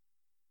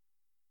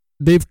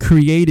 they've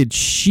created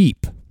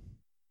sheep.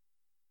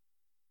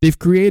 They've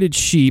created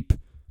sheep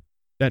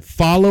that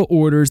follow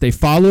orders. They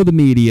follow the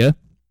media.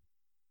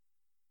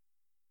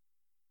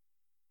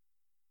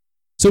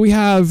 So we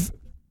have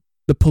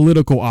the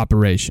political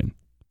operation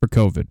for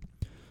COVID.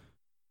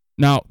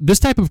 Now, this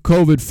type of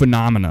COVID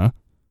phenomena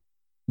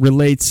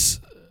relates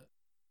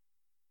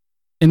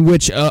in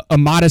which a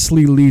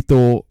modestly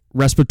lethal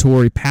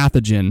respiratory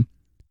pathogen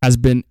has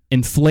been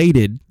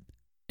inflated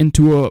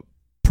into a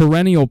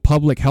perennial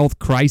public health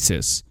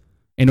crisis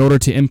in order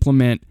to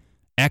implement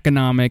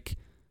economic,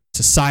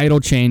 societal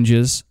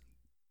changes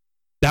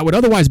that would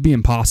otherwise be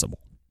impossible.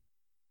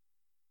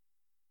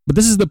 But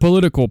this is the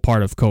political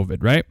part of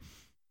COVID, right?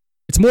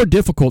 It's more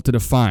difficult to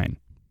define.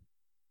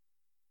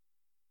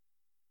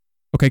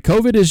 Okay,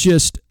 COVID is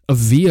just a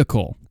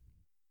vehicle.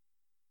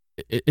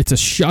 It's a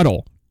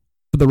shuttle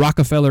for the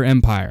Rockefeller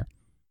Empire.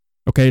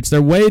 Okay, it's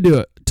their way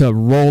to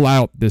roll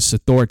out this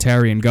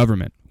authoritarian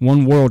government,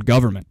 one world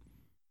government.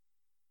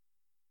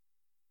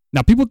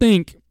 Now, people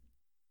think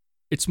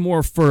it's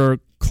more for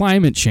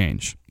climate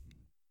change,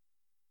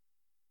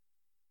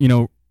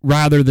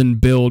 rather than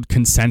build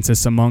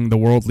consensus among the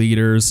world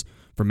leaders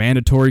for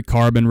mandatory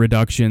carbon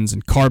reductions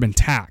and carbon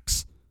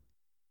tax.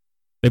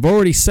 They've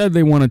already said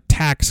they want to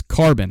tax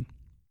carbon.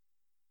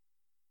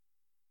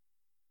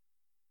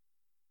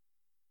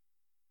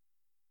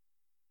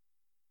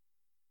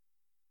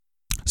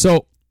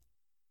 So,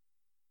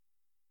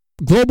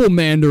 global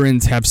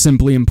mandarins have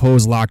simply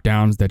imposed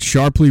lockdowns that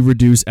sharply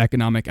reduce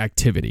economic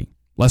activity.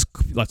 Less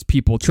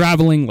people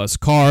traveling, less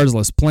cars,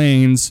 less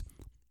planes.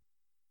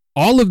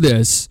 All of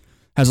this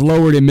has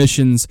lowered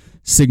emissions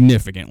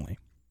significantly.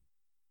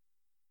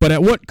 But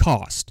at what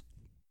cost?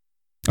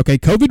 Okay,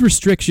 COVID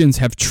restrictions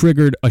have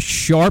triggered a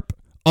sharp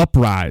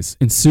uprise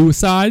in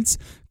suicides,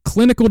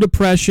 clinical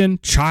depression,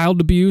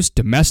 child abuse,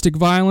 domestic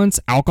violence,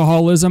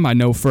 alcoholism, I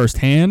know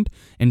firsthand,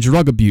 and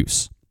drug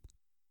abuse.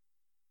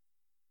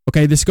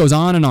 Okay, this goes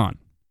on and on.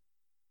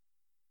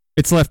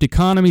 It's left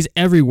economies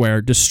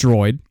everywhere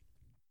destroyed,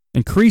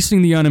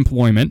 increasing the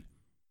unemployment,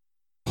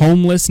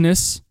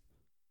 homelessness,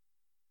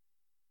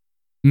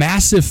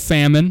 massive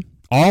famine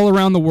all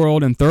around the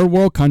world in third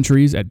world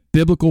countries at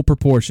biblical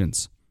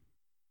proportions.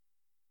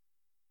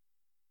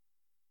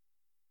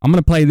 I'm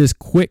going to play this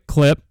quick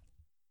clip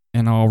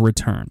and I'll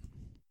return.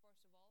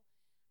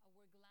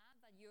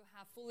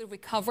 Fully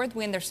recovered.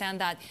 We understand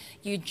that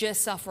you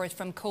just suffered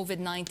from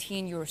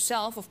COVID-19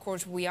 yourself. Of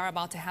course, we are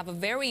about to have a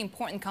very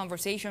important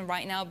conversation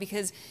right now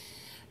because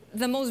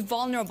the most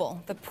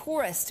vulnerable, the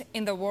poorest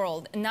in the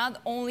world,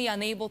 not only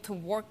unable to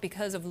work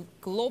because of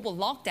global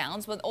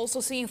lockdowns, but also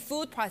seeing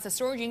food prices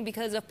surging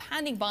because of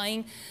panic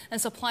buying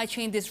and supply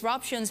chain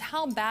disruptions.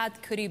 How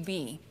bad could it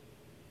be?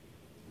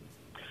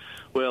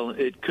 Well,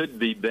 it could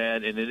be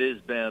bad, and it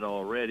is bad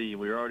already.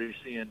 We're already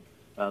seeing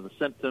the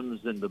symptoms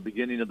and the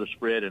beginning of the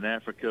spread in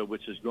Africa,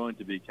 which is going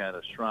to be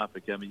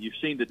catastrophic. I mean, you've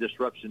seen the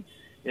disruption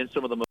in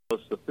some of the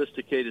most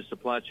sophisticated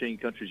supply chain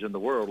countries in the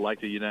world, like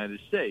the United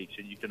States.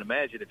 And you can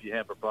imagine if you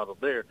have a problem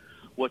there,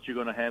 what you're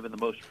going to have in the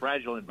most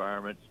fragile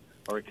environments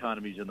or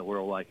economies in the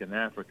world, like in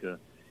Africa.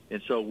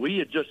 And so we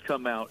had just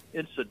come out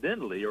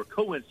incidentally or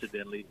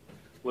coincidentally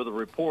with a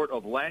report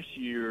of last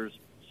year's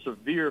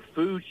severe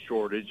food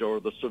shortage or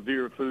the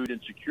severe food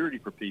insecurity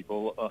for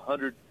people,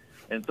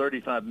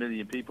 135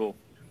 million people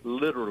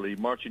literally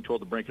marching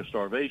toward the brink of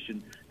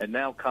starvation, and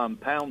now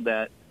compound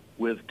that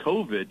with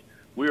COVID,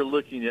 we're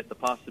looking at the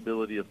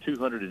possibility of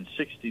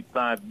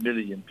 265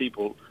 million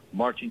people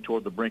marching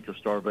toward the brink of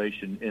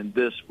starvation, and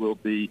this will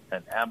be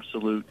an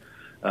absolute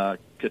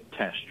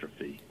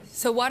catastrophe.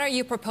 So what are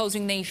you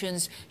proposing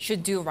nations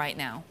should do right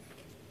now?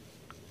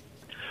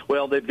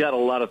 Well, they've got a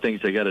lot of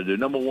things they got to do.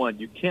 Number one,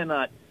 you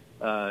cannot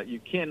You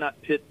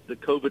cannot pit the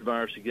COVID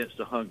virus against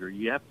the hunger.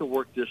 You have to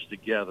work this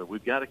together.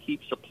 We've got to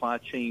keep supply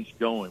chains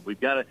going. We've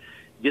got to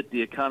get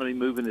the economy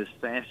moving as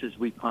fast as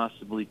we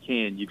possibly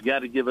can. You've got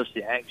to give us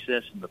the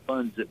access and the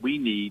funds that we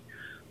need,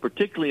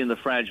 particularly in the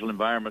fragile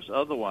environments.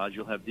 Otherwise,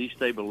 you'll have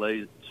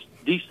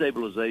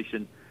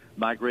destabilization,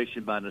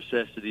 migration by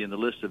necessity, and the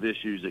list of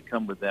issues that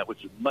come with that,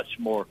 which is much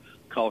more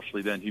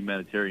costly than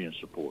humanitarian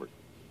support.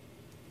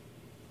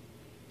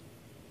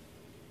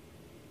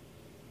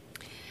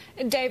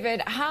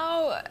 David,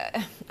 how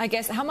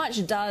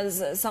much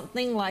does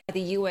something like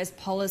the U.S.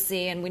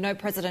 policy, and we know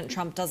President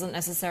Trump doesn't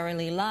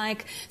necessarily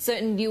like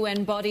certain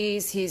UN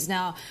bodies, he's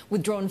now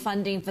withdrawn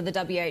funding for the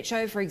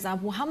WHO, for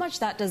example, how much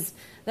does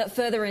that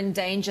further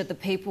endanger the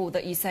people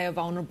that you say are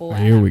vulnerable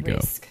and at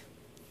risk?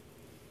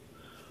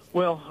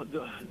 Well,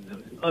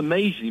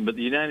 amazing, but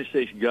the United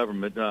States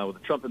government, with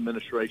the Trump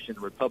administration,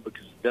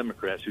 Republicans and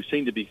Democrats, who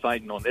seem to be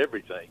fighting on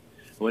everything,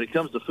 when it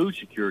comes to food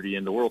security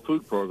and the World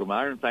Food Program,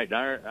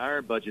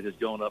 our budget has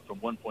gone up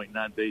from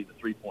 $1.9 billion to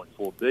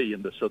 $3.4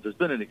 billion. So there's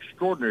been an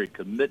extraordinary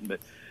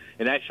commitment.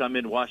 And actually, I'm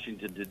in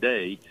Washington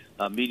today,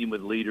 meeting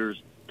with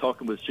leaders,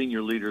 talking with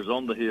senior leaders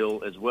on the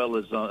Hill, as well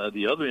as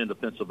the other end of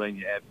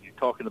Pennsylvania Avenue,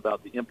 talking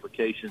about the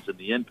implications and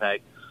the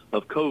impact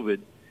of COVID,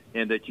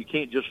 and that you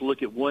can't just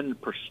look at one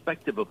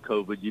perspective of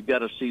COVID. You've got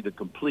to see the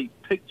complete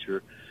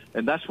picture.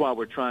 And that's why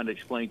we're trying to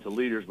explain to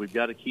leaders we've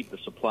got to keep the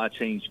supply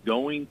chains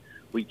going.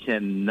 We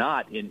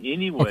cannot in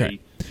any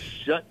way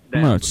shut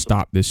down. I'm going to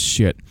stop this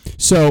shit.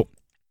 So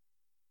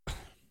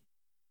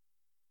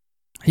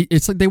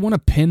it's like they want to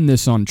pin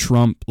this on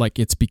Trump like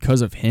it's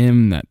because of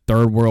him that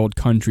third world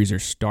countries are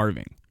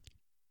starving.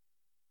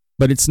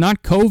 But it's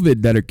not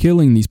COVID that are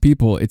killing these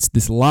people. It's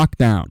this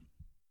lockdown.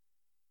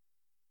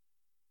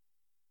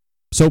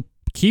 So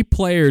key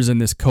players in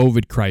this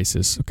COVID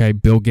crisis, okay,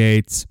 Bill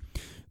Gates,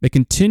 they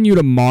continue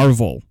to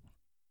marvel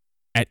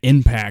at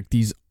impact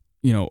these,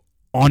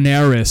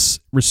 onerous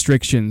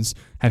restrictions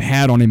have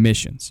had on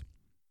emissions.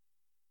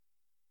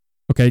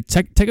 Okay,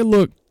 take a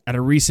look at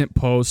a recent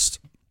post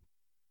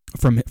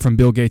from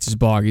Bill Gates'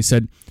 blog. He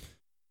said,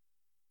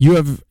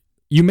 you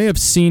may have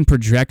seen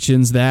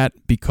projections that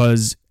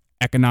because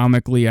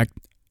economic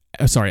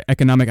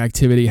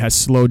activity has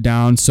slowed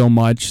down so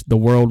much, the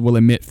world will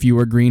emit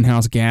fewer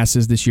greenhouse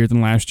gases this year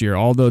than last year.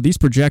 Although these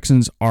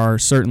projections are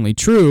certainly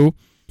true,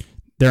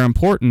 their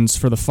importance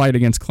for the fight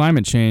against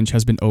climate change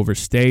has been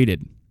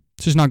overstated.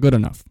 It's just not good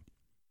enough.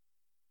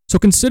 So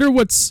consider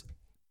what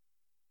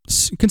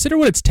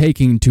it's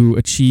taking to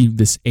achieve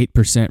this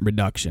 8%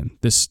 reduction,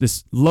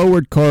 this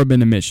lowered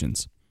carbon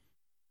emissions.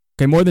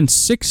 Okay, more than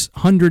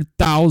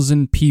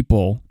 600,000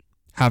 people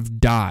have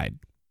died.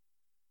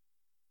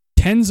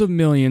 Tens of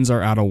millions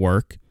are out of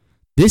work.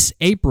 This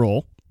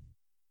April,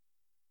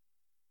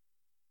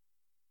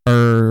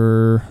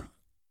 I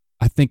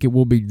think it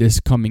will be this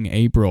coming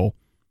April.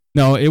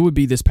 No, it would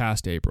be this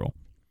past April.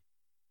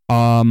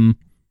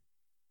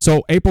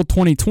 So April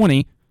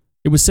 2020,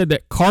 it was said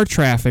that car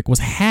traffic was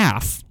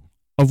half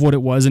of what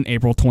it was in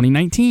April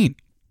 2019.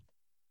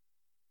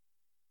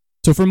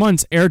 So for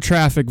months, air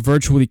traffic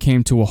virtually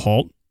came to a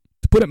halt.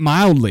 To put it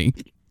mildly,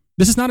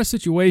 this is not a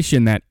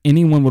situation that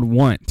anyone would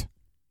want.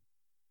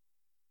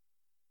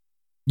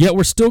 Yet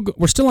we're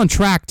still on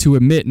track to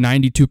emit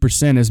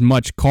 92% as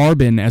much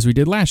carbon as we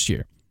did last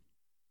year.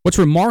 What's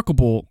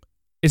remarkable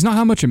is not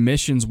how much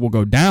emissions will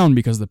go down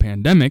because of the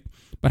pandemic,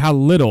 but how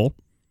little.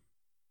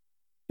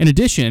 In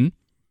addition,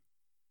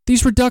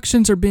 these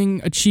reductions are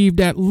being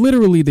achieved at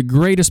literally the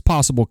greatest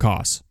possible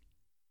cost.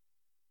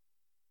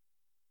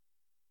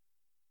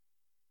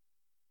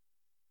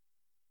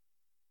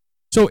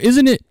 So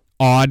isn't it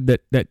odd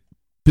that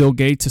Bill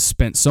Gates has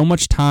spent so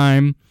much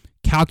time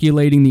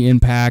calculating the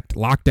impact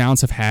lockdowns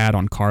have had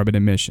on carbon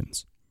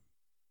emissions?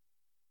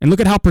 And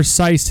look at how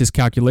precise his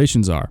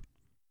calculations are.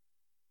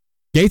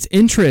 Gates'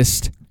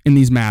 interest in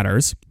these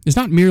matters is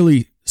not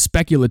merely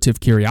speculative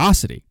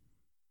curiosity.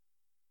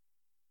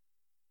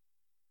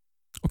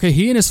 Okay,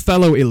 he and his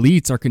fellow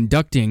elites are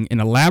conducting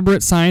an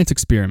elaborate science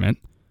experiment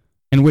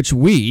in which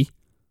we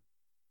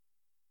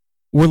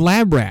were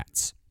lab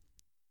rats.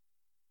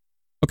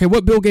 Okay,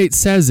 what Bill Gates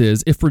says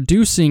is if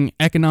reducing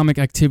economic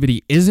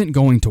activity isn't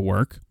going to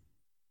work,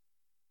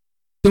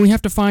 then we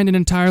have to find an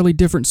entirely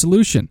different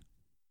solution,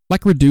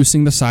 like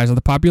reducing the size of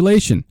the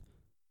population.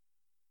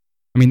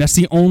 I mean, that's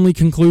the only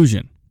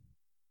conclusion.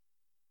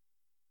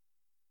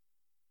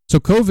 So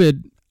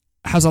COVID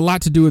has a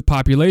lot to do with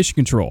population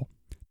control,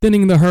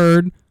 thinning the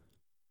herd,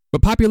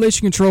 but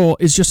population control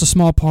is just a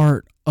small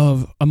part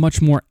of a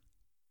much more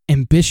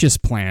ambitious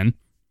plan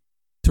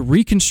to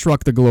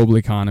reconstruct the global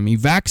economy,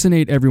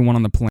 vaccinate everyone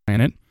on the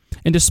planet,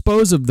 and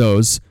dispose of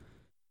those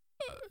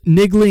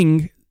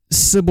niggling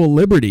civil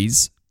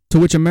liberties to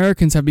which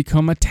Americans have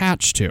become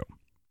attached to.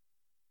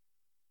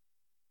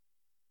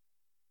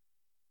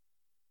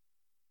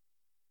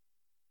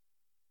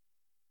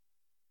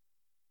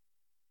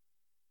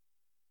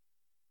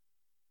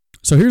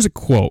 So here's a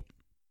quote,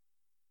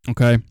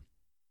 okay,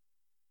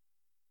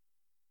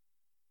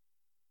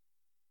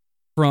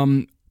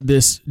 from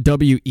this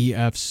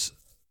WEF's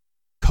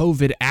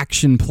COVID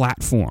action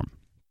platform.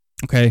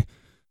 Okay,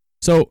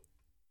 so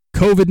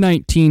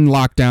COVID-19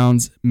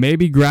 lockdowns may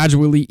be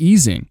gradually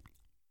easing,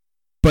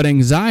 but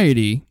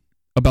anxiety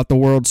about the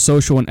world's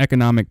social and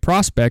economic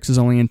prospects is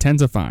only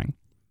intensifying.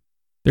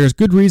 There is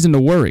good reason to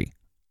worry.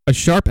 A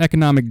sharp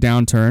economic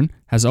downturn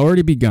has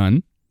already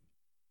begun,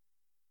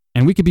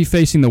 and we could be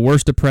facing the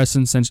worst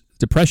depression since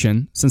the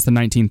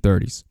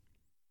 1930s.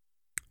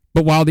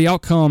 But while the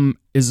outcome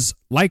is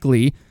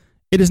likely,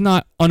 it is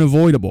not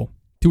unavoidable.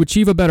 To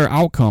achieve a better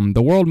outcome,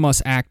 the world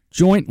must act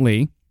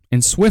jointly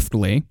and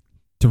swiftly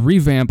to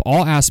revamp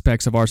all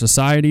aspects of our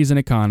societies and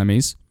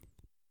economies,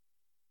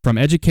 from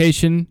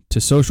education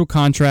to social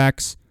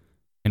contracts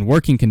and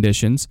working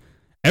conditions.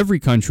 Every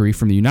country,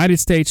 from the United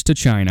States to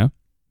China,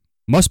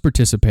 must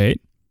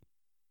participate,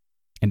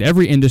 and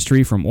every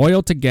industry, from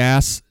oil to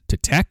gas to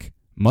tech,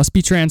 must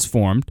be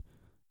transformed.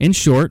 In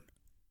short,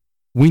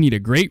 we need a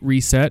great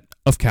reset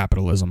of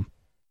capitalism.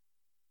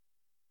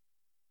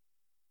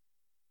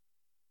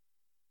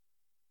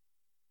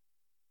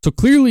 So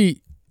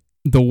clearly,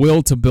 the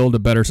will to build a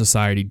better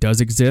society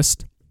does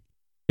exist.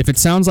 If it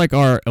sounds like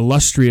our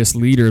illustrious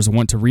leaders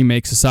want to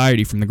remake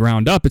society from the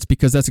ground up, it's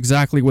because that's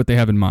exactly what they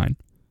have in mind.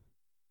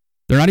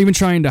 They're not even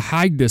trying to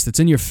hide this. It's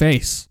in your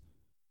face.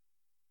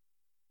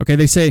 Okay,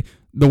 they say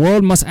the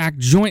world must act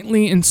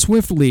jointly and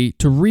swiftly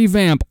to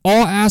revamp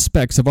all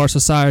aspects of our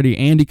society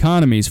and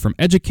economies, from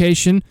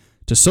education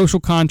to social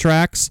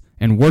contracts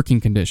and working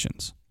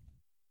conditions.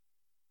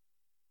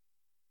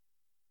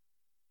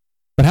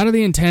 But how do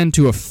they intend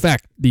to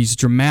effect these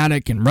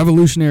dramatic and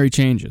revolutionary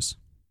changes?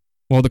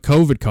 Well, the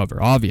COVID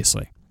cover,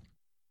 obviously.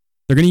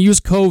 They're going to use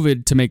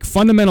COVID to make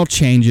fundamental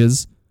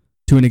changes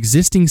to an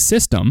existing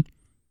system,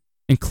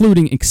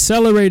 including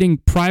accelerating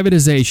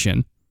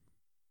privatization,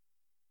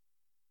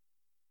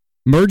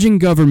 merging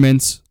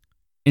governments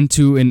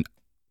into an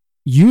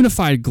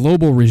unified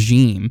global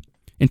regime,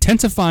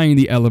 intensifying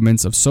the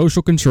elements of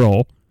social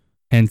control,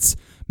 hence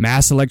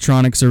mass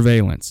electronic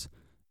surveillance,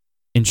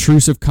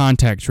 intrusive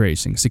contact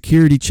tracing,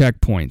 security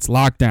checkpoints,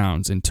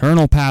 lockdowns,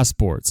 internal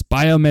passports,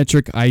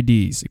 biometric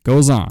IDs, it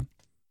goes on,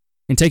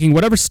 and taking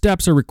whatever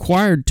steps are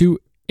required to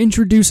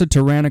introduce a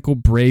tyrannical,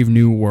 brave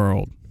new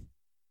world.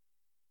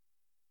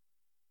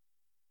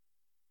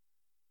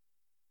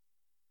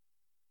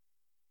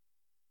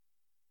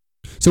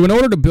 So in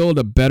order to build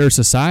a better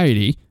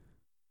society,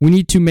 we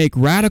need to make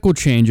radical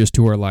changes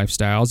to our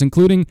lifestyles,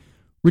 including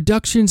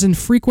reductions in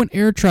frequent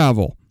air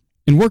travel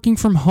and working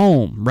from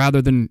home rather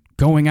than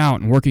going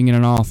out and working in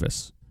an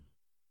office.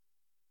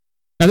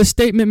 Now, this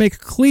statement makes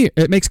clear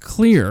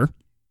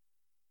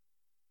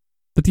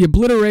that the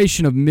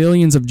obliteration of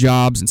millions of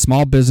jobs and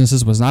small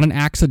businesses was not an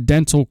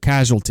accidental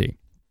casualty.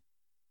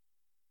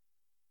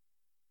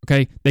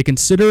 Okay, they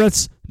consider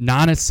us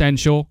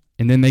non-essential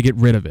and then they get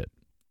rid of it.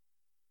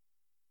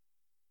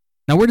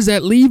 Now, where does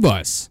that leave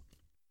us?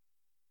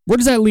 Where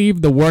does that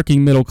leave the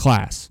working middle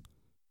class?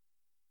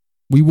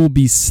 We will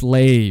be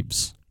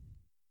slaves.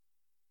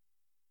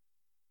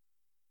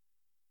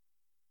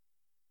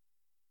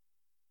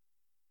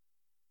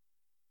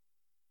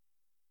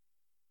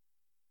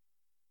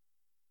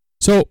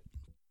 So,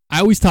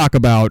 I always talk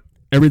about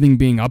everything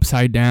being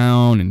upside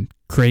down and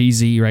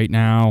crazy right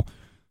now,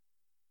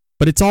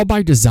 but it's all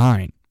by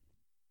design.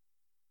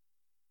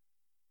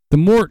 The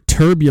more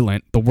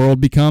turbulent the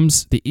world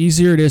becomes, the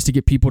easier it is to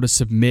get people to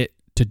submit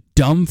to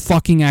dumb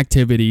fucking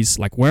activities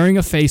like wearing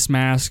a face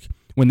mask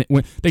when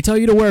they tell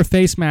you to wear a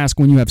face mask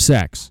when you have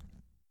sex.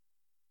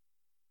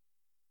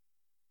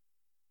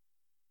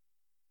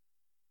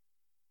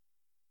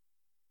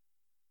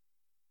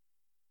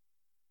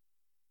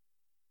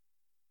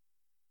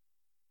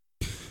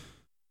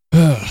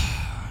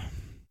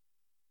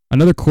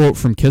 Another quote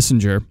from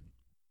Kissinger.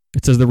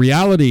 It says, "The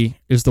reality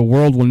is the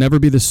world will never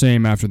be the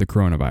same after the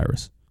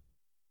coronavirus.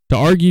 To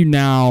argue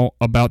now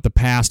about the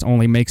past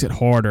only makes it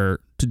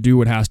harder to do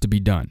what has to be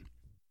done."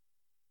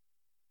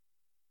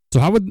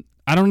 So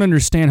I don't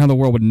understand how the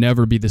world would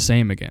never be the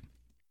same again.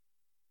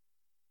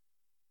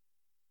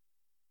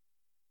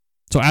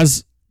 So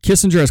as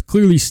Kissinger has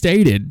clearly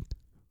stated,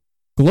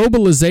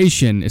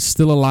 globalization is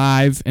still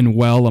alive and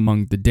well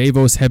among the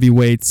Davos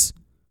heavyweights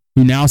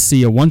who now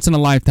see a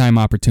once-in-a-lifetime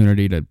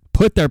opportunity to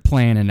put their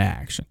plan into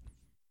action.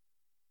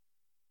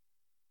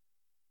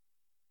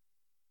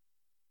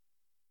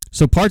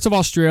 So parts of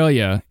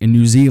Australia and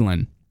New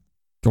Zealand,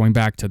 going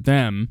back to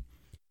them,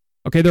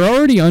 okay, they're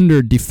already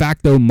under de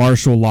facto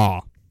martial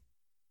law.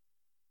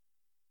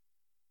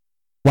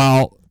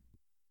 While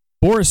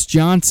Boris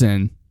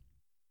Johnson,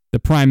 the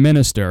Prime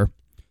Minister,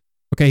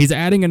 okay, he's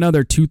adding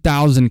another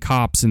 2,000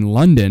 cops in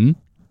London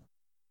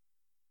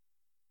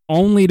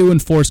only to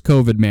enforce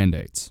COVID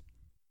mandates.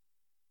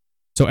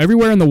 So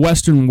everywhere in the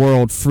Western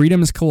world,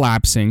 freedom is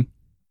collapsing,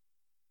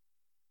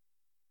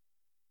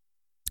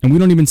 and we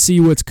don't even see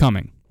what's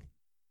coming.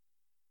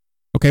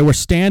 Okay, we're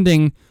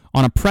standing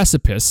on a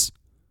precipice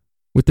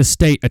with the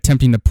state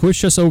attempting to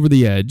push us over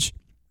the edge.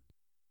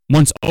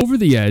 Once over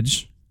the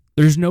edge,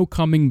 there's no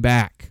coming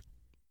back.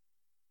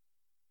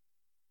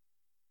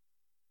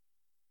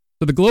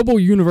 So the global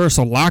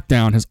universal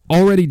lockdown has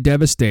already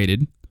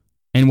devastated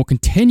and will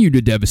continue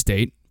to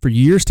devastate for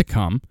years to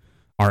come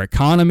our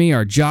economy,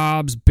 our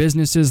jobs,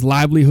 businesses,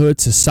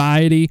 livelihood,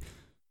 society.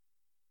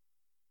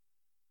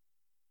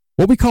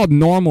 What we called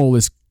normal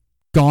is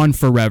gone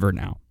forever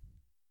now.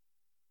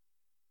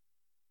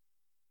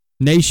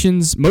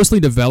 Nations,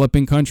 mostly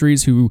developing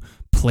countries who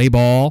play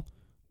ball,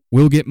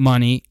 will get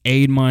money,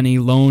 aid money,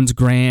 loans,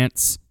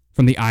 grants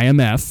from the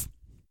IMF,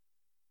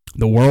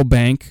 the World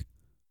Bank,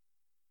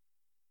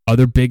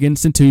 other big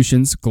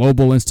institutions,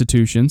 global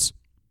institutions.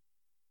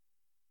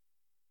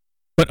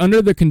 But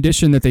under the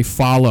condition that they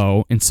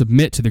follow and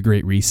submit to the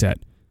Great Reset,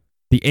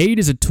 the aid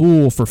is a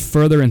tool for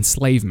further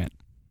enslavement.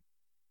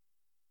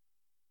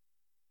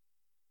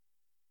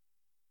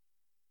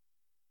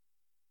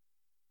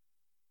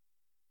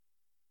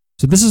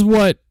 So this is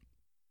where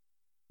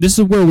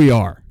we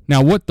are.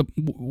 Now what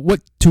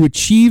to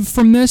achieve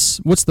from this?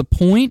 What's the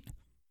point?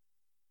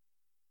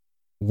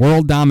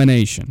 World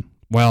domination.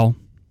 Well,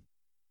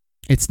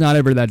 it's not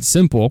ever that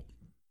simple.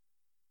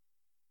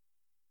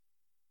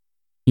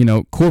 You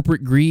know,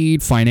 corporate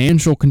greed,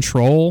 financial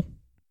control,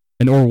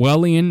 an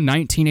Orwellian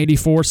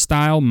 1984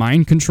 style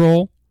mind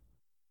control.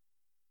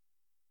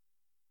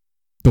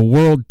 The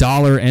world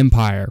dollar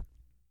empire.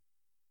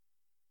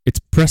 Its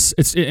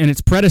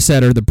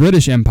predecessor, the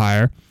British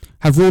Empire,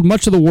 have ruled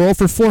much of the world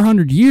for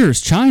 400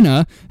 years.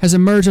 China has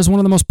emerged as one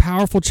of the most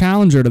powerful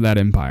challenger to that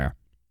empire.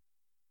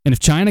 And if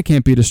China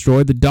can't be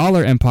destroyed, the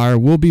dollar empire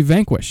will be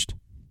vanquished.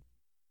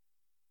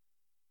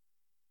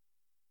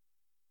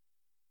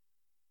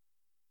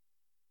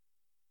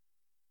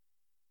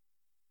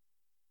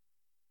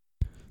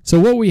 So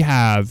what we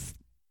have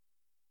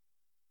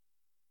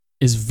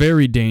is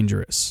very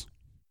dangerous.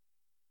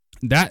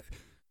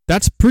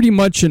 That's pretty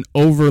much an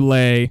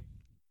overlay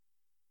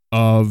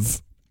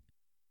of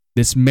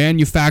this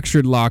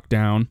manufactured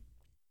lockdown,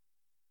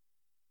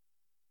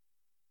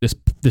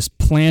 this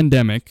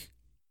pandemic.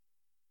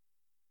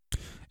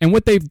 And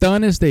what they've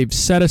done is they've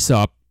set us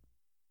up.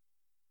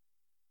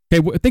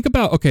 Okay, think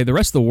about, the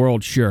rest of the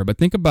world, sure, but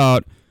think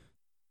about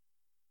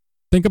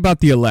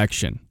the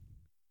election.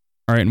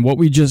 All right, and what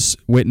we just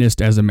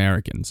witnessed as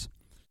Americans.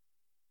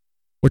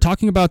 We're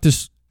talking about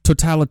this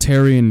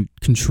totalitarian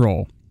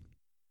control.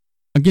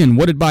 Again,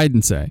 what did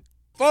Biden say?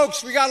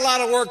 Folks, we got a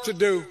lot of work to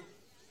do.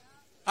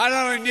 I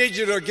don't only need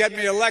you to get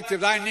me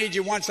elected, I need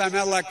you once I'm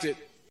elected.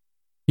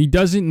 He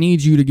doesn't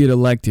need you to get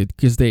elected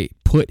because they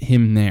put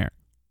him there.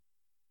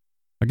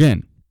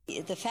 Again.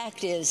 The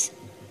fact is,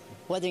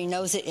 whether he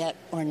knows it yet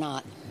or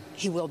not,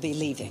 he will be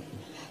leaving.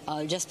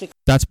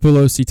 That's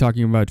Pelosi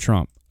talking about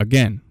Trump.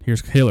 Again,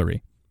 here's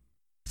Hillary.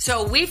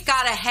 So we've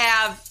got to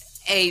have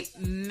a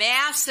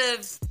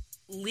massive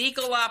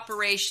legal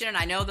operation, and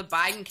I know the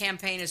Biden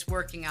campaign is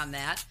working on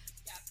that.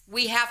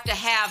 We have to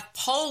have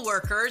poll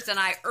workers, and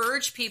I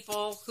urge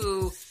people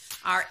who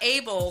are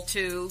able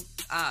to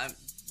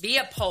be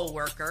a poll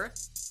worker.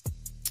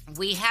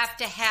 We have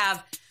to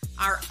have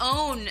our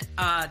own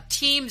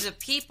teams of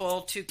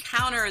people to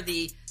counter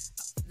the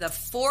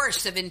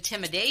force of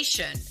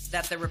intimidation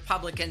that the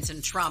Republicans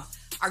and Trump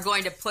are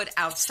going to put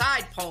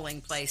outside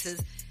polling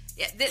places.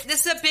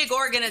 This is a big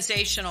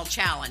organizational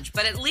challenge,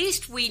 but at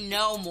least we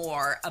know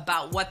more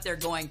about what they're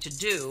going to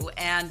do.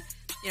 And,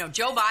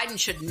 Joe Biden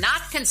should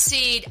not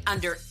concede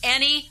under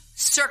any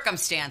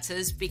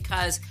circumstances,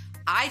 because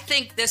I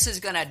think this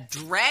is going to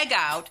drag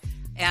out,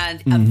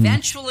 and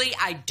eventually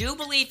I do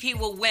believe he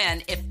will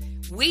win if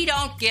we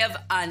don't give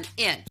an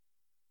inch.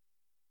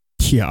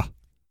 Yeah.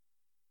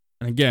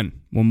 And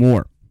again, one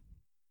more.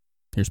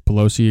 Here's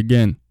Pelosi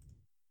again.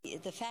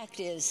 The fact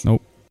is...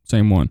 Nope,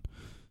 same one.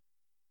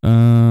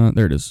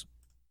 There it is.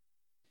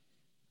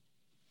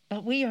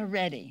 But we are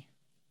ready.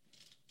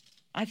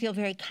 I feel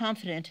very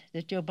confident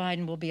that Joe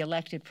Biden will be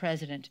elected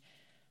president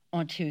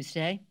on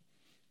Tuesday,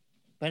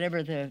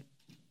 whatever the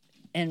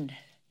end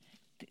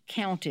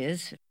count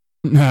is.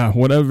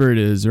 Whatever it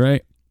is,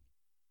 right?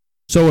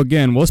 So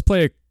again, let's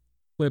play a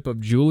clip of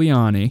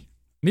Giuliani.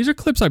 These are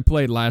clips I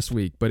played last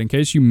week, but in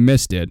case you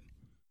missed it,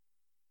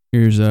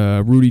 here's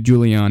Rudy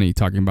Giuliani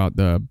talking about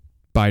the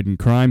Biden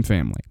crime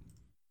family.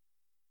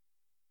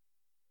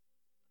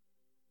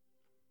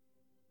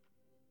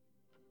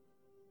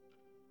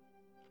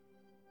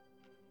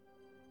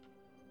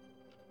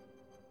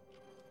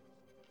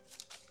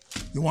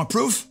 You want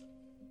proof?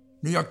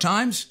 New York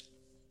Times?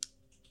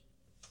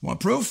 You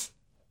want proof?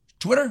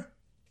 Twitter?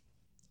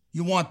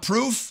 You want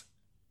proof?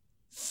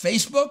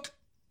 Facebook?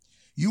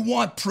 You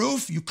want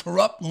proof, you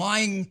corrupt,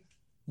 lying,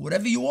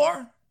 whatever you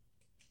are?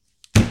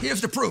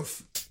 Here's the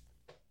proof.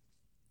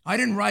 I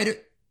didn't write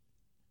it.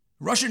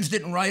 Russians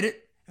didn't write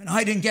it, and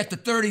I didn't get the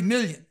 30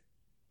 million.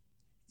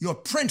 Your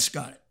prince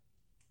got it.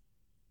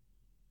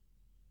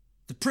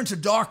 The Prince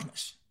of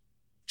Darkness,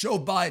 Joe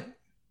Biden.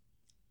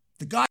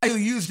 The guy who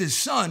used his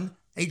son,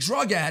 a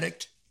drug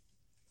addict,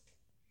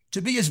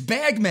 to be his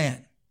bag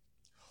man.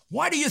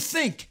 Why do you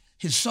think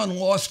his son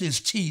lost his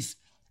teeth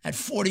at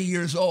 40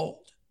 years old?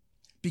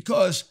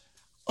 Because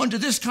under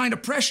this kind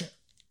of pressure,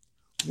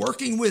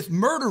 working with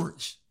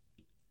murderers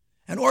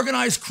and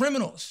organized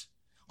criminals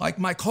like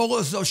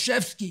Mykola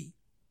Zlochevsky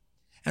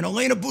and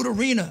Elena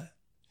Buturina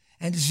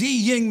and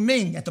Xi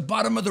Jinping at the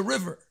bottom of the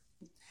river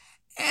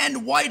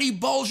and Whitey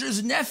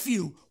Bulger's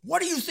nephew.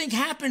 What do you think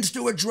happens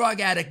to a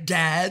drug addict,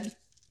 Dad,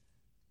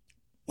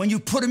 when you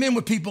put him in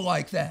with people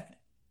like that?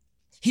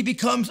 He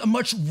becomes a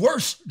much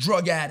worse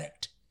drug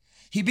addict.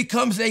 He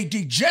becomes a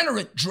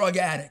degenerate drug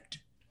addict.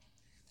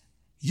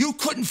 You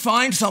couldn't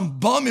find some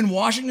bum in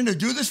Washington to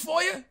do this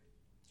for you?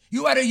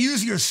 You had to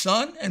use your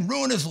son and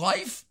ruin his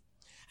life?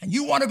 And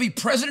you want to be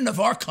president of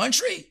our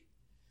country?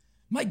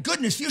 My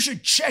goodness, you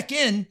should check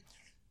in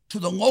to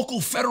the local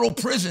federal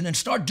prison and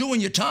start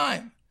doing your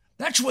time.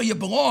 That's where you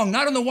belong,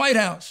 not in the White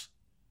House.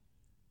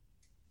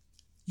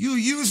 You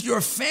used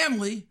your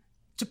family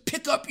to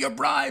pick up your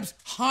bribes,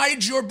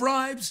 hide your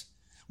bribes,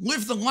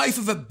 live the life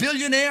of a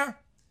billionaire.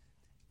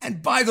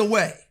 And by the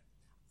way,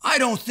 I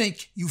don't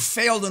think you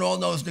failed in all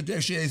those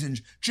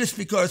negotiations just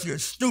because you're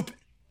stupid.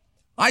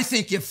 I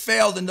think you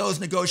failed in those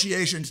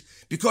negotiations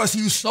because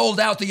you sold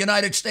out the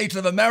United States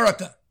of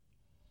America.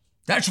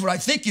 That's what I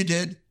think you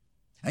did.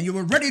 And you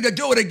were ready to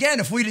do it again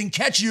if we didn't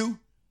catch you.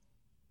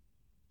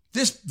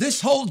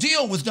 This whole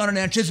deal was done in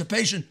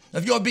anticipation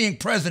of your being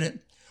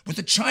president with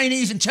the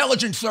Chinese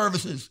intelligence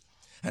services.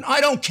 And I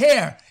don't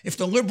care if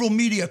the liberal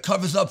media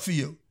covers up for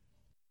you.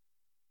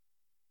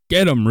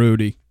 Get him,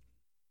 Rudy.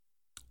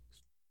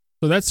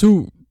 So that's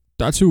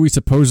who we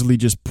supposedly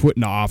just put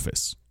in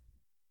office.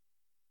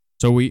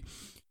 So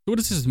what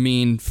does this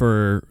mean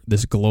for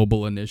this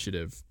global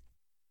initiative?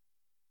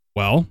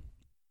 Well,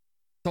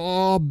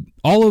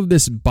 all of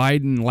this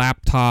Biden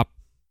laptop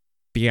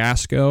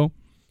fiasco,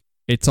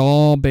 it's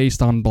all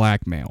based on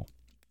blackmail.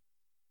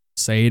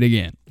 Say it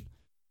again.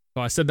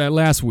 So I said that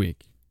last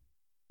week.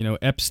 You know,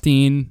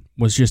 Epstein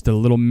was just a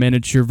little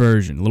miniature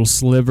version, a little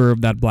sliver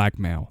of that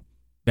blackmail.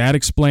 That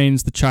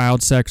explains the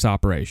child sex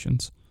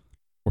operations.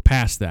 We're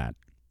past that.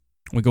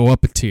 We go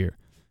up a tier.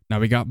 Now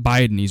we got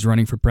Biden. He's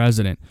running for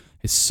president.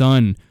 His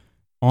son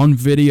on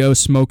video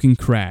smoking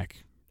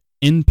crack.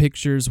 In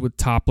pictures with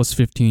topless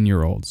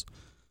 15-year-olds.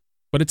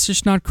 But it's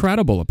just not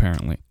credible,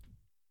 apparently.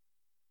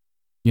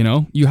 You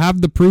know, you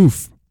have the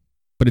proof,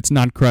 but it's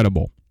not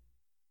credible.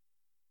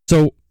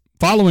 So,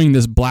 following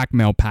this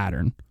blackmail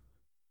pattern,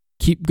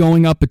 keep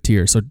going up a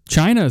tier. So,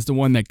 China is the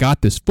one that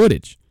got this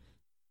footage.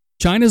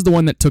 China's the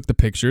one that took the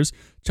pictures.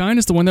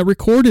 China's the one that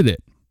recorded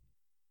it.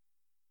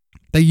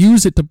 They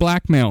use it to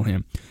blackmail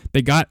him.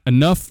 They got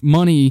enough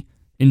money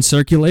in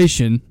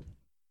circulation,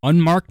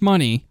 unmarked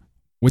money,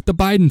 with the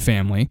Biden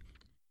family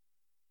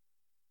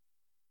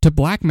to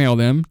blackmail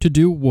them to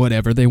do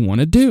whatever they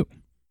want to do.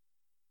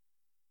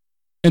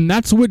 And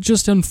that's what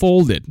just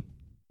unfolded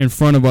in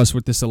front of us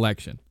with this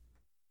election.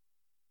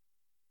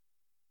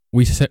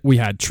 We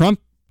had Trump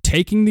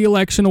taking the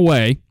election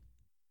away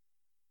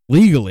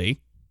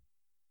legally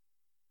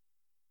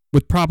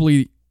with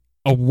probably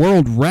a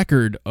world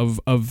record of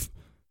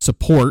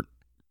support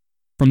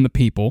from the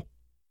people.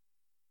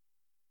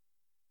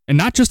 And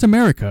not just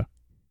America.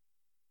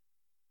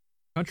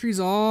 Countries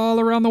all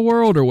around the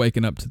world are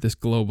waking up to this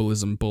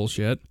globalism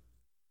bullshit.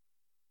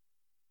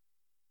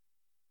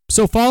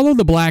 So follow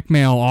the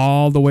blackmail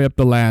all the way up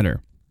the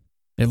ladder.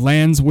 It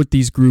lands with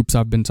these groups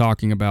I've been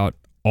talking about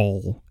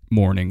all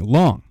morning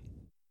long.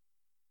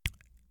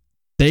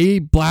 They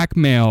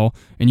blackmail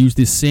and use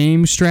the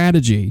same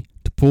strategy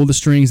to pull the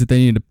strings that they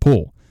need to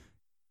pull.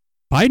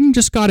 Biden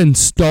just got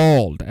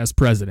installed as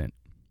president,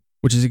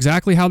 which is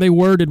exactly how they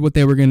worded what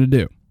they were going to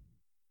do.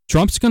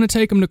 Trump's going to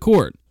take him to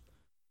court.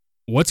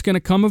 What's going to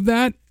come of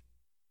that?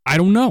 I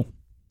don't know.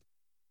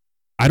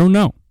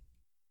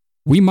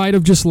 We might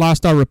have just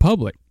lost our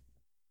republic.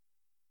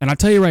 And I'll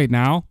tell you right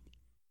now,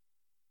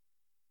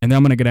 and then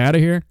I'm going to get out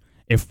of here,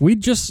 if we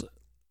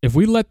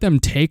let them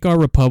take our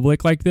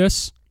republic like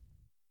this,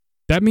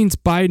 that means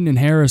Biden and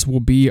Harris will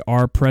be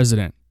our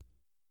president.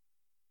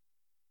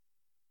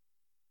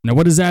 Now,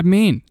 what does that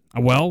mean?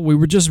 Well, we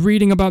were just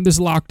reading about this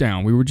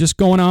lockdown. We were just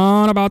going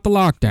on about the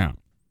lockdown.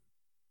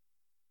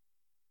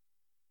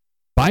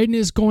 Biden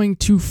is going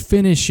to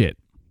finish it.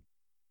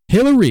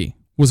 Hillary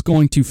was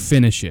going to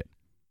finish it.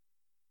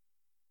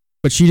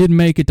 But she didn't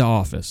make it to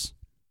office.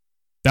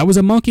 That was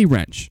a monkey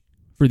wrench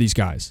for these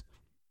guys.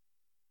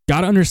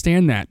 Got to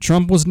understand that.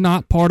 Trump was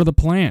not part of the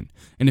plan.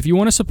 And if you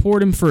want to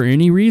support him for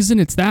any reason,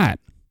 it's that.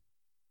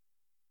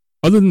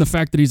 Other than the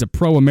fact that he's a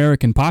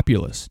pro-American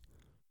populist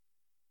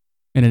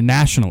and a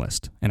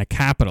nationalist and a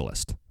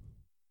capitalist.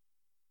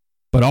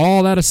 But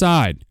all that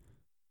aside,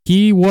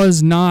 he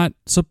was not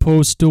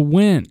supposed to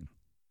win.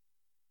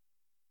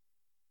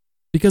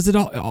 Because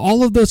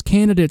all of those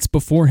candidates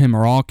before him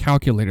are all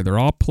calculated. They're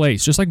all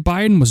placed, just like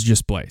Biden was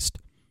just placed.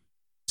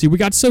 See, we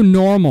got so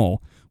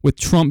normal with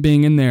Trump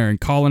being in there and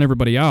calling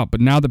everybody out,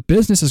 but now the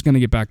business is going to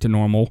get back to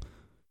normal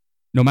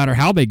no matter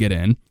how they get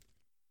in.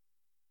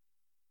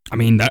 I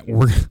mean, that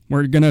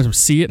we're going to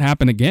see it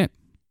happen again.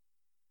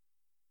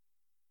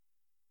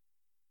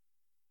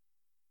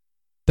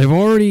 They've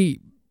already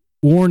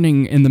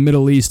warning in the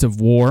Middle East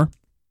of war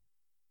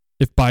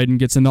if Biden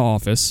gets into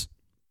office,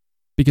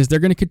 because they're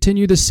going to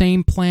continue the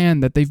same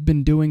plan that they've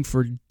been doing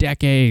for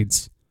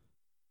decades.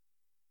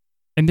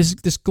 And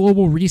this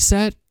global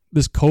reset,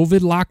 this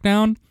COVID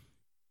lockdown,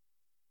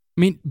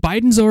 I mean,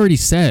 Biden's already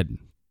said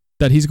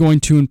that he's going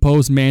to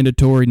impose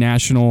mandatory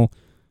nationwide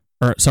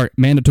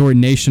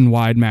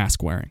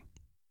mask wearing.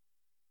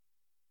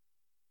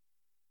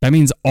 That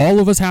means all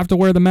of us have to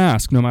wear the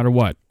mask no matter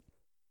what.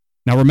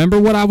 Now, remember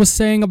what I was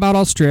saying about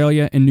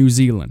Australia and New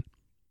Zealand.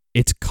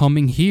 It's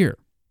coming here.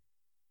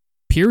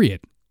 Period.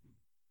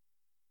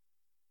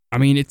 I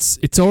mean,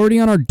 it's already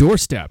on our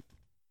doorstep.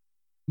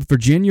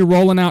 Virginia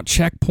rolling out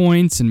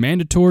checkpoints and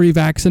mandatory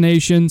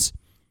vaccinations.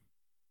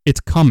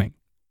 It's coming.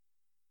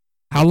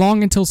 How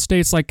long until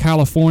states like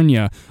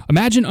California,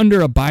 imagine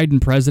under a Biden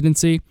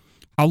presidency,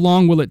 how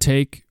long will it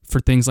take for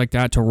things like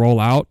that to roll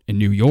out in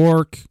New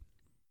York?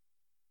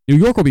 New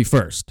York will be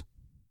first.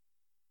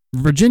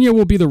 Virginia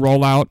will be the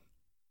rollout,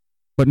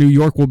 but New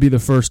York will be the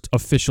first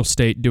official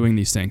state doing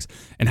these things.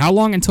 And how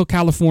long until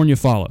California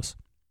follows?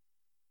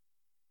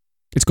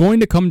 It's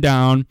going to come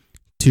down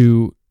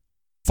to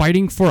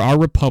fighting for our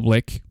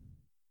republic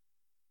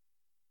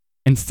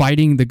and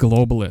fighting the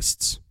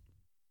globalists.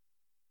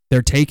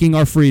 They're taking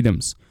our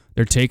freedoms,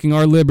 they're taking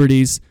our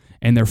liberties,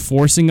 and they're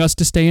forcing us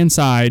to stay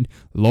inside,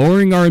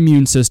 lowering our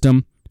immune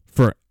system,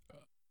 for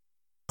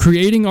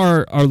creating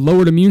our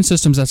lowered immune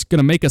systems that's going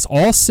to make us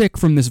all sick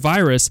from this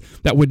virus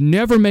that would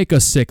never make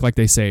us sick like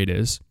they say it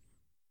is.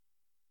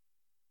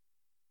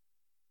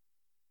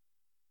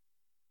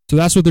 So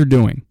that's what they're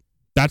doing.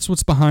 That's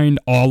what's behind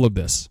all of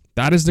this.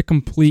 That is the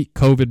complete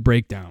COVID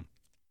breakdown.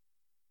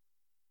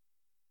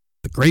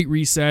 The Great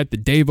Reset, the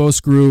Davos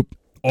Group,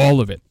 all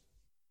of it.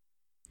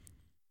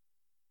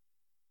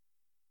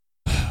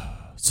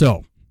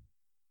 So,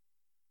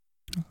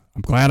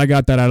 I'm glad I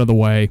got that out of the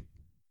way.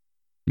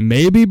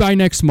 Maybe by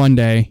next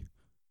Monday,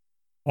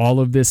 all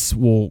of this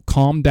will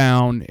calm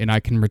down and I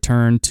can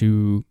return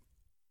to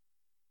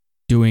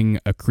doing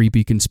a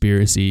creepy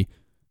conspiracy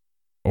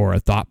or a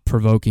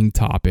thought-provoking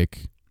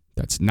topic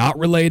that's not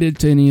related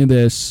to any of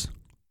this,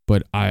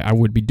 but I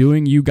would be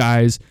doing you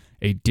guys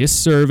a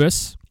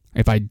disservice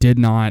if I did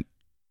not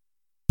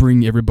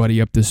bring everybody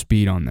up to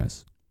speed on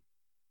this.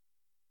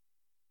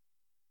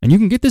 And you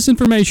can get this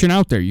information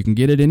out there. You can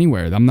get it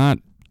anywhere. I'm not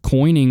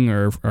coining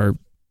or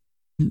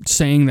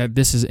saying that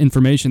this is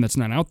information that's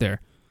not out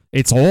there.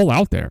 It's all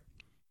out there.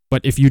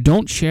 But if you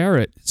don't share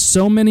it,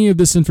 so many of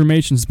this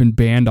information has been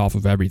banned off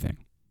of everything.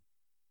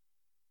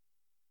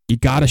 You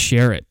got to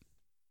share it.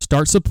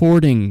 Start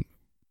supporting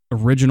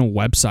original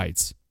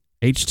websites,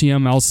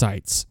 HTML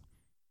sites.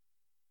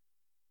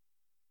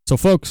 So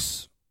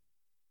folks,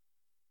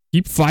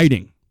 keep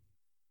fighting.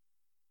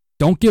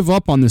 Don't give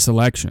up on this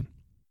election.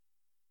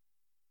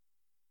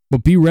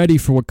 But be ready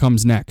for what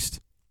comes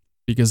next,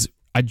 because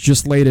I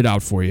just laid it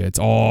out for you. It's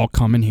all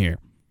coming here.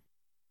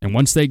 And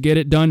once they get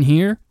it done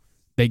here,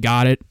 they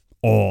got it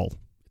all.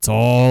 It's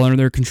all under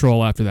their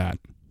control after that.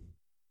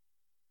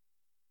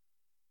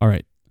 All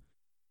right.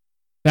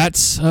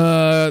 That's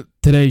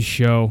today's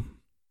show,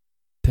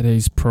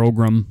 today's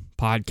program,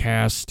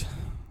 podcast,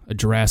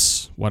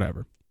 address,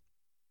 whatever,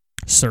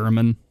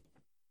 sermon.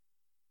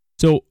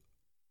 So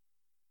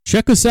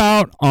check us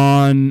out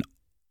on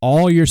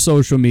all your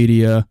social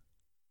media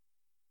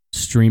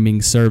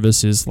streaming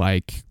services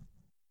like,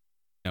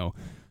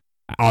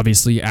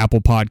 obviously Apple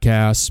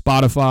Podcasts,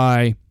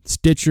 Spotify,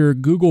 Stitcher,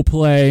 Google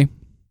Play.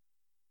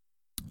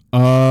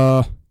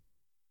 I'm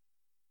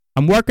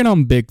working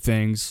on big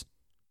things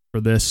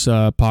for this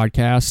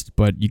podcast,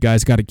 but you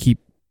guys got to keep,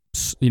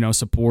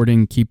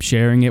 supporting, keep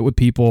sharing it with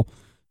people,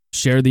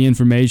 share the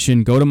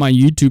information. Go to my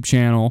YouTube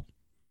channel.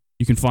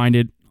 You can find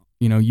it,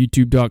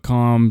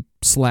 youtube.com/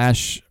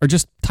 or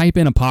just type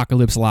in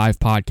Apocalypse Live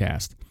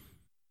Podcast.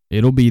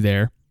 It'll be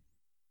there.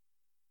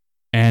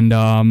 And,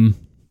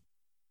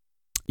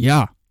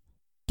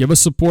 give us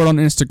support on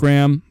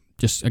Instagram.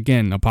 Just,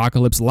 again,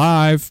 Apocalypse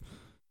Live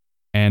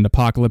and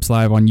Apocalypse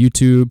Live on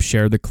YouTube.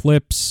 Share the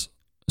clips.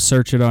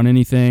 Search it on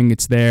anything.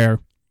 It's there.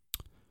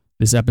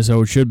 This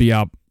episode should be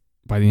out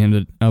by the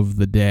end of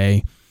the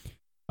day.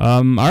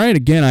 All right,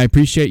 again, I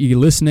appreciate you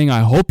listening.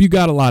 I hope you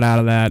got a lot out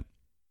of that.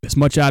 As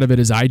much out of it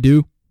as I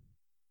do.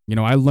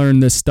 I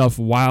learned this stuff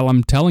while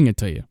I'm telling it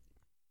to you.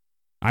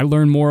 I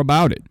learned more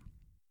about it.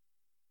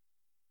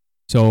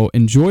 So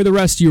enjoy the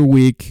rest of your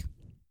week.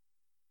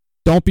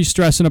 Don't be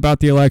stressing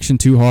about the election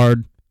too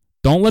hard.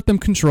 Don't let them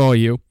control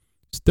you.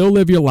 Still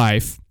live your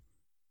life.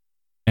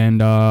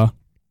 And I'll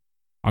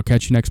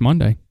catch you next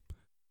Monday.